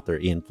Bond author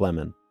Ian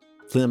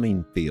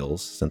Fleming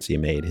feels since he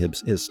made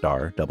his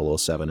star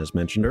 007 as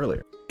mentioned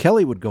earlier.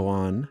 Kelly would go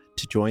on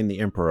to join the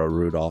Emperor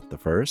Rudolph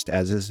I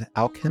as his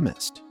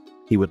alchemist.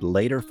 He would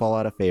later fall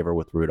out of favor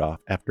with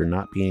Rudolph after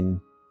not being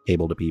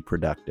able to be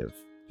productive.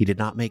 He did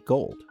not make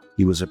gold.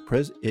 He was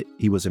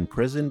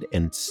imprisoned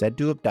and said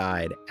to have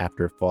died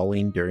after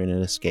falling during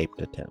an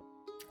escaped attempt.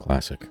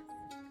 Classic.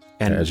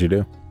 And as you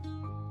do.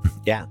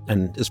 Yeah,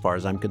 and as far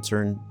as I'm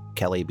concerned,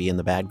 Kelly being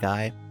the bad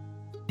guy,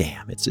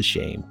 damn, it's a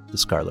shame the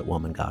Scarlet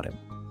Woman got him.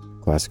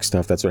 Classic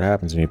stuff. That's what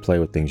happens when you play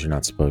with things you're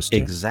not supposed to.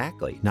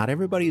 Exactly. Not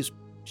everybody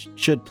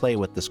should play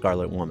with the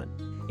Scarlet Woman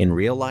in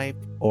real life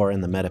or in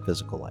the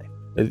metaphysical life.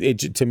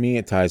 To me,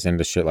 it ties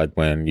into shit like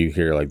when you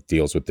hear like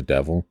deals with the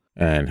devil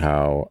and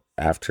how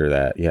after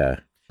that,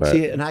 yeah. But,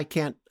 see, and I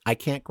can't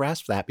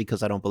grasp that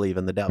because I don't believe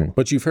in the devil.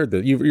 But you've heard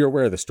you're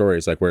aware of the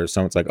stories like where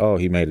someone's like, oh,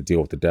 he made a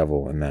deal with the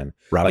devil, and then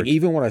like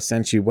even when I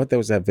sent you, there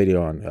was that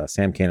video on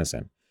Sam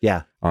Kinison.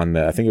 Yeah. On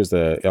I think it was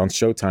on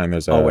Showtime.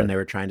 There's when they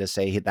were trying to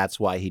say that's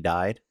why he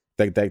died.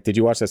 Did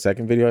you watch that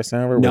second video I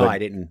sent over? No, I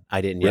didn't.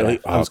 Really?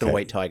 I was going to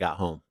wait till I got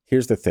home.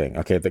 Here's the thing.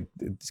 Okay,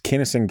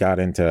 Kinison got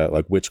into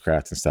like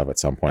witchcraft and stuff at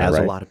some point, as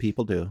right? a lot of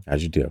people do.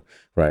 As you do,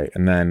 right?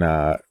 And then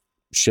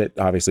shit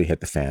obviously hit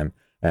the fan,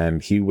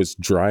 and he was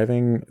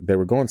driving. They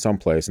were going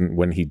someplace, and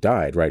when he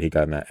died, right, he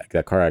got in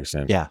that car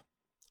accident. Yeah,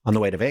 on the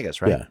way to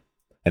Vegas, right? Yeah,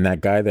 and that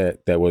guy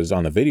that was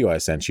on the video I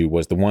sent you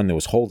was the one that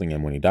was holding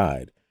him when he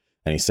died,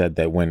 and he said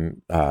that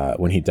when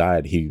he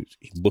died, he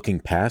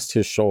looking past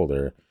his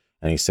shoulder,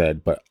 and he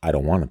said, "But I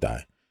don't want to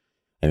die."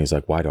 And he's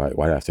like, why do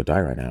I have to die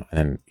right now?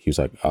 And he was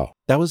like, oh.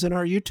 That was in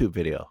our YouTube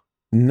video.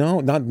 No,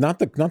 not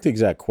the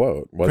exact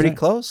quote. Was Pretty it?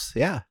 Close,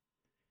 yeah.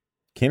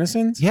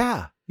 Kinison's?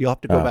 Yeah. You'll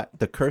have to go back.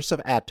 The Curse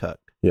of Atuk.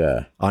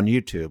 Yeah. On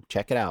YouTube.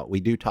 Check it out. We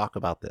do talk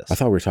about this. I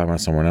thought we were talking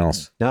about someone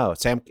else. No,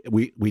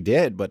 we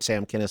did, but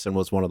Sam Kinison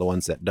was one of the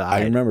ones that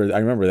died. I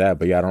remember that,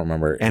 but yeah, I don't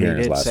remember hearing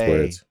his last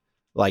words.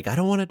 Like, I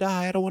don't want to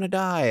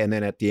die. And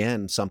then at the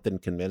end, something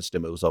convinced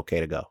him it was okay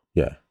to go.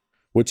 Yeah.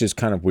 Which is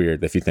kind of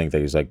weird if you think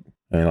that he's like,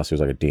 unless he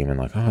was like a demon,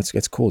 like, oh,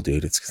 it's cool,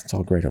 dude. It's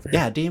all great over here.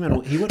 Yeah,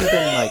 demon. He would have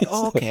been like,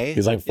 oh, okay.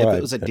 He's like, if it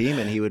was a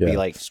demon, he would be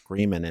like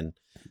screaming. And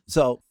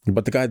so,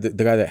 but the guy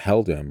that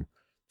held him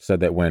said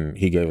that when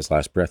he gave his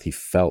last breath, he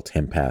felt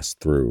him pass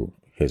through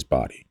his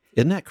body.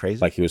 Isn't that crazy?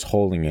 Like he was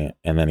holding it,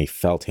 and then he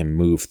felt him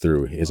move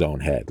through his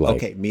own head. Like,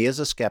 okay, me as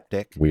a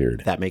skeptic,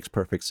 weird. That makes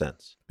perfect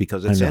sense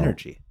because it's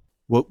energy.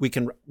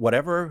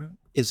 Whatever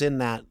is in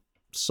that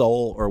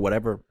soul or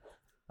whatever.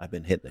 I've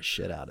been hitting the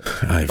shit out of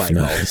it. I've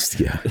noticed,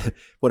 yeah.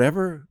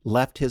 Whatever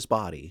left his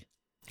body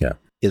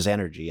is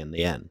energy in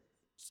the end.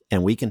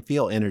 And we can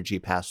feel energy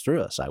pass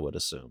through us, I would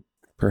assume.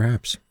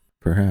 Perhaps.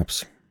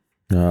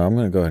 I'm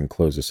going to go ahead and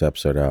close this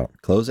episode out.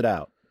 Close it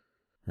out.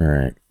 All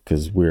right,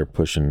 because we're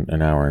pushing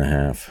an hour and a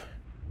half.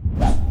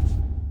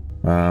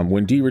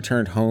 When Dee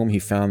returned home, he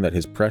found that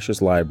his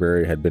precious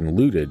library had been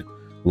looted,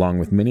 along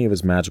with many of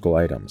his magical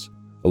items.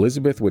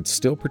 Elizabeth would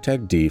still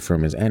protect Dee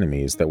from his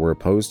enemies that were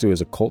opposed to his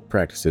occult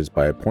practices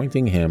by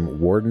appointing him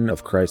Warden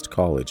of Christ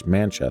College,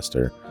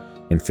 Manchester,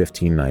 in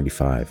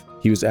 1595.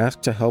 He was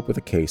asked to help with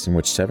a case in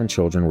which 7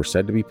 children were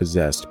said to be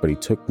possessed, but he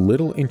took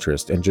little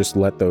interest and just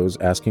let those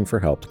asking for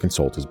help to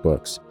consult his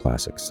books.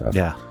 Classic stuff.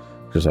 Yeah.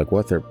 Just like,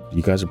 what?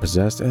 You guys are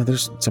possessed?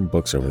 There's some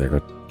books over there.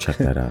 Go check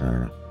that out. I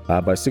don't know. By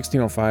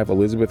 1605,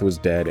 Elizabeth was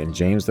dead and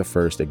James I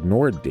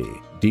ignored Dee.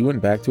 Dee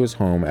went back to his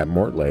home at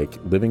Mortlake,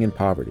 living in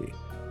poverty.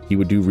 He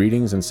would do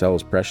readings and sell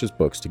his precious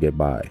books to get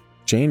by.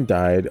 Jane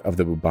died of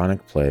the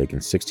bubonic plague in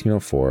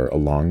 1604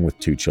 along with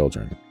 2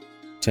 children.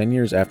 10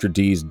 years after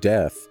Dee's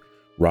death,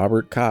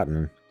 Robert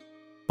Cotton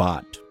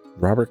bought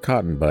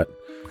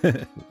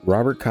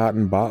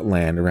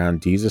land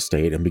around Dee's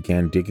estate and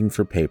began digging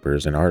for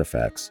papers and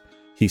artifacts.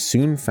 He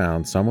soon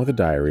found some of the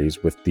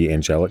diaries with the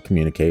angelic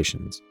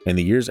communications. In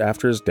the years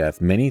after his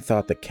death, many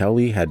thought that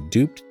Kelly had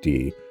duped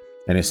Dee,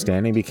 and his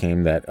standing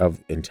became that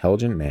of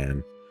intelligent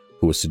man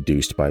who was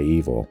seduced by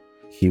evil.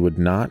 He would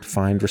not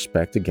find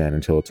respect again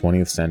until the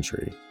 20th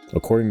century.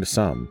 According to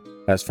some,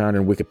 as found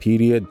in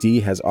Wikipedia,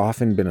 Dee has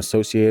often been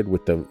associated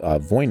with the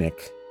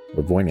Voynich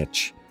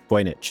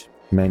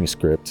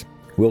manuscript.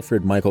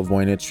 Wilfred Michael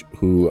Voynich,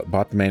 who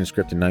bought the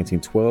manuscript in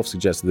 1912,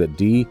 suggested that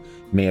Dee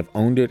may have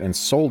owned it and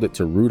sold it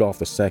to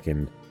Rudolph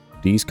II.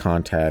 Dee's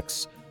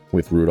contacts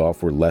with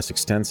Rudolph were less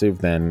extensive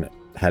than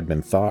had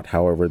been thought.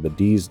 However, the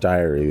Dee's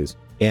diaries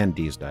And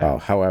Dee's diary.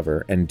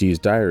 However, and Dee's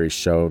diaries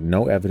show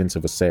no evidence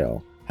of a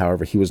sale.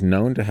 However, he was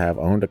known to have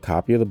owned a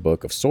copy of the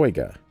Book of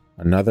Soiga,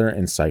 another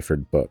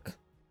enciphered book.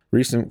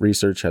 Recent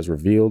research has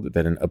revealed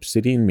that an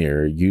obsidian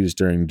mirror used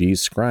during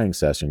Dee's scrying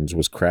sessions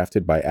was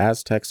crafted by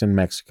Aztecs in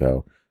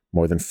Mexico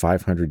more than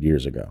 500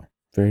 years ago.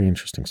 Very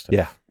interesting stuff.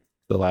 Yeah.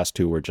 The last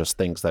two were just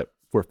things that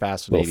were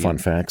fascinating. Little fun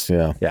facts,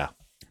 yeah. Yeah.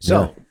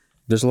 So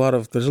there's a lot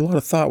of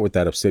thought with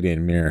that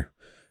obsidian mirror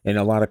in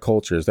a lot of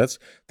cultures.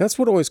 That's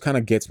what always kind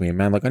of gets me,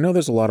 man. Like, I know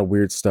there's a lot of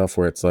weird stuff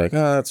where it's like,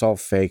 it's all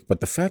fake, but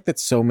the fact that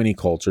so many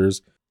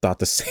cultures thought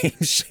the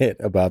same shit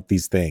about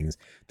these things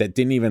that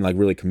didn't even like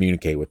really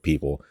communicate with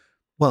people.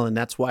 Well, and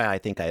that's why I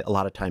think a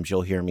lot of times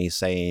you'll hear me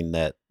saying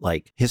that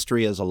like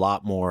history is a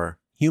lot more,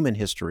 human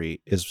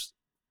history is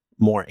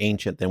more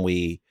ancient than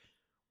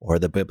or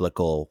the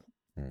biblical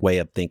way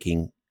of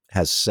thinking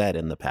has said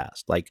in the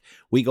past. Like,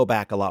 we go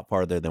back a lot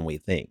farther than we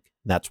think.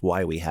 That's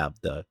why we have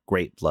the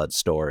great flood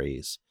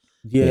stories.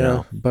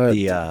 Yeah, but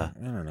I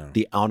don't know.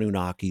 The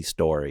Anunnaki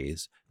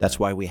stories. That's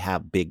why we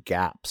have big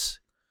gaps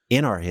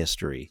in our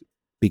history,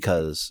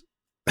 because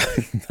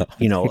a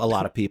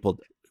lot of people,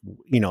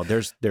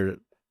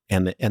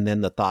 and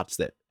then the thoughts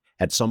that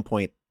at some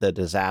point the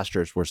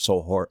disasters were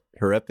so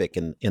horrific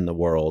in the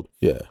world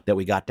that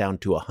we got down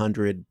to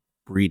 100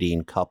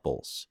 breeding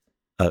couples.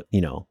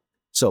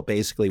 So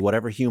basically,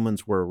 whatever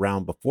humans were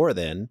around before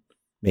then,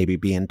 maybe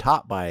being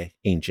taught by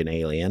ancient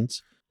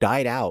aliens,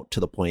 died out to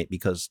the point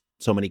because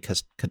so many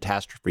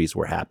catastrophes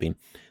were happening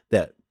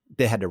that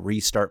they had to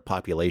restart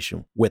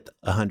population with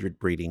 100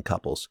 breeding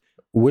couples.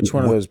 Which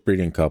one of those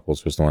breeding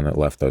couples was the one that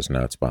left those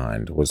notes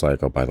behind? Was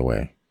like, oh, by the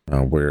way,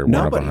 we're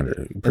one of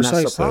 100.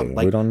 Precisely.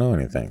 Like, we don't know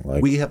anything.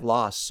 Like, we have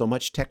lost so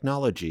much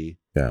technology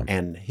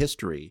and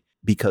history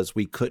because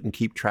we couldn't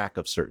keep track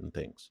of certain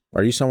things.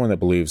 Are you someone that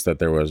believes that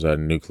there was a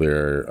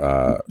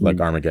nuclear,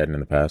 like Armageddon in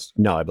the past?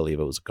 No, I believe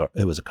it was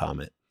a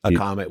comet. A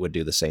comet would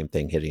do the same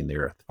thing hitting the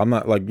Earth. I'm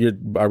not like,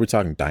 are we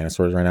talking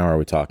dinosaurs right now? Or are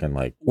we talking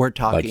like,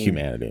 like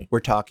humanity? We're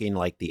talking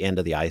like the end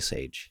of the Ice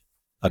Age.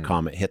 A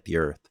comet hit the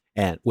Earth,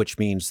 and which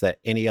means that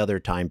any other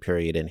time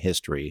period in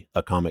history,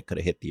 a comet could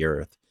have hit the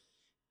Earth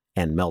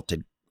and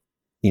melted,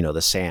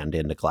 the sand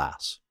into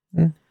glass.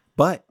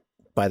 But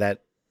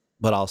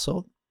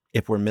also,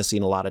 if we're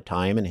missing a lot of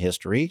time in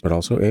history, but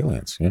also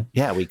aliens,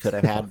 we could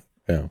have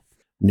had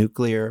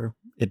nuclear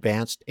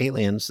advanced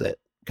aliens that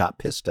got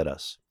pissed at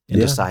us and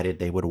decided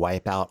they would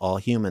wipe out all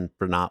humans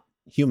for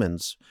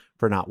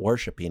not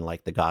worshiping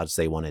like the gods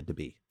they wanted to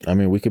be. I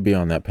mean, we could be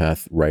on that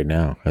path right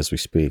now as we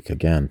speak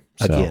again.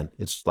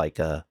 It's like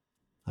I'm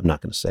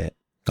not going to say it.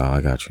 Oh,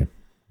 I got you.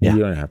 Yeah. You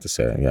don't have to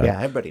say it. Yeah,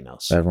 everybody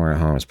knows. Everyone at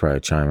home is probably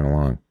chiming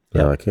along.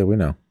 They're like, hey, we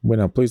know.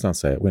 Please don't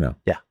say it. We know.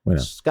 Yeah, we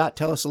know. Scott,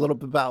 tell us a little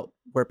bit about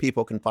where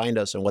people can find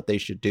us and what they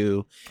should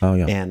do. Oh,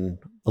 yeah. And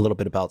a little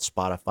bit about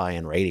Spotify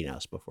and rating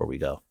us before we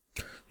go.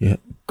 Yeah,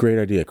 great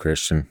idea,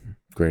 Christian.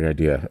 Great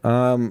idea.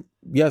 So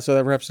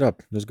that wraps it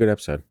up. It was a good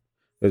episode.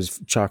 It was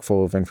chock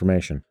full of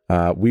information.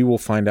 We will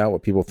find out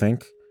what people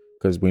think,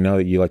 because we know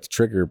that you like to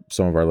trigger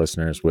some of our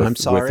listeners with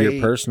your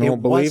personal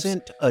beliefs.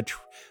 Wasn't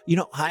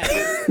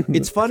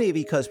it's funny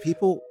because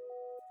people,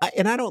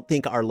 and I don't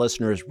think our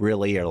listeners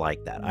really are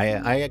like that.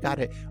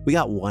 We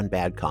got one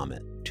bad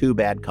comment, 2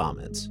 bad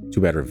comments,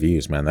 2 bad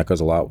reviews, man. That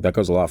goes a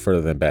lot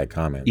further than bad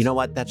comments. You know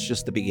what? That's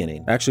just the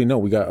beginning. Actually, no,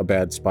 we got a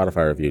bad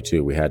Spotify review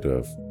too. We had to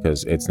have,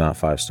 because it's not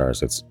 5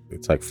 stars. It's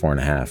like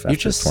 4.5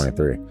 after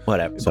 23.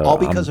 Whatever. So all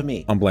because of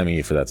me. I'm blaming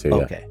you for that too.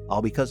 Okay.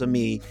 All because of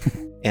me,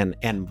 and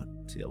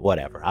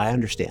whatever. I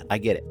understand. I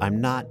get it. I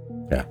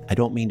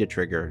don't mean to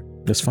trigger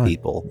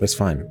people. It's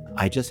fine.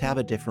 I just have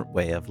a different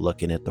way of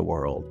looking at the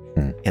world.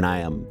 And I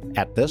am,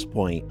 at this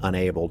point,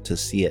 unable to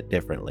see it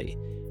differently.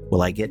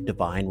 Will I get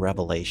divine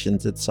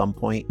revelations at some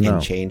point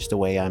and change the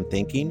way I'm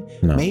thinking?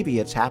 No. Maybe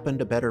it's happened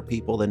to better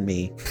people than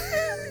me.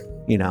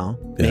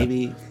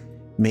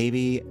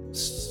 Maybe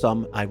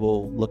I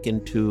will look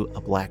into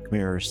a black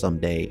mirror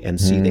someday and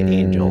see the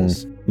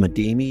angels.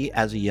 Madimi,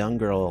 as a young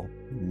girl,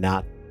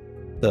 not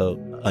the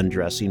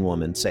undressing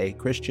woman, say,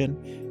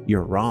 Christian,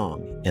 you're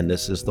wrong, and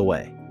this is the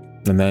way.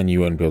 And then you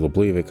wouldn't be able to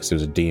believe it because it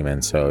was a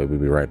demon, so it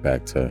would be right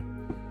back to...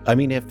 I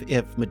mean, if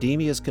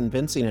Madimi is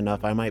convincing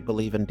enough, I might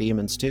believe in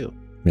demons too.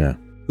 Yeah.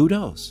 Who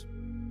knows?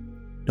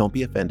 Don't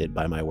be offended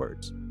by my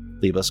words.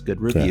 Leave us good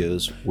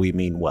reviews. Yeah. We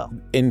mean well.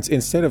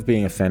 Instead of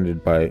being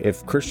offended by,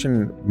 if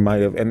Christian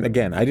might have, and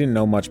again, I didn't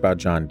know much about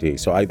John D,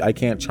 so I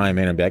can't chime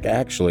in and be like,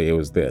 actually, it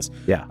was this.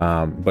 Yeah.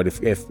 But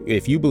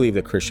if you believe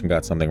that Christian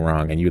got something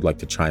wrong and you'd like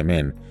to chime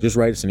in, just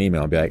write us an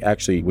email and be like,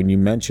 actually, when you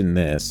mention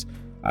this,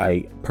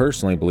 I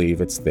personally believe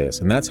it's this.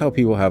 And that's how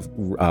people have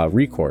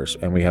recourse,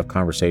 and we have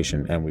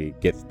conversation, and we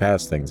get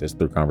past things is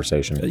through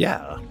conversation.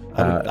 Yeah.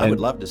 I would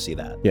love to see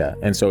that. Yeah.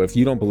 And so if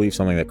you don't believe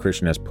something that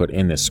Christian has put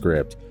in this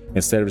script,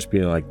 instead of just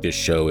being like, this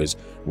show is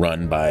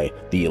run by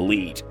the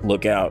elite,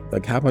 look out.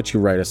 Like, how about you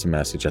write us a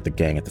message at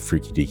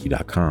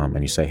thegang@thefreakydeaky.com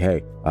and you say,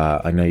 hey,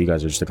 I know you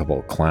guys are just a couple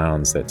of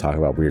clowns that talk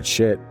about weird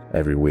shit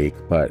every week,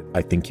 but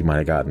I think you might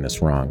have gotten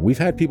this wrong. We've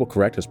had people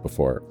correct us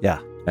before. Yeah.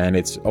 And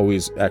it's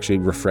always actually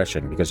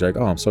refreshing because you're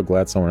like, oh, I'm so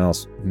glad someone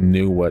else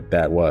knew what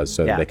that was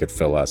so that they could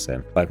fill us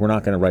in. Like, we're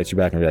not going to write you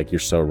back and be like, you're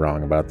so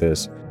wrong about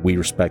this. We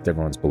respect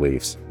everyone's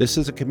beliefs. This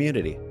is a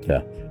community.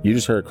 Yeah. You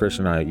just heard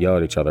Christian and I yell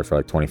at each other for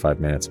like 25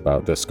 minutes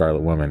about the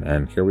Scarlet Woman,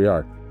 and here we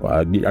are.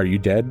 Are you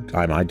dead?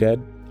 Am I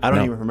dead? I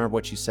don't even remember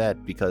what you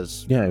said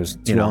because... Yeah, it was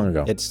too long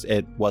ago.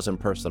 It wasn't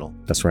personal.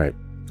 That's right.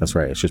 That's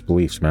right. It's just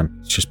beliefs, man.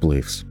 It's just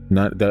beliefs.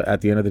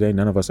 At the end of the day,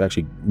 none of us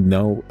actually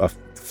know a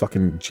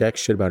fucking jack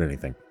shit about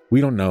anything. We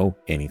don't know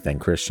anything,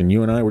 Christian.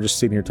 You and I, we're just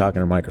sitting here talking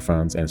to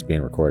microphones and it's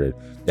being recorded.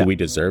 Do we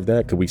deserve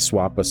that? Could we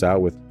swap us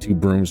out with 2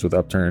 brooms with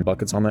upturned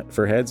buckets on that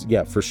for heads?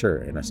 Yeah, for sure.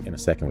 In a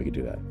second, we could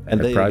do that. And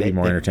it'd probably be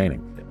more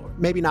entertaining.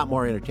 Maybe not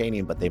more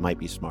entertaining, but they might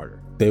be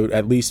smarter. They would,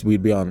 at least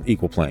we'd be on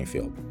equal playing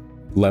field.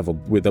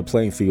 Leveled with the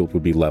playing field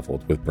would be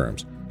leveled with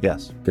brooms.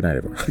 Yes. Good night,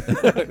 everyone.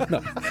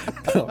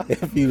 no.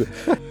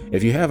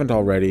 If you haven't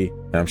already,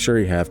 and I'm sure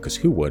you have, because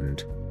who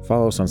wouldn't,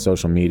 follow us on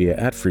social media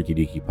at Freaky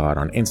Deaky Pod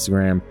on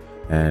Instagram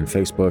and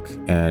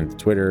Facebook and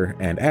Twitter,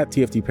 and at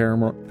TFT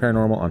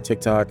Paranormal on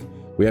TikTok.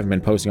 We haven't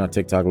been posting on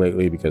TikTok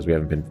lately because we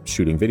haven't been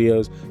shooting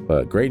videos,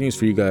 but great news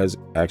for you guys.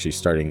 Actually,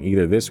 starting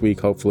either this week,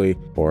 hopefully,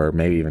 or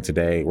maybe even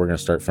today, we're going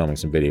to start filming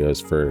some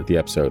videos for the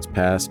episodes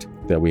past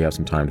that we have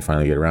some time to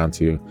finally get around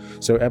to.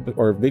 So,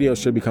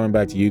 videos should be coming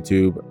back to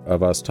YouTube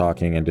of us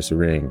talking and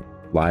disagreeing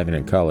live and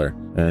in color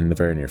in the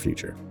very near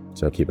future.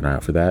 So keep an eye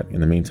out for that.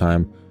 In the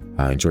meantime,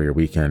 enjoy your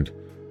weekend.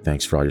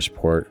 Thanks for all your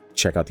support.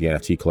 Check out the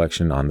NFT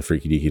collection on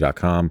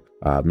thefreakydeaky.com.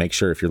 Make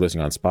sure if you're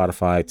listening on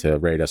Spotify to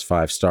rate us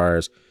 5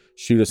 stars.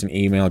 Shoot us an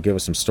email, give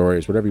us some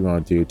stories, whatever you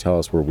want to do. Tell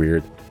us we're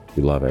weird.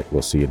 We love it.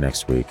 We'll see you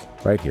next week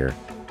right here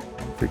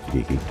on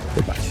Freaky Deaky.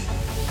 Goodbye.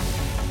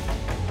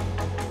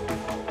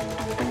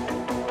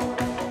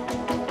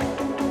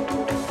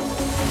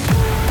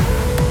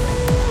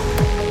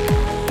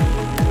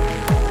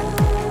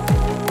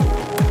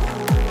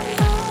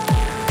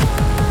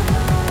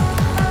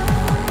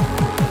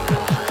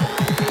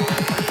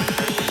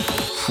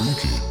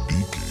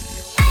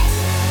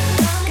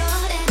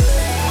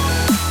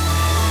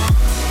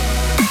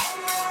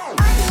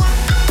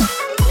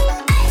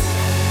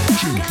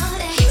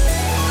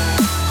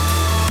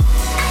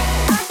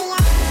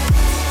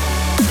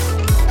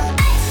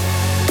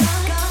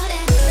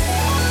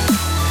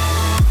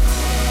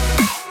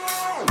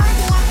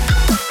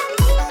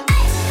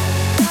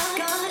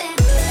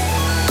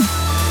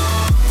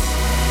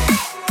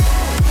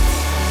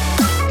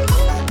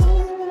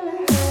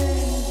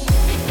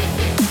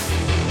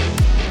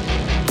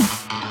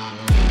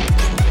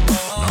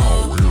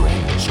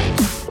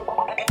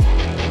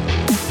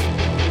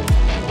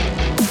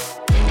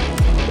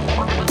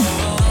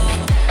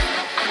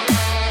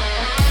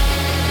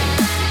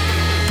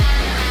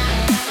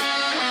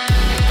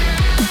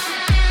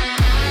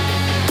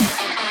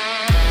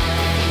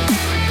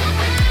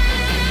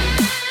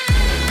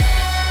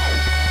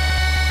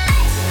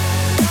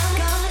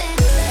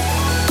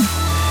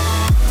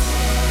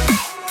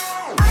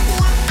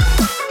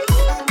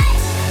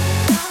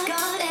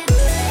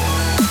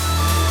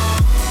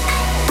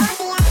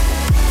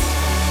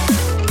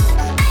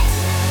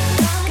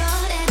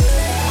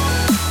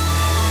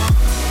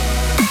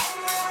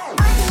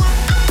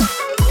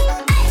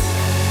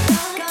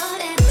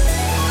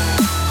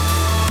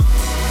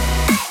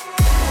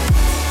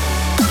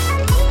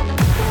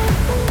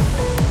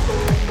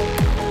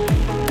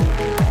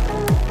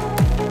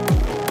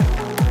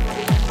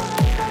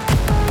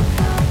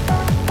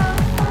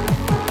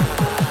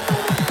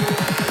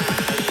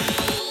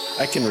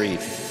 can read.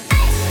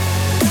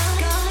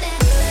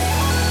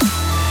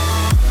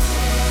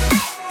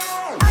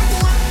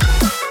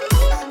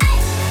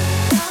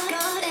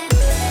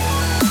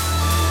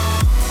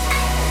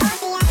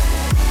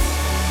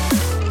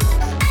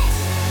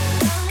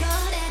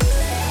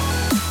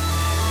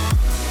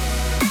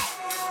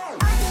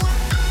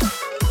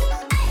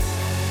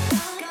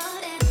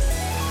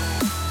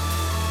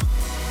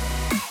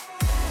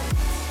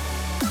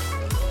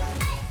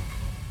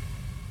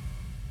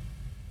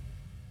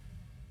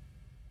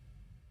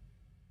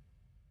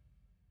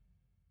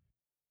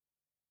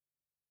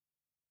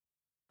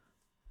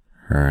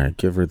 All right,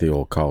 give her the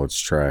old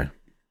college try.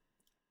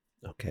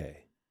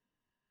 Okay.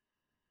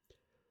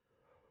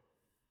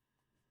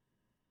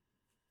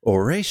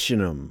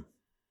 Orationum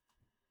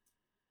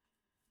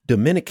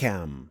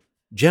Dominicam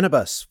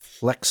Genibus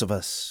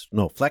Flexus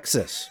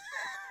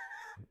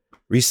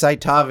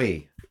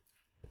Recitavi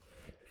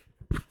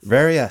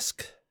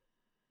Variusque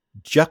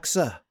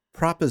Juxa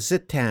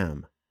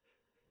Propositam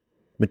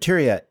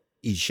Materia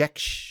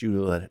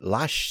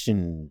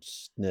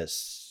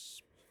Ejectulationis.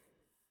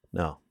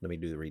 No, let me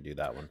redo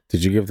that one.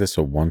 Did you give this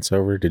a once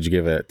over? Did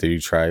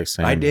you try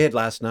saying? I did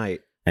last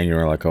night. And you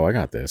were like, oh, I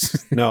got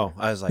this. No,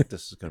 I was like,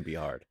 this is going to be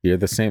hard. You're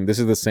the same. This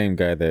is the same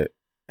guy that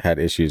had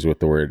issues with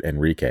the word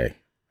Enrique,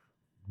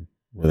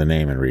 with the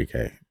name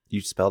Enrique.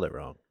 You spelled it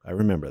wrong. I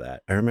remember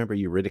that. I remember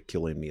you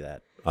ridiculing me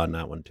on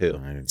that one too.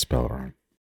 I didn't spell it wrong.